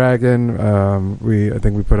Last Dragon. I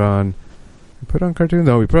think we put on cartoons.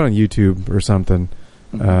 No, we put on YouTube or something.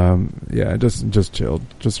 Yeah, just chilled.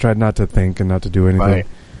 Just tried not to think and not to do anything. Right.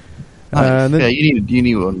 Nice. Yeah, you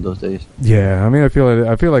need one of those days. Yeah, I mean, I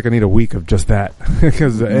feel like I need a week of just that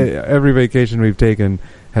because every vacation we've taken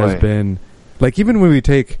has been like, even when we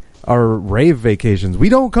take our rave vacations, we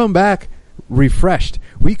don't come back refreshed.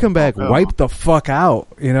 We come back wiped the fuck out.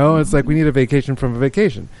 It's like we need a vacation from a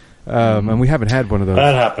vacation, and we haven't had one of those.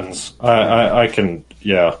 That happens. I can.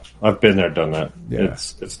 Yeah, I've been there, done that. Yeah.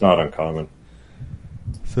 It's not uncommon.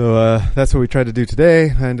 So that's what we tried to do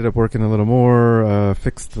today. I ended up working a little more.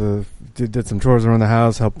 Did some chores around the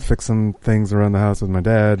house. Helped fix some things around the house with my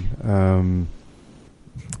dad.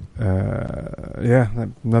 Yeah,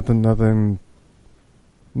 nothing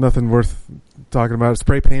worth talking about.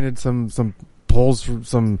 Spray painted some poles for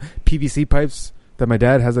some PVC pipes that my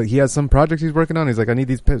dad has. He has some projects he's working on. He's like, I need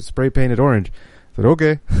these spray painted orange. I said,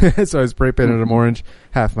 okay. So I spray painted them orange.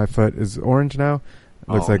 Half my foot is orange now.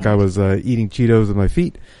 Looks like I was eating Cheetos with my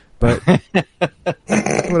feet, but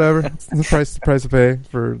whatever. It's the price to pay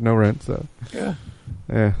for no rent. So yeah,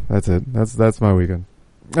 that's it. That's my weekend.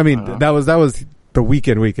 I mean, that was the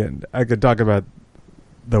weekend. I could talk about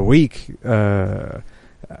the week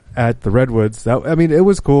at the Redwoods. It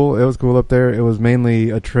was cool. It was cool up there. It was mainly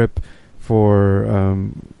a trip for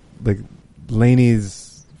like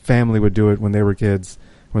Lainey's family would do it when they were kids,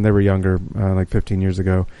 when they were younger, like 15 years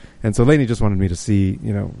ago. And so Lainey just wanted me to see,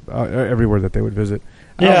 everywhere that they would visit.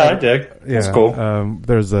 Yeah, I dig. Yeah, that's cool.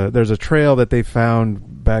 There's a trail that they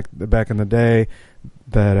found back in the day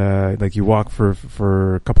that like you walk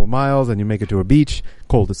for a couple miles and you make it to a beach,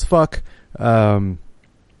 cold as fuck. There's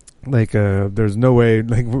no way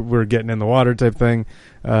like we're getting in the water type thing.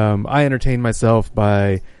 I entertained myself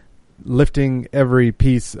by lifting every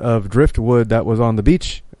piece of driftwood that was on the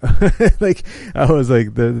beach. Like I was like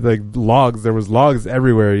logs. There was logs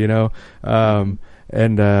everywhere, and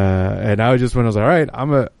I just when I was like, all right,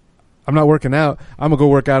 I'm not working out. I'm gonna go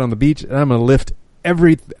work out on the beach, and I'm gonna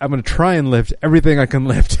try and lift everything I can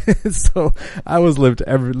lift. So I was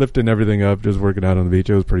lifting everything up, just working out on the beach.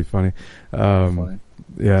 It was pretty funny.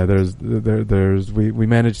 Yeah, we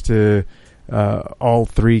managed to all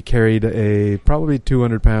three carried a probably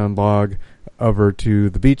 200-pound log over to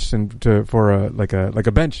the beach and for a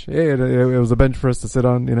bench. It was a bench for us to sit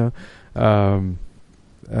on,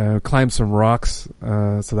 climb some rocks.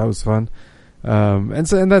 So that was fun. And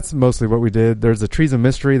that's mostly what we did. There's a Trees of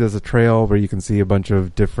Mystery. There's a trail where you can see a bunch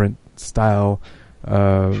of different style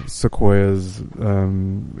sequoias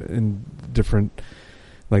in different,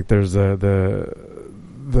 like there's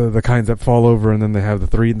the kinds that fall over, and then they have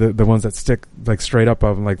the ones that stick like straight up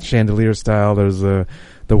of them, like chandelier style. There's the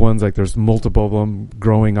ones like there's multiple of them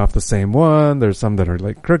growing off the same one. There's some that are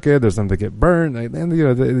like crooked. There's some that get burned. And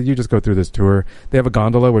you just go through this tour. They have a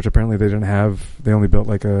gondola, which apparently they didn't have. They only built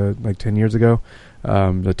like 10 years ago.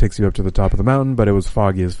 That takes you up to the top of the mountain, but it was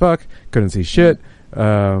foggy as fuck. Couldn't see shit.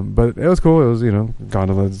 But it was cool. It was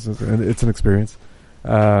gondola. It's an experience.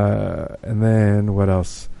 And then what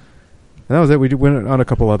else? And that was it. We went on a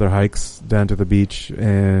couple other hikes down to the beach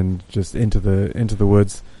and just into the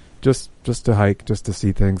woods, just to hike, just to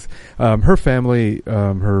see things. Her family,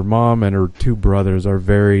 her mom and her two brothers are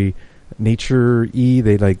very nature-y.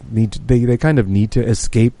 They they kind of need to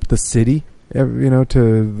escape the city, to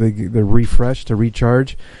the refresh, to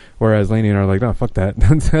recharge. Whereas Lainey and I are like, no, fuck that.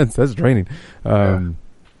 that's draining.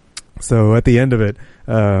 So at the end of it,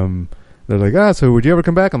 they're like, so would you ever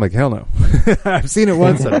come back? I'm like, hell no. I've seen it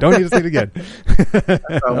once. I don't need to see it again.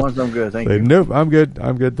 Once I'm good. Thank you. Nope, I'm good.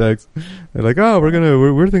 Thanks. They're like,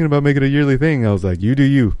 we're thinking about making a yearly thing. I was like, you do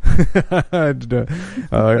you.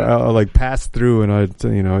 I'll like pass through and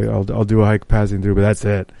I'll do a hike passing through, but that's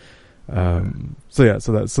it. So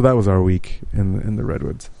that was our week in the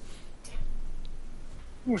Redwoods.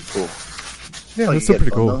 Cool. Yeah, that's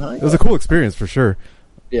pretty cool. It was a cool experience for sure.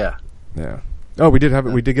 Yeah. Yeah. Oh, we did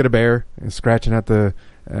get a bear scratching at the.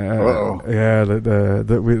 We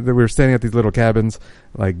were standing at these little cabins,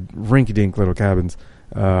 like rinky-dink little cabins,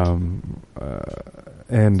 and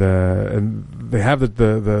they have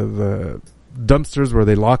the dumpsters where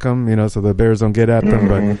they lock them, so the bears don't get at them,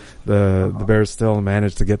 but the bears still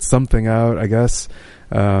manage to get something out, I guess.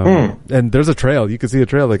 And there's a trail. You can see a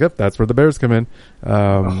trail, like, that's where the bears come in.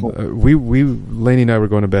 Lainey and I were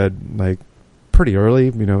going to bed like pretty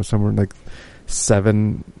early, somewhere like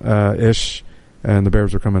 7-ish, and the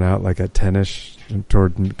bears were coming out like at 10-ish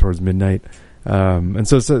towards midnight. And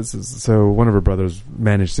so one of her brothers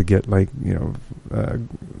managed to get like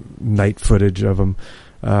night footage of them,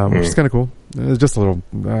 which is kind of cool. It was just a little.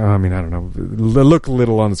 I don't know. It looked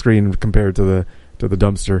little on the screen compared to the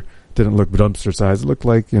dumpster. Didn't look dumpster size. It looked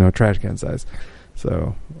like trash can size.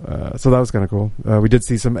 So that was kind of cool. We did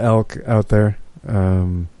see some elk out there.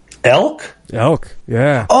 Elk? Elk,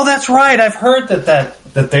 yeah. Oh, that's right. I've heard that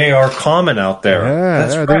they are common out there. Yeah,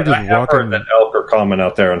 that's right. They're just I have heard that elk are common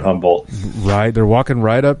out there in Humboldt. Right, they're walking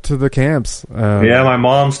right up to the camps. Yeah, my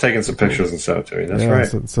mom's taking some pictures and stuff to me. That's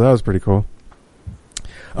right. So that was pretty cool.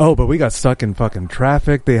 Oh, but we got stuck in fucking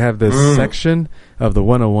traffic. They have this section of the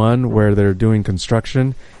 101 where they're doing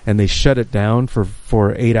construction, and they shut it down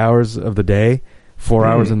for 8 hours of the day, 4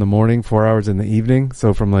 hours in the morning, 4 hours in the evening.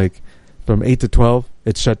 So from 8 to 12,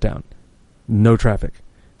 it's shut down. No traffic.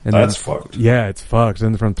 And that's fucked. Yeah, it's fucked.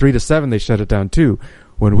 And from 3 to 7, they shut it down too.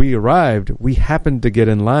 When we arrived, we happened to get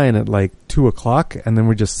in line at like 2 o'clock, and then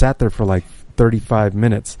we just sat there for like 35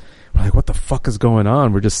 minutes. We're like, what the fuck is going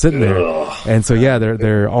on? We're just sitting there. And so, yeah,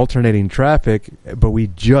 they're alternating traffic, but we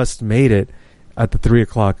just made it at the 3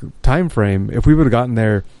 o'clock time frame. If we would have gotten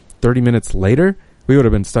there 30 minutes later, we would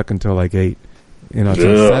have been stuck until like 8,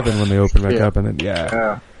 until 7 when they opened back up. And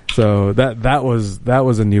then, so that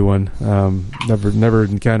was a new one. Never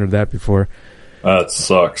encountered that before. That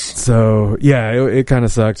sucks. So yeah, it kind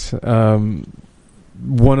of sucked.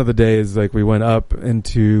 One of the days, like, we went up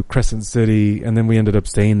into Crescent City, and then we ended up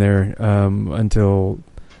staying there until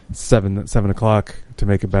 7 o'clock to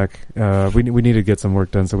make it back. We needed to get some work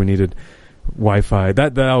done, so we needed Wi-Fi.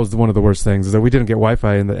 That was one of the worst things, is that we didn't get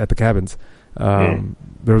Wi-Fi at the cabins. There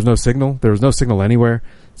was no signal. There was no signal anywhere.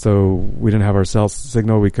 So we didn't have our cell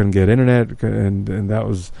signal. We couldn't get internet, and that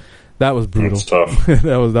was brutal. That's tough.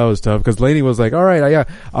 that was tough, because Lainey was like, all right, yeah,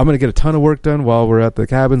 I'm going to get a ton of work done while we're at the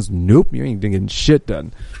cabins. Nope, you ain't getting shit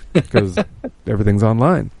done, because everything's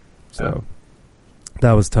online. So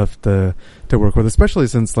that was tough to work with, especially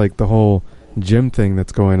since like the whole gym thing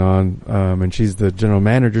that's going on. And she's the general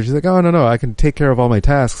manager. She's like, oh, no, I can take care of all my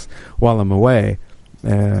tasks while I'm away.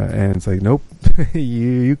 And it's like, nope,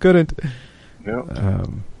 you couldn't. Yeah.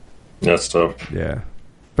 That's tough. Yeah.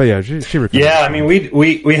 But yeah, she recovered. Yeah, I mean,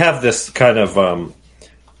 we have this kind of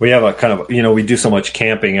we have a kind of, we do so much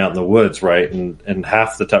camping out in the woods, right? And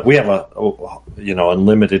half the time we have a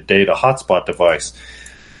unlimited data hotspot device,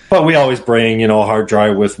 But we always bring, a hard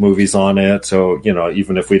drive with movies on it. So,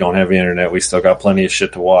 even if we don't have the internet, we still got plenty of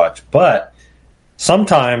shit to watch. But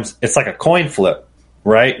sometimes it's like a coin flip,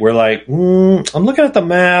 right? We're like, I'm looking at the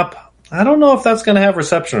map. I don't know if that's going to have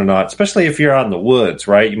reception or not, especially if you're out in the woods,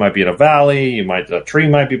 right? You might be in a valley. A tree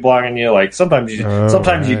might be blocking you. Like sometimes you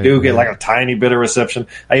do get like a tiny bit of reception.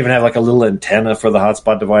 I even have like a little antenna for the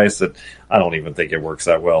hotspot device that I don't even think it works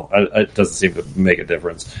that well. It doesn't seem to make a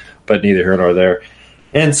difference, but neither here nor there.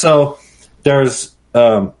 And so there's,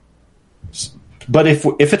 but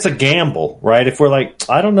if it's a gamble, right? If we're like,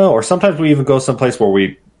 I don't know, or sometimes we even go someplace where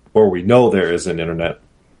we know there is an internet.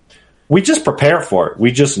 We just prepare for it.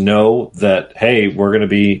 We just know that, hey, we're going to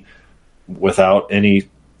be without any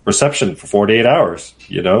reception for 48 hours,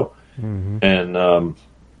 Mm-hmm.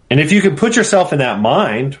 And if you can put yourself in that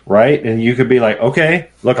mind, right, and you could be like, okay,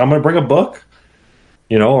 look, I'm going to bring a book,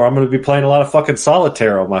 or I'm going to be playing a lot of fucking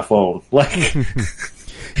solitaire on my phone. Like,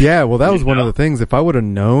 yeah, well, that was one of the things. If I would have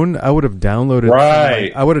known, I would have downloaded.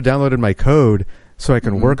 Right. I would have downloaded my code so I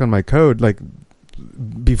can work on my code, like,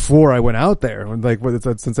 before I went out there. Like,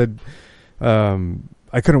 since I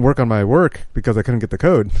couldn't work on my work because I couldn't get the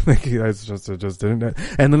code. Like, I just didn't.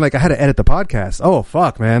 And then, like, I had to edit the podcast. Oh,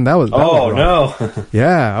 fuck, man. That was no.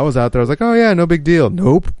 Yeah, I was out there. I was like, oh, yeah, no big deal.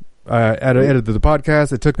 Nope. I edited the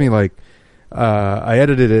podcast. It took me, like, I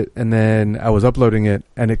edited it, and then I was uploading it,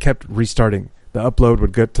 and it kept restarting. The upload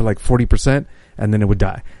would get to, like, 40%, and then it would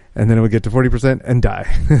die. And then it would get to 40% and die.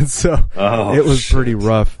 So it was pretty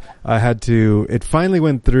rough. It finally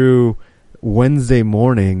went through Wednesday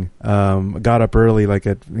morning, got up early, like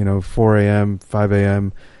at, 4 a.m., 5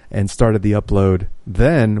 a.m., and started the upload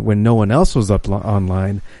then when no one else was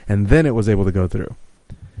online, and then it was able to go through.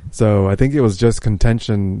 So I think it was just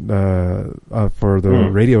contention for the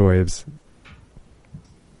radio waves.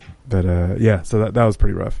 But so that was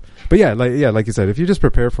pretty rough. But like you said, if you just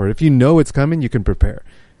prepare for it, if you know it's coming, you can prepare.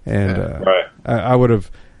 And right. I would have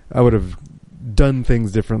done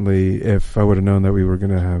things differently if I would have known that we were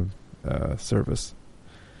going to have service.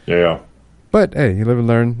 Yeah. But hey, you live and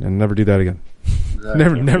learn, and never do that again.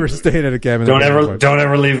 never stay at a cabin. Don't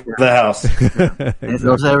ever leave the house.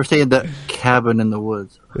 Don't ever stay in that cabin in the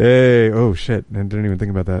woods. Hey, oh shit! I didn't even think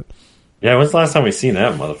about that. Yeah, when's the last time we seen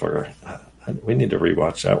that motherfucker? We need to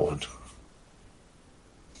rewatch that one.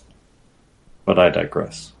 But I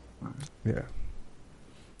digress. Yeah.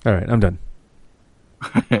 All right, I'm done.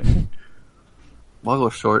 Well, I'll go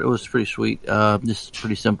short. It was pretty sweet. Just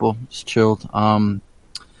pretty simple. Just chilled.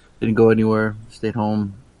 Didn't go anywhere. Stayed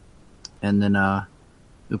home. And then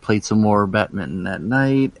we played some more badminton that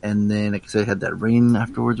night. And then, like I said, had that rain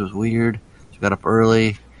afterwards. It was weird. So we got up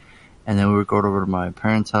early. And then we were going over to my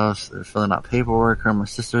parents' house. They're filling out paperwork. Her and my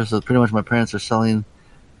sister. So pretty much my parents are selling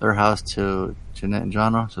their house to Jeanette and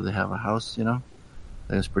Jono. So they have a house, That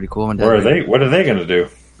was pretty cool. What are they going to do?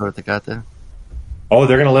 What they got there. Oh,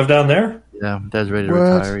 they're going to live down there? Yeah, Dad's ready to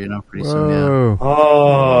retire, pretty soon, yeah.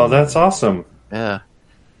 Oh, that's awesome. Yeah.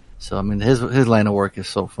 So, I mean, his line of work is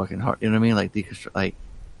so fucking hard, you know what I mean? Like,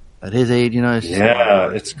 at his age, it's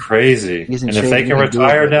it's crazy. And if they can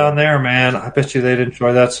retire down there, man, I bet you they'd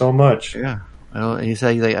enjoy that so much. Yeah. He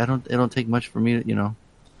said, like, it don't take much for me to,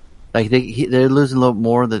 like, they're losing a little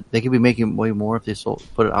more, that they could be making way more if they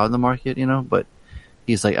put it out in the market, but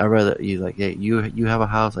he's like, I'd rather hey, you have a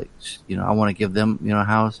house, like, I want to give them, a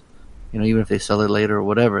house, even if they sell it later or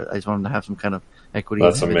whatever. I just want them to have some kind of equity.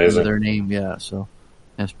 That's amazing. With their name, yeah. So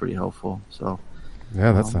that's pretty helpful. So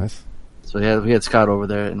yeah, that's nice. So yeah, we had Scott over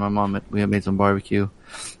there, and my mom. We had made some barbecue,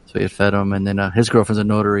 so we had fed him, and then his girlfriend's a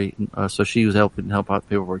notary, so she was help out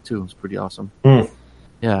paperwork too. It was pretty awesome.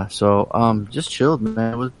 Yeah. So just chilled,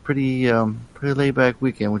 man. It was pretty laid back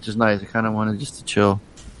weekend, which is nice. I kind of wanted just to chill.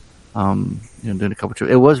 Doing a couple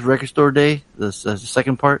trips. It was record store day, the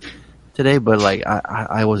second part today, but like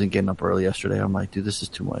I wasn't getting up early yesterday. I'm like, dude, this is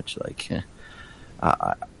too much. Like,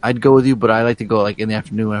 I'd go with you, but I like to go like in the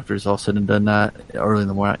afternoon after it's all said and done. Not early in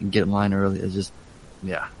the morning. I can get in line early. It's just,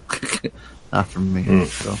 not for me.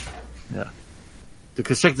 So, yeah.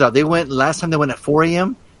 Because check this out. Last time they went at 4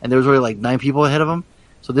 a.m. and there was already like 9 people ahead of them.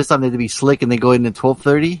 So this time they had to be slick and they go in at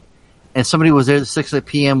 12:30. And somebody was there at 6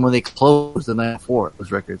 p.m. when they closed the night before. It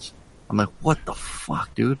was records. I'm like, what the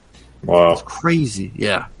fuck, dude? Wow. It's crazy.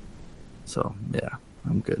 Yeah. So, yeah,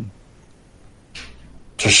 I'm good.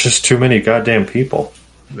 There's just too many goddamn people.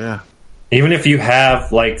 Yeah. Even if you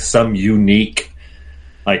have, like, some unique,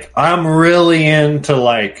 like, I'm really into,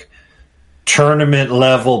 like, tournament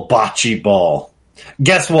level bocce ball.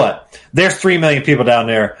 Guess what? There's 3 million people down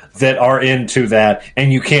there that are into that,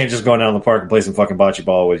 and you can't just go down to the park and play some fucking bocce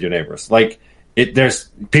ball with your neighbors. Like, there's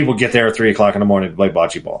people get there at 3 o'clock in the morning to play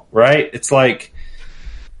bocce ball, right? It's like,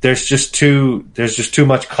 there's just too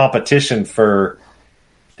much competition for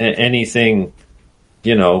anything,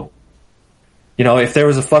 you know, if there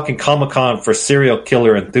was a fucking Comic-Con for serial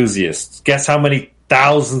killer enthusiasts, guess how many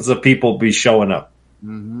thousands of people be showing up?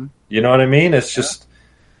 Mm-hmm. You know what I mean? It's just,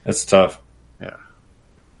 it's tough. Yeah.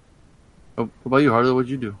 What about you, Harley? What'd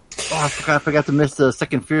you do? Oh, I forgot to miss the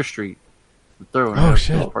second Fear Street. The third one. Oh,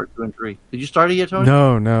 shit. Part 2 and 3. Did you start it yet, Tony?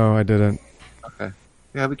 No, I didn't. Okay.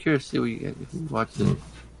 Yeah, I'll be curious to see what you watched it.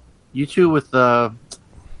 You two with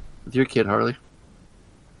your kid, Harley.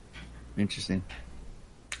 Interesting.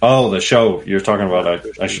 Oh, the show you're talking about.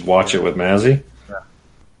 I should watch it with Mazzy. Yeah.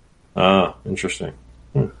 Ah, interesting.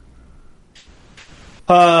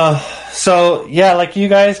 So yeah, like you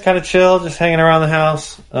guys, kind of chill, just hanging around the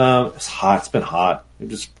house. It's hot. It's been hot.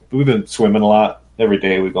 We've been swimming a lot. Every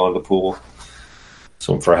day we go to the pool,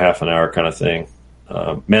 swim for a half an hour, kind of thing.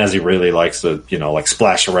 Mazzy really likes to, like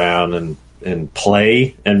splash around and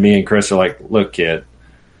play. And me and Chris are like, look, kid,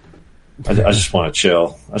 I just want to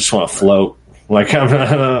chill. I just want to float. Like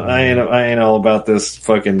I ain't all about this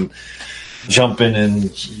fucking jumping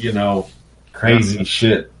and crazy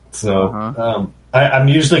shit. So I'm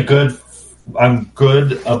usually good. I'm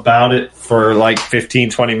good about it for like 15,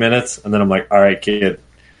 20 minutes, and then I'm like, all right, kid,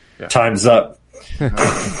 time's up.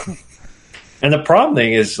 And the problem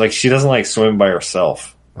thing is, like, she doesn't like swim by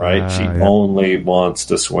herself, right? She only wants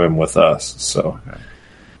to swim with us. So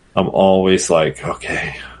I'm always like,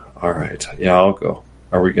 okay, all right, yeah, I'll go.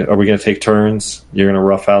 Are we gonna take turns? You're gonna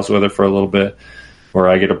roughhouse with her for a little bit, or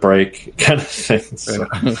I get a break, kind of thing.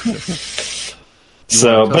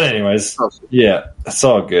 So, but anyways, yeah, it's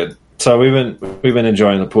all good. So we've been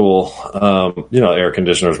enjoying the pool. Air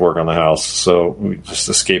conditioners work on the house, so we just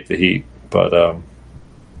escape the heat. But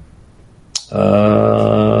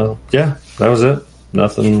yeah, that was it.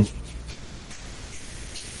 Nothing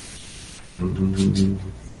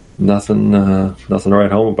to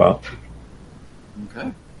write home about.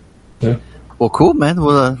 Okay. Yeah. Well, cool, man.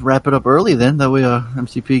 We'll wrap it up early then. That way,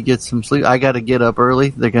 MCP gets some sleep. I got to get up early.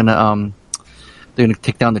 They're gonna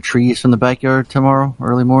take down the trees from the backyard tomorrow,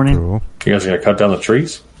 early morning. Cool. You guys are gonna cut down the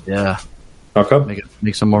trees? Yeah. How come?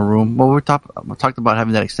 Make some more room. Well, we talked about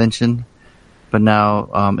having that extension, but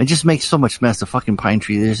now it just makes so much mess. The fucking pine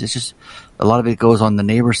tree. It's just a lot of it goes on the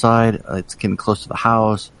neighbor side. It's getting close to the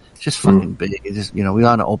house. It's just fucking big. It's just we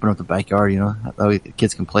want to open up the backyard. That way the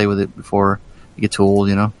kids can play with it before you get too old.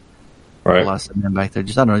 Right. A lot of cement back there.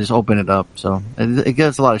 Just just open it up. So it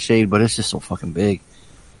gets a lot of shade, but it's just so fucking big.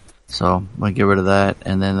 So I'm gonna get rid of that,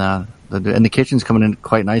 and then the kitchen's coming in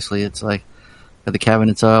quite nicely. It's like got the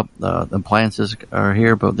cabinets up, the appliances are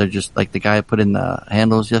here, but they're just like the guy put in the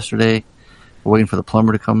handles yesterday. We're waiting for the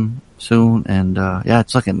plumber to come soon, and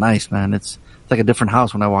it's looking nice, man. It's like a different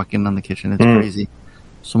house when I walk in on the kitchen. It's crazy,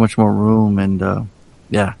 so much more room, and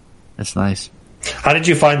it's nice. How did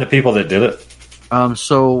you find the people that did it?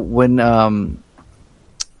 So when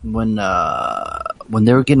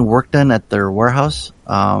they were getting work done at their warehouse,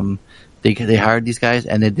 they hired these guys,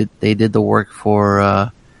 and they did the work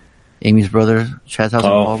for Amy's brother, Chad's house in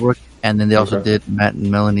Fallbrook, and then they also did Matt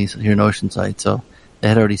and Melanie's here in Oceanside. So they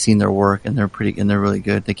had already seen their work, and they're really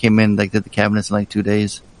good. They came in, did the cabinets in like 2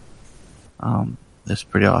 days. That's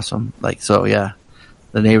pretty awesome. The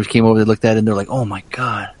neighbors came over, they looked at it, and they're like, "Oh my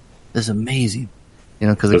god, this is amazing."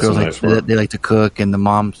 Because the girls they like to cook, and the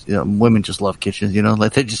moms, women just love kitchens.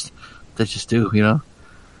 Like they just do.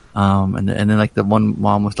 And then like the one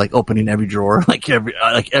mom was like opening every drawer, like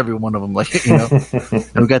every one of them,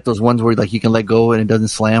 and we got those ones where like you can let go and it doesn't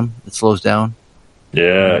slam, it slows down.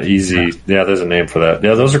 Yeah, easy. Yeah, there's a name for that.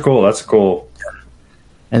 Yeah, those are cool. That's cool.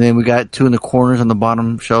 And then we got 2 in the corners on the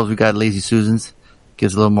bottom shelves. We got Lazy Susans,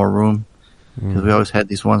 gives a little more room. Because we always had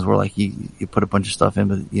these ones where like you put a bunch of stuff in,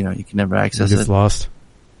 but you can never access it. It's lost.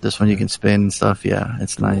 This one you can spin and stuff. Yeah,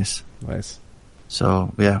 it's nice. Nice.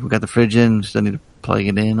 So yeah, we got the fridge in. Still need to plug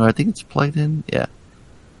it in, or I think it's plugged in. Yeah.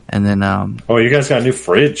 And then you guys got a new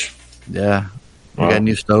fridge. Yeah, we got a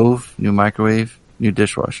new stove, new microwave, new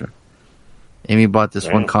dishwasher. Amy bought this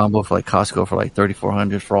one combo for like Costco for like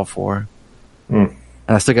 $3,400 for all 4. And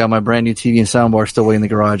I still got my brand new TV and soundbar still waiting in the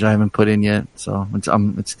garage. I haven't put in yet, so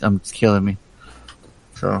it's killing me.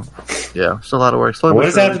 So yeah, it's a lot of work. What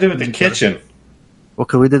does that have to do with the kitchen? Well,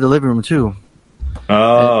 because we did the living room too.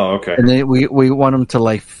 Oh, okay. And then we want them to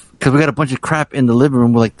like, because we got a bunch of crap in the living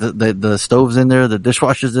room, like the stoves in there, the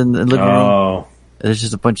dishwashers in the living room. Oh. There's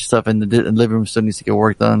just a bunch of stuff, and the living room still needs to get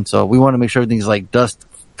work done. So we want to make sure everything's like dust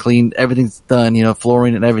cleaned, everything's done,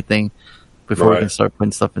 flooring and everything before we can start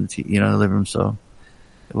putting stuff in the living room. So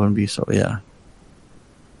it wouldn't be so, yeah.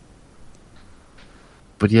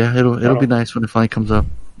 But yeah, it'll be nice when it finally comes up.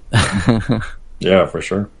 Yeah, for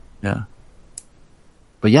sure. Yeah.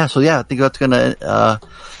 But yeah, I think that's gonna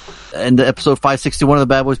end the episode 561 of the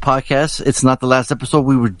Bad Boys podcast. It's not the last episode.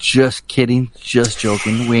 We were just kidding, just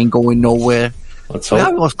joking. We ain't going nowhere. Let's hope.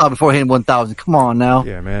 I'm gonna stop before hitting 1,000. Come on now.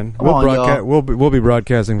 Yeah, man. Come on, y'all. We'll be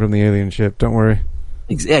broadcasting from the alien ship. Don't worry.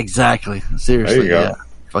 Exactly. Seriously. There you go. Yeah.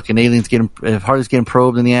 Fucking aliens if Hardy's getting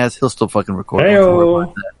probed in the ass, he'll still fucking record.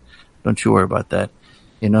 Don't you worry about that.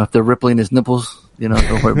 You know, if they're rippling his nipples,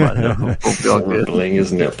 don't worry about it. We'll be all good. Rippling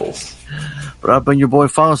his nipples. But I've been your boy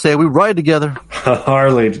Fano say we ride together.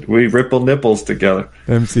 Harley, we ripple nipples together.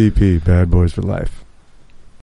 MCP, Bad Boys for Life.